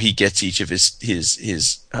how he gets each of his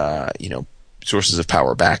sources of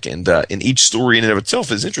power back, and each story in and of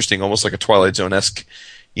itself is interesting, almost like a Twilight Zone-esque,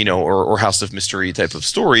 or House of Mystery type of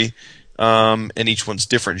story, and each one's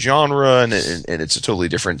different genre, and it's a totally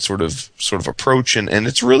different sort of approach, and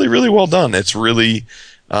it's really, really well done. It's really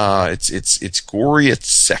it's gory,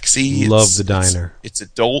 it's sexy. Love the diner. It's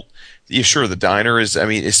adult. Yeah, sure. The diner is. I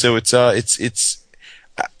mean, so it's. My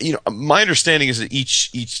understanding is that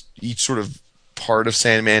each sort of part of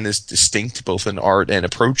Sandman is distinct, both in art and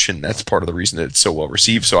approach, and that's part of the reason that it's so well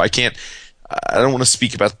received. So I don't want to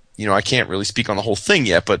speak about. I can't really speak on the whole thing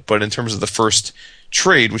yet, but in terms of the first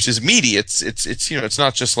trade, which is meaty, it's it's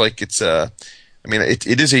not just like it's I mean,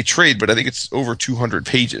 it is a trade, but I think it's over 200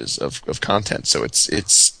 pages of content. So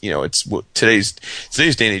it's what today's day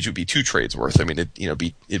and age would be 2 trades worth. I mean, it'd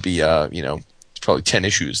be it's probably 10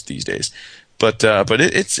 issues these days. But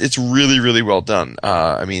it's really, really well done.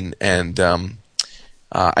 I mean, and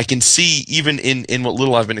I can see even in what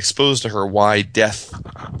little I've been exposed to her why Death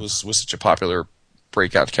was such a popular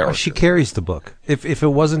breakout character. She carries the book. If it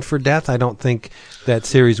wasn't for Death, I don't think that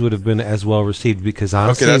series would have been as well received, because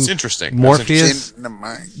honestly, okay, that's interesting. Morpheus,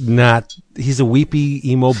 he's a weepy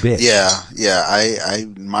emo bitch. Yeah.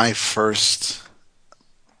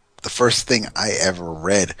 The first thing I ever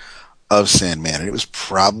read of Sandman, and it was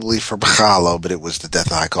probably for Bahalo, but it was The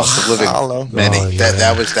Death of High Cost of Living. Many. Oh, yeah.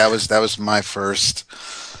 That was my first.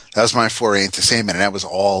 That was my foray into Sandman, and that was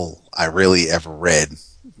all I really ever read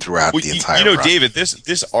throughout the entire process. David,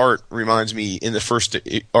 this art reminds me, in the first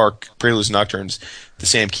arc, Preludes and Nocturnes, the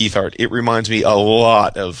Sam Keith art, it reminds me a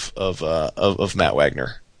lot of Matt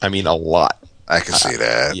Wagner. I mean, a lot. I can see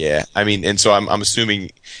that. Yeah. I mean, and so I'm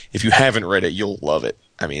assuming if you haven't read it, you'll love it.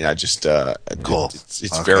 I mean, I just cool.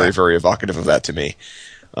 It's very, very evocative of that to me.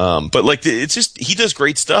 But like, it's just, he does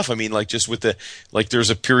great stuff. I mean, like, just with there's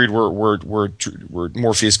a period where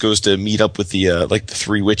Morpheus goes to meet up with the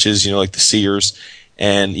three witches, like the seers,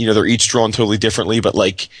 and, they're each drawn totally differently, but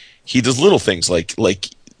like, he does little things like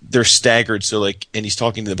they're staggered. So like, and he's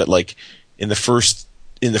talking to them, but like in the first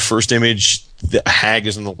image, the hag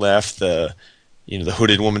is on the left, the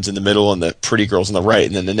hooded woman's in the middle, and the pretty girl's on the right,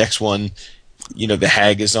 and then the next one, the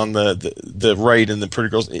hag is on the right, and the pretty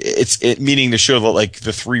girls. It's meaning to show that like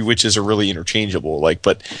the three witches are really interchangeable. Like,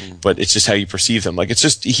 but it's just how you perceive them. Like, it's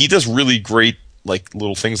just, he does really great like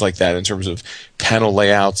little things like that in terms of panel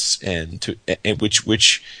layouts and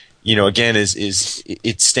which again is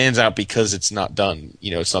it stands out because it's not done.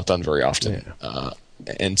 It's not done very often. Yeah.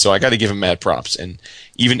 And so I got to give him mad props. And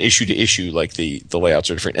even issue to issue, like the layouts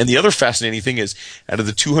are different. And the other fascinating thing is, out of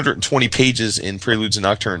the 220 pages in Preludes and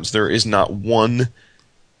Nocturnes, there is not one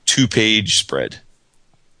 2-page spread,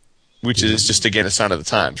 which is just, again, a sign of the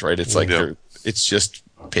times, right? It's like it's just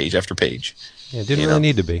page after page. Yeah, it didn't really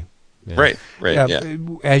need to be. Yeah. Right. Yeah.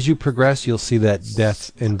 As you progress, you'll see that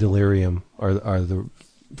Death and Delirium are the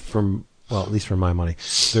at least for my money,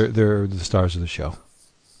 they're the stars of the show.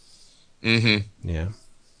 Mm-hmm. Yeah.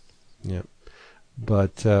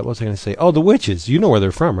 But what was I going to say? Oh, the witches. You know where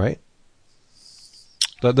they're from, right?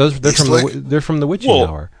 They're from the Witching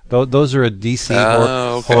Hour. Those are a DC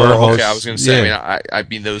horror host. Okay, I was going to say. Yeah. I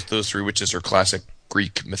mean, those three witches are classic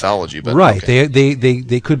Greek mythology, but right. Okay.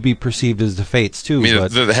 They could be perceived as the Fates too. I mean,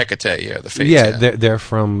 but they're the Hecate, the Fates. Yeah, they're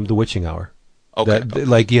from the Witching Hour. Okay.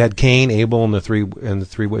 Like you had Cain, Abel, and the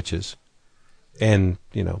three witches, and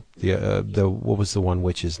the what was the one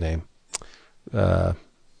witch's name?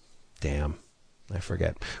 Damn, I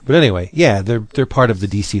forget. But anyway, yeah, they're part of the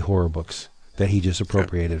DC horror books that he just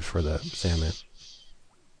appropriated for the Sandman.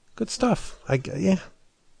 Good stuff. Yeah.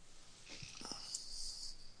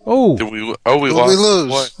 Oh, we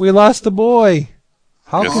lost. We lost the boy.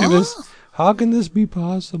 How can this be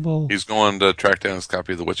possible? He's going to track down his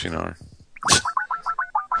copy of the Witching Hour.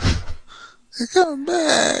 He's coming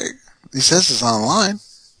back. He says it's online.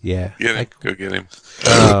 Yeah. Go get him.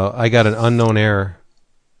 I got an unknown error.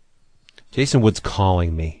 Jason Wood's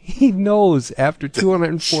calling me. He knows after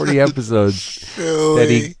 240 episodes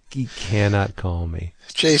that he cannot call me.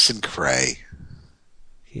 Jason Cray.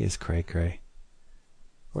 He is cray.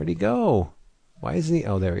 Where'd he go? Why isn't he?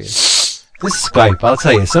 Oh, there he is. This Skype, I'll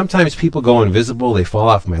tell you, sometimes people go invisible. They fall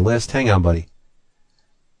off my list. Hang on, buddy.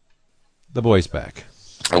 The boy's back.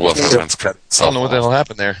 I don't know what the hell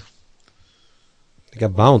happened there. They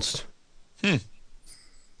got bounced. I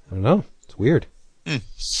don't know. It's weird.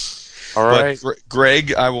 All right. But,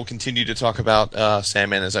 Greg, I will continue to talk about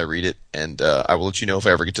Sandman as I read it, and I will let you know if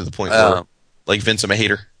I ever get to the point where, like Vince, I'm a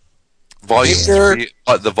hater. Volume 3,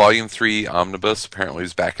 the Volume 3 omnibus apparently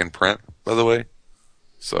is back in print, by the way.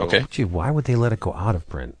 So, okay. Gee, why would they let it go out of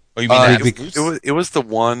print? Oh, you mean it was the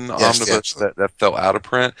one omnibus that fell out of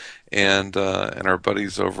print, and our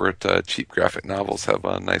buddies over at Cheap Graphic Novels have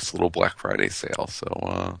a nice little Black Friday sale.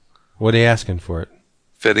 So, what are they asking for it?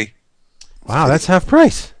 $50. Wow, that's half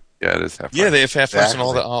price. Yeah, it is half price. Yeah, they have half price on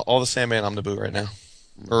all the Sandman omnibus right now,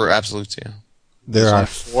 or Absolutes. Yeah, there are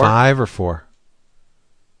 5 or 4.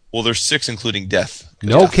 Well, there's 6 including Death.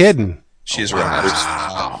 No kidding. She is really nice.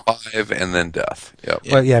 5 and then Death. Yep.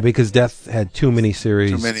 Well, yeah, because Death had 2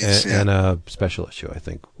 miniseries and a special issue, I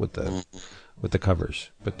think, with the covers,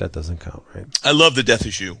 but that doesn't count, right? I love the Death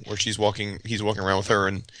issue where he's walking around with her,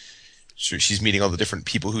 and she's meeting all the different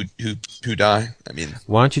people who die. I mean,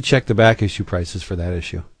 why don't you check the back issue prices for that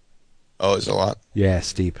issue? Oh, is it a lot? Yeah,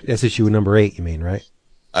 steep. That's issue number 8. You mean, right?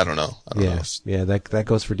 I don't know. Yeah, that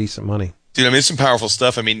goes for decent money. Dude, I mean, it's some powerful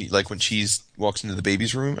stuff. I mean, like when Cheese walks into the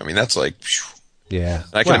baby's room, I mean, that's like, whew. Yeah.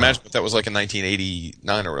 And I can imagine what that was like in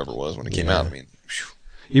 1989 or whatever it was when it came out. I mean, whew.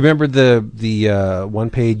 You remember the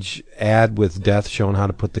one-page ad with Death showing how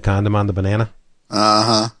to put the condom on the banana?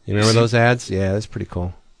 Uh-huh. You remember those ads? Yeah, that's pretty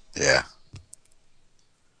cool. Yeah.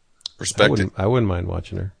 Respect it. I wouldn't mind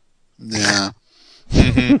watching her. Yeah.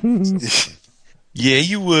 Yeah,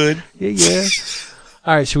 you would. Yeah.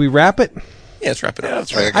 All right, should we wrap it? Yeah, let's wrap it up.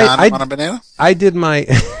 That's right. Condom on a banana? I did my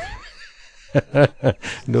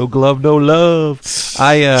no glove, no love.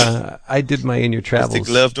 I did my In Your Travels. If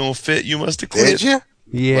the glove don't fit, you must have quit. Did you?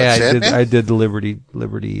 Yeah, I did the Liberty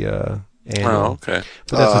annual. Oh, okay.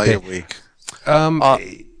 But that's okay. You're weak.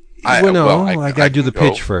 I got to do the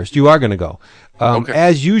pitch first. You are going to go. Okay.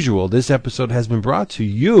 As usual, this episode has been brought to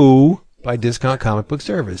you by Discount Comic Book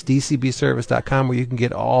Service, dcbservice.com, where you can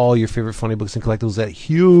get all your favorite funny books and collectibles at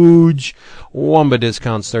huge Wamba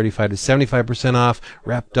discounts, 35 to 75% off,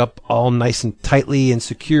 wrapped up all nice and tightly and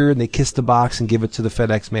secure, and they kiss the box and give it to the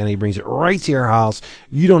FedEx man, and he brings it right to your house.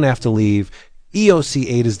 You don't have to leave.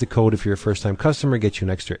 EOC8 is the code if you're a first-time customer. Get you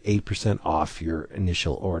an extra 8% off your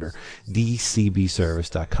initial order.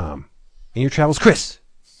 dcbservice.com. In your travels, Chris?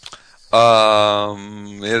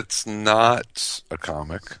 It's not a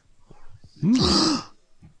comic.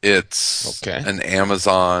 It's an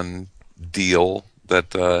Amazon deal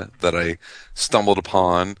that I stumbled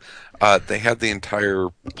upon. They had the entire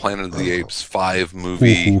Planet of the Apes 5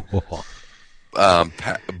 movie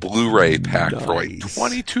Blu-ray pack for like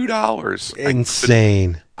 $22.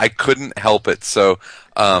 Insane. I couldn't help it. So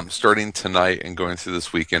starting tonight and going through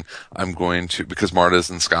this weekend, I'm going to, because Marta's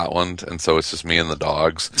in Scotland, and so it's just me and the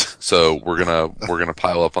dogs. So we're gonna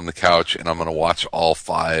pile up on the couch, and I'm gonna watch all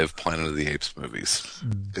 5 Planet of the Apes movies.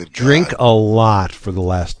 Drink a lot for the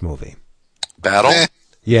last movie. Battle?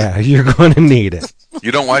 Yeah, you're going to need it.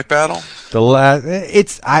 You don't like Battle?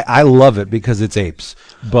 I love it because it's apes,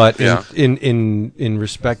 but Yeah. in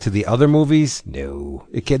respect to the other movies, no.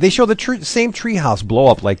 They show the same treehouse blow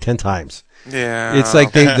up like 10 times. Yeah. It's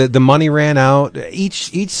like the money ran out.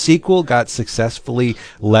 Each sequel got successfully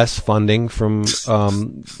less funding from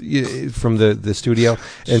the studio,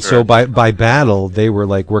 and so by Battle they were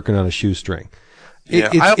like working on a shoestring.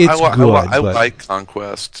 I like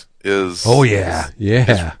Conquest. Is really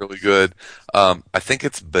good. I think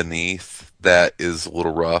it's Beneath that is a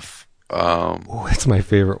little rough. That's my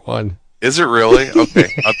favorite one. Is it really?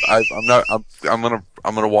 Okay. I'm gonna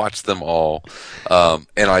watch them all.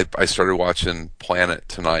 And I started watching Planet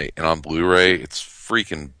tonight, and on Blu-ray, it's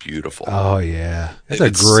freaking beautiful. Oh yeah, it's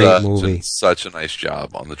a great movie. Such a nice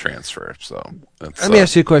job on the transfer. So let me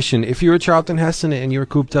ask you a question: if you were Charlton Heston and you were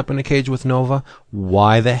cooped up in a cage with Nova,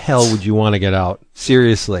 why the hell would you want to get out?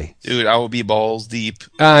 Seriously, dude, I would be balls deep.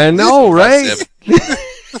 I know, right?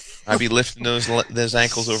 I'd be lifting those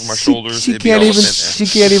ankles over my shoulders. She can't even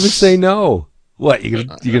say no. What, you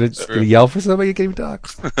gonna yell for somebody? You can't even talk.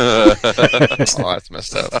 Oh, that's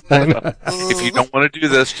messed up. If you don't want to do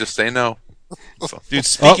this, just say no. Dude,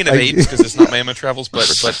 speaking of apes, because it's not Mammoth Travels, but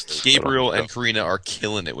Gabriel and Karina are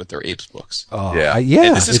killing it with their apes books. Oh, yeah.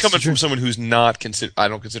 And this is coming from someone who's not I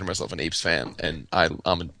don't consider myself an apes fan, and I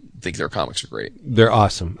think their comics are great. They're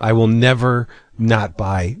awesome. I will never not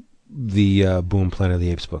buy the Boom Planet of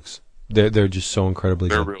the Apes books. They're just so incredibly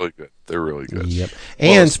good. They're really good. Yep.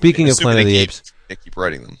 And speaking of Planet of the Apes, they keep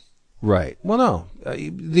writing them. Right. Well, no.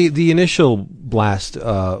 The initial blast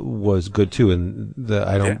was good too, and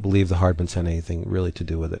I don't believe the Hardmans had anything really to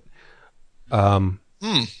do with it. What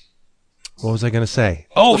was I going to say?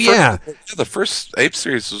 Oh, the first Ape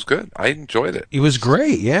series was good. I enjoyed it. It was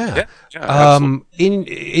great. Yeah.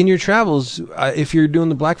 In your travels, if you're doing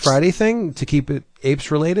the Black Friday thing to keep it apes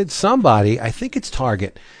related, somebody, I think it's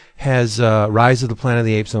Target, has Rise of the Planet of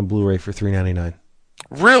the Apes on Blu-ray for $3.99.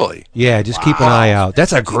 Really? Yeah, just keep an eye out.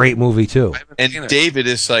 That's a great movie too. And David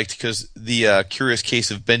is psyched because the Curious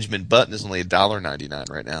Case of Benjamin Button is only $1.99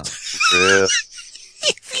 right now. Yeah.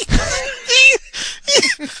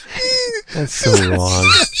 That's so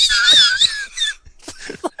wrong.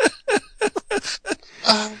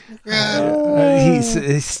 Oh God.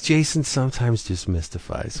 Jason sometimes just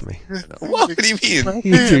mystifies me. What do you mean?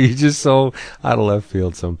 You're just so out of left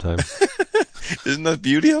field sometimes. Isn't that the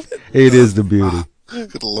beauty of it? It is the beauty.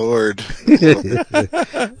 Good Lord.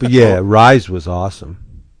 But yeah, Rise was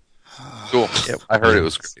awesome. Cool. Yeah, I heard it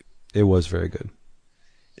was great. It was very good.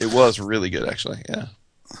 It was really good, actually. Yeah.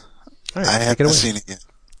 Right, I haven't seen it yet.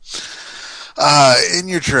 In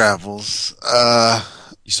your travels,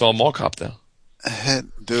 you saw Mall Cop though.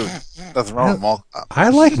 Dude, nothing wrong with Mall Cop. I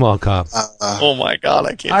like Mall Cop. Oh my God,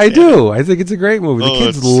 I can't. I do. I think it's a great movie. The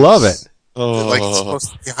kids love it. Like it's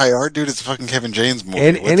supposed to be high art, dude. It's a fucking Kevin James movie.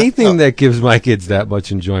 And anything that gives my kids that much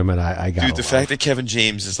enjoyment, I got. Dude, the fact that Kevin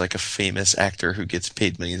James is like a famous actor who gets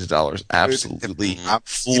paid millions of dollars absolutely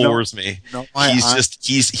floors me.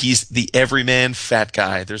 He's the everyman fat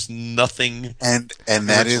guy. There's nothing. And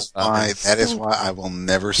that is why I will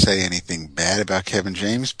never say anything bad about Kevin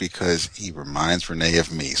James, because he reminds Renee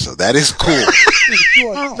of me. So that is cool. You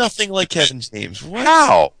are nothing like Kevin James. What?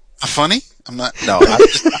 How? Funny? I'm not. No, I'm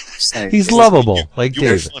just saying. He's lovable, like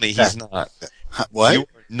You're David. funny. He's not. What? You're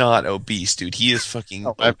not obese, dude. He is fucking.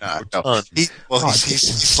 No, I'm not. No. He's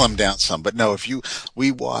slimmed down some, but no.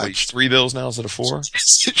 We watched $3 now instead of 4.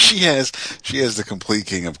 she has the complete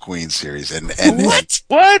King of Queens series, and what?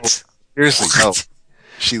 seriously, no.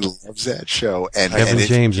 She loves that show. And Kevin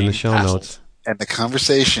James in the show notes. And the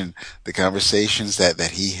conversations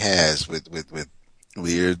that he has with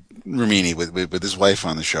Leah Remini, with his wife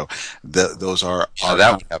on the show, those are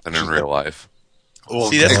that would happen in real life.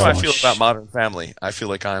 See, that's how I feel about Modern Family. I feel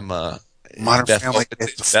like I'm Modern Family.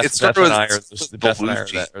 Beth and I are the Beth and I are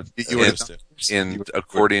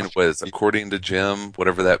according to Jim,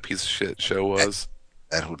 whatever that piece of shit show was.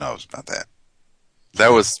 That who knows about that?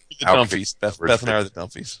 That was the Dumfies. Beth and I are the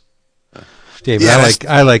Dumfies. David,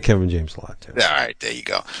 I like Kevin James a lot too. All right, there you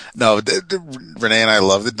go. No, Renee and I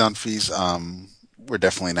love the Dunphys. We're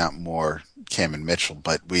definitely not more Cam and Mitchell,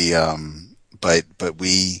 but we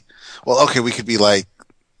we could be like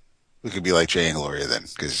Jay and Gloria then,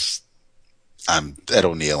 because I'm Ed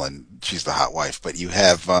O'Neill and she's the hot wife. But you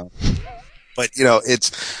have, but you know,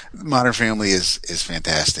 it's Modern Family is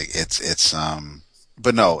fantastic.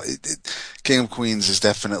 But no, King of Queens is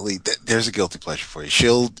definitely, there's a guilty pleasure for you.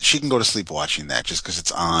 She can go to sleep watching that just because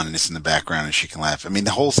it's on and it's in the background and she can laugh. I mean,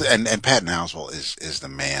 the whole thing, and Patton Oswalt is the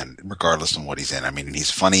man, regardless of what he's in. I mean, he's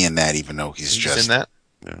funny in that, even though he's just in that.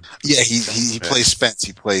 Yeah, he plays Spence.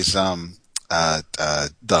 He plays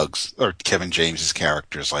Doug's or Kevin James's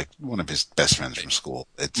character is like one of his best friends from school.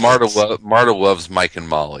 Marta loves Mike and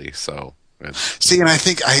Molly, so. See, and I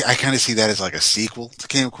think I kind of see that as like a sequel to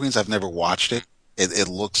King of Queens. I've never watched it. It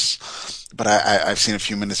looks, but I've seen a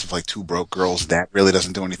few minutes of like Two Broke Girls. That really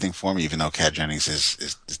doesn't do anything for me, even though Kat Jennings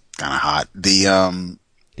is kind of hot. They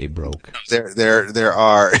broke. There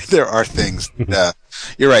are things.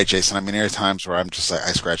 You're right, Jason. I mean, there are times where I'm just like,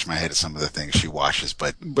 I scratch my head at some of the things she watches,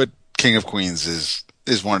 but King of Queens is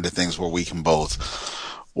one of the things where we can both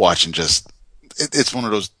watch and just, it's one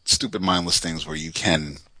of those stupid mindless things where you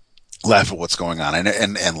can laugh at what's going on.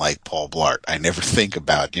 And like Paul Blart, I never think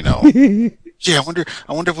about, yeah, I wonder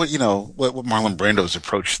what, what Marlon Brando's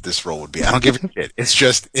approach to this role would be. I don't give a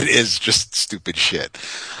shit. It is just stupid shit.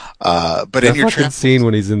 But in your scene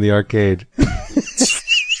when he's in the arcade.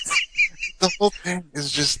 The whole thing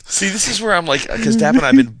is just. See, this is where I'm like, because Dap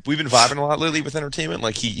and we've been vibing a lot lately with entertainment.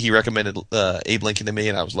 Like he recommended Abe Lincoln to me,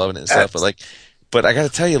 and I was loving it and stuff. But I got to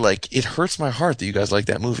tell you, like, it hurts my heart that you guys like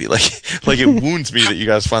that movie. Like it wounds me that you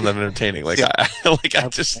guys find that entertaining. Like it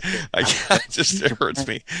just hurts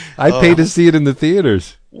me. I paid to see it in the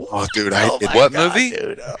theaters. Oh, dude! What movie?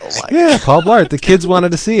 Dude, Paul Blart. The kids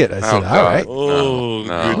wanted to see it. I said, all right.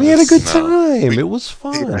 No, we had a good time. It was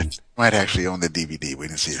fun. Might actually own the DVD. We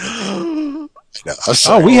didn't see it.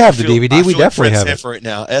 No, we have the DVD. We definitely have it right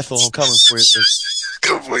now. Ethel, I'm coming for you.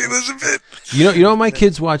 Come for you, Elizabeth. You know what my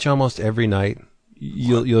kids watch almost every night?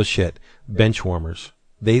 You'll shit. Benchwarmers.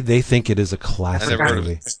 They think it is a classic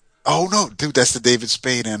movie. Oh no, dude, that's the David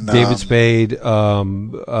Spade and David Spade.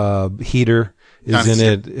 Heater is in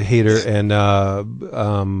it. Heater and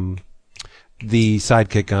the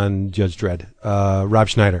sidekick on Judge Dredd, Rob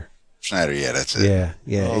Schneider. Yeah, that's it.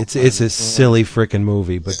 Yeah. It's a silly freaking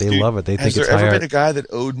movie, but they love it. They think it's high art. Has there ever been a guy that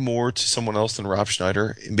owed more to someone else than Rob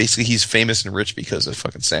Schneider? Basically, he's famous and rich because of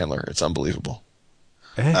fucking Sandler. It's unbelievable.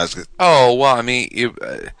 Oh, well, I mean,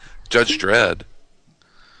 Judge Dredd.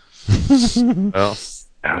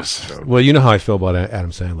 Well, you know how I feel about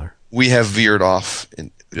Adam Sandler. We have veered off.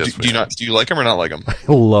 Do you like him or not like him? I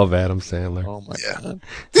love Adam Sandler. Oh my god!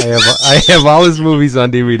 I have all his movies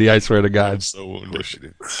on DVD. I swear to God. I'm so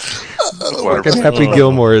wounded. Fucking Happy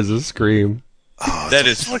Gilmore is a scream. That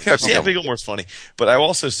is Happy Gilmore's funny, but I will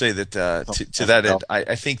also say that to that end,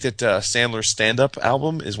 I think that Sandler's stand-up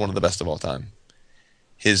album is one of the best of all time.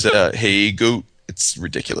 His Hey Goat, it's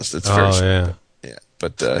ridiculous. It's very yeah.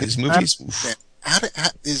 But his movies.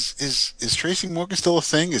 Is Tracy Morgan still a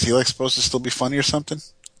thing? Is he like supposed to still be funny or something?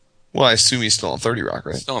 Well, I assume he's still on 30 Rock,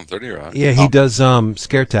 right? Still on 30 Rock. Yeah, he does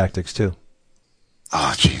Scare Tactics too.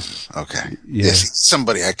 Oh Jesus! Okay, yeah. Yes,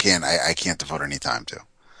 somebody I can't devote any time to.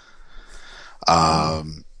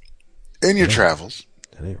 In your travels,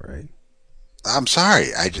 that ain't right. I'm sorry.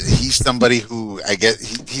 He's somebody who I get.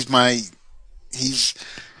 He's my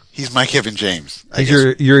Kevin James. He's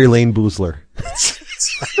your Elaine Boozler.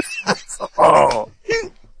 I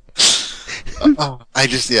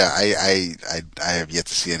have yet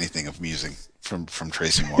to see anything amusing from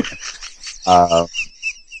Tracy Morgan.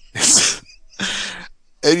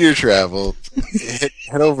 In your travel,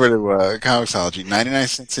 head over to Comixology. 99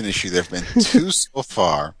 cents an issue. There have been 2 so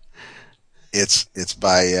far. It's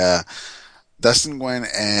by Dustin Nguyen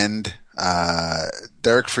and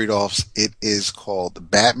Derek Friedolfs. It is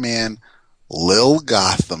called Batman Lil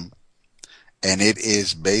Gotham, and it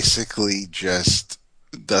is basically just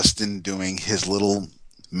Dustin doing his little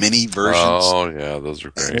mini versions. Oh yeah, those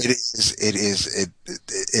are great.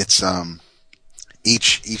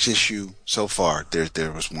 each issue so far.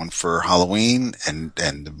 There was one for Halloween, and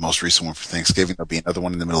the most recent one for Thanksgiving. There'll be another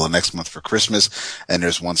one in the middle of next month for Christmas, and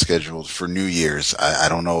there's one scheduled for New Year's. I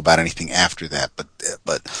don't know about anything after that, but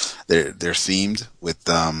they're themed with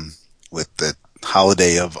the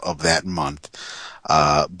holiday of that month.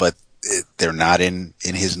 But they're not in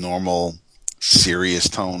his normal serious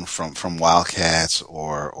tone from Wildcats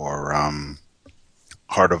or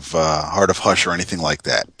Heart of Hush or anything like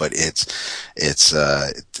that. But it's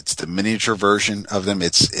the miniature version of them.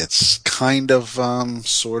 It's kind of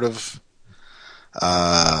sort of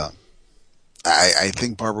I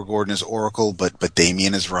think Barbara Gordon is Oracle, but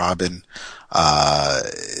Damian is Robin.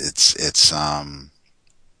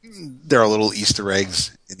 There are little Easter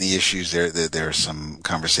eggs in the issues. There are some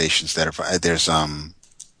conversations that are there's in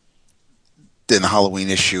the Halloween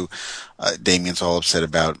issue. Damian's all upset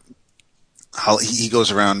about how he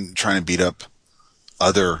goes around trying to beat up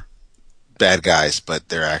other bad guys, but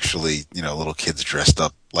they're actually little kids dressed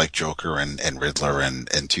up like Joker and Riddler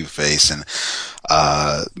and Two-Face, and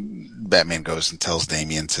Batman goes and tells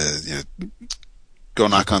Damian to go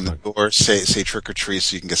knock on the door, say trick or treat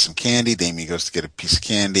so you can get some candy. Damian goes to get a piece of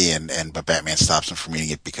candy, but Batman stops him from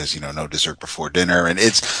eating it because no dessert before dinner. And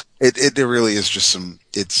it really is just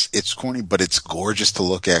it's corny, but it's gorgeous to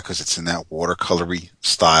look at because it's in that watercolory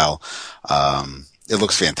style. It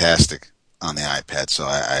looks fantastic on the iPad, so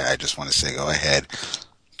I just want to say go ahead,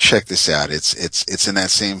 check this out. It's in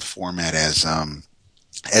that same format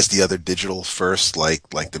as the other digital first, like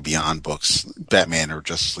the Beyond books, Batman or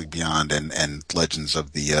Justice League Beyond and Legends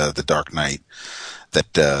of the Dark Knight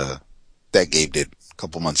that Gabe did a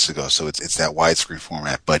couple months ago. So it's that widescreen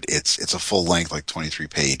format, but it's a full length, like 23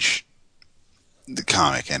 page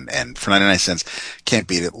comic, and for 99 cents, can't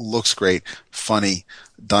beat it. Looks great, funny,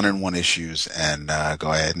 done in one issues, and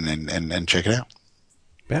go ahead and check it out.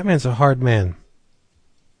 Batman's a hard man.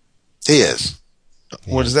 He is.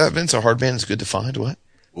 What is that, Vince? A hard man is good to find? What?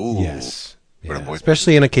 Ooh. Yes. Yeah.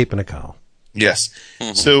 Especially in a cape and a cowl. Yes.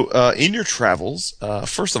 Mm-hmm. So in your travels,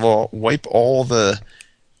 first of all, wipe all the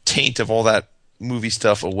taint of all that movie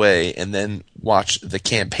stuff away and then watch The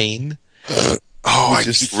Campaign.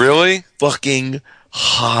 Really? Fucking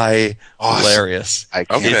hilarious.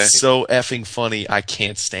 Okay. It's so effing funny. I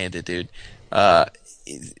can't stand it, dude. Zach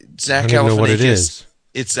I don't know what it Galifianakis. is.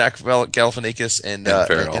 It's Zach Galifianakis and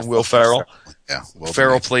Will Ferrell. Yeah,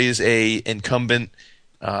 Ferrell plays a incumbent,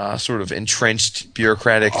 sort of entrenched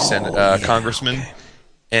bureaucratic congressman, okay.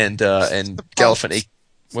 and Galifianakis.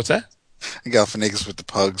 What's that? Galifianakis with the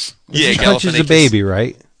pugs. Yeah, he touches a baby,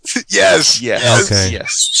 right? Yes. Okay.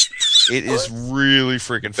 Yes. It is really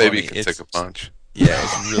freaking funny. Baby can take a punch. Yeah,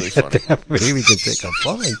 it's really funny. That baby can take a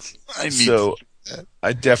punch.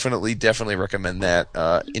 I definitely recommend that.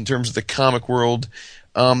 In terms of the comic world,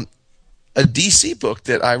 a DC book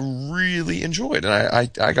that I really enjoyed, and I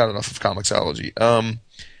got enough of Comixology.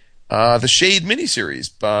 The Shade miniseries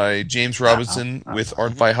by James Robinson with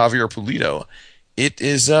art by Javier Pulido. It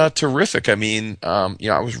is terrific. I mean,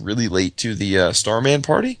 I was really late to the Starman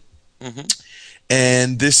party. Mm-hmm.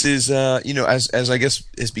 And this is, as I guess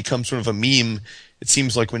has become sort of a meme, it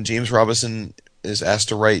seems like when James Robinson is asked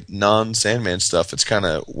to write non-Sandman stuff, it's kind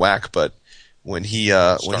of whack, but when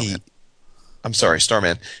Starman.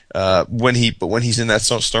 When he's in that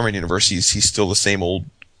Starman universe, he's still the same old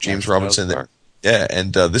James Robinson there. Yeah,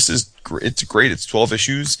 and this is it's great. It's 12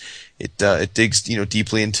 issues. It digs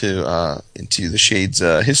deeply into the Shade's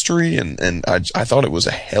history, and I thought it was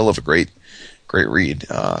a hell of a great read.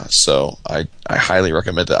 So I highly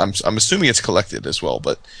recommend it. I'm assuming it's collected as well,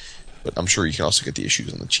 but I'm sure you can also get the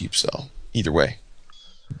issues on the cheap. So either way,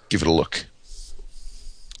 give it a look.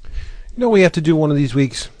 We have to do one of these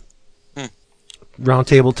weeks.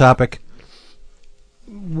 Roundtable topic.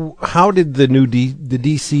 How did the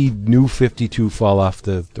DC New 52 fall off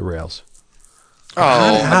the rails?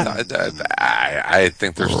 I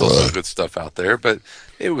think there's still some good stuff out there, but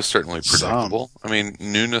it was certainly predictable. I mean,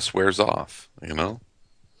 newness wears off,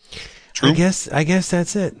 True. I guess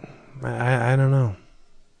that's it. I don't know.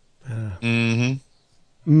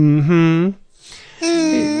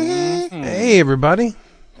 Hey, everybody.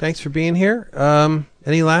 Thanks for being here.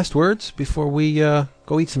 Any last words before we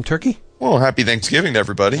go eat some turkey? Well, happy Thanksgiving to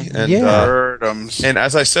everybody. And, and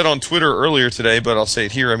as I said on Twitter earlier today, but I'll say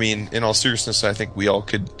it here, I mean, in all seriousness, I think we all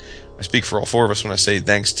could, I speak for all four of us when I say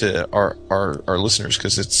thanks to our listeners,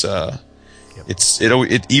 because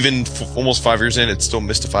even almost 5 years in, it still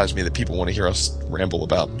mystifies me that people want to hear us ramble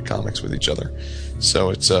about comics with each other.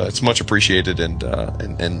 So it's much appreciated and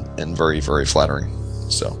very, very flattering.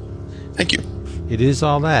 So thank you. It is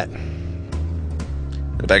all that.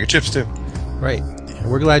 And a bag of chips too. Right. And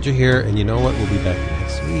we're glad you're here. And you know what? We'll be back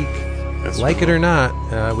next week. Like it or not,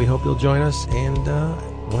 we hope you'll join us. And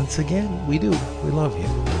once again, we do. We love you.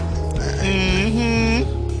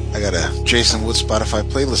 I got a Jason Wood Spotify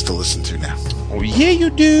playlist to listen to now. Oh, yeah, you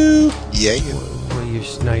do. Yeah, you. Well,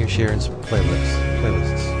 now you're sharing some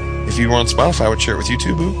playlists. If you were on Spotify, I would share it with you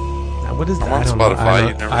too, Boo. Now, what is that? I'm on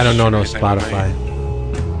Spotify. I don't know no Spotify.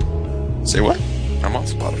 Say what? I'm on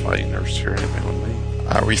Spotify. You never share anything with me.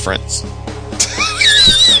 Are we friends?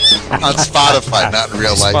 On Spotify, not in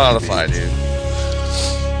real life. Spotify, dude.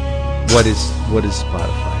 What is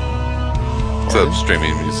Spotify? It's a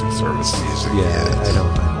streaming music service. Yeah, I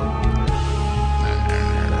don't.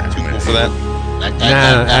 Too cool for that?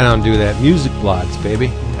 Nah, I don't do that. Music blogs, baby.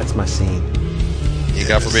 That's my scene. Yeah,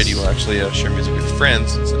 God forbid you will actually share music with your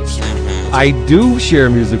friends instead of streaming. I do share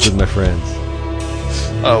music with my friends.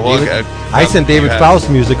 Oh, well, I send David Faust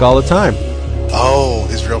music all the time. Oh,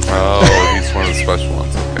 his real friend. Oh, he's one of the special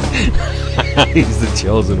ones. Okay. He's the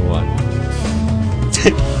chosen one.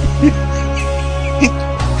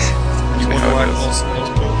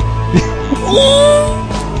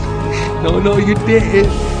 No, you didn't.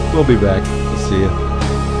 We'll be back. We'll see you.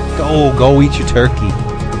 Go eat your turkey.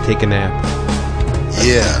 Take a nap.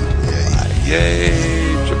 Yeah. Yay.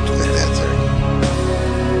 That turkey.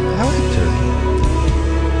 I like turkey.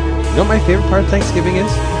 You know what my favorite part of Thanksgiving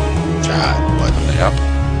is? God, what? Yep.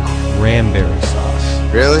 Cranberry sauce.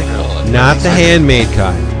 Really? Not the handmade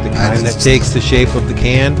kind. The kind that takes the shape of the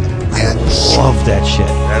can. I love that shit.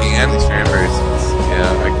 And cranberry sauce.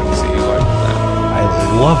 Yeah, I can see you like that. I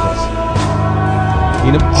love it.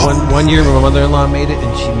 You know, one year my mother-in-law made it,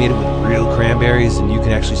 and she made it with real cranberries, and you can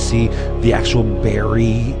actually see the actual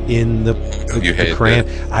berry in the cran.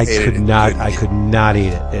 I could not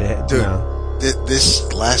eat it. Dude, no.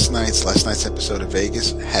 This last night's episode of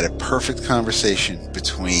Vegas had a perfect conversation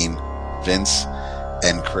between Vince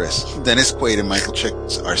and Chris. Dennis Quaid and Michael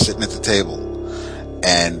Chiklis are sitting at the table,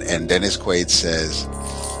 and Dennis Quaid says,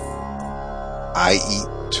 "I eat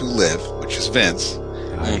to live," which is Vince,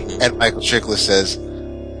 and Michael Chiklis says,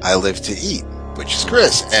 "I live to eat," which is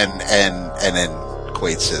Chris, and then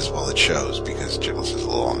Quaid says, "Well, it shows," because Chiklis is a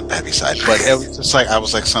little on the heavy side. But it was just like, I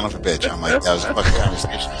was like, son of a bitch. I'm like, that was a fucking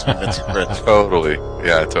conversation between Vince and Chris. Totally.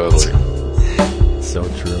 Yeah, totally. So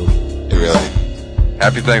true. Really.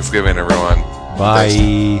 Happy Thanksgiving, everyone. Bye.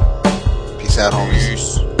 Peace out,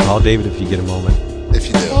 homies. Call David if you get a moment. If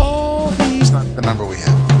you do. It's not the number we have.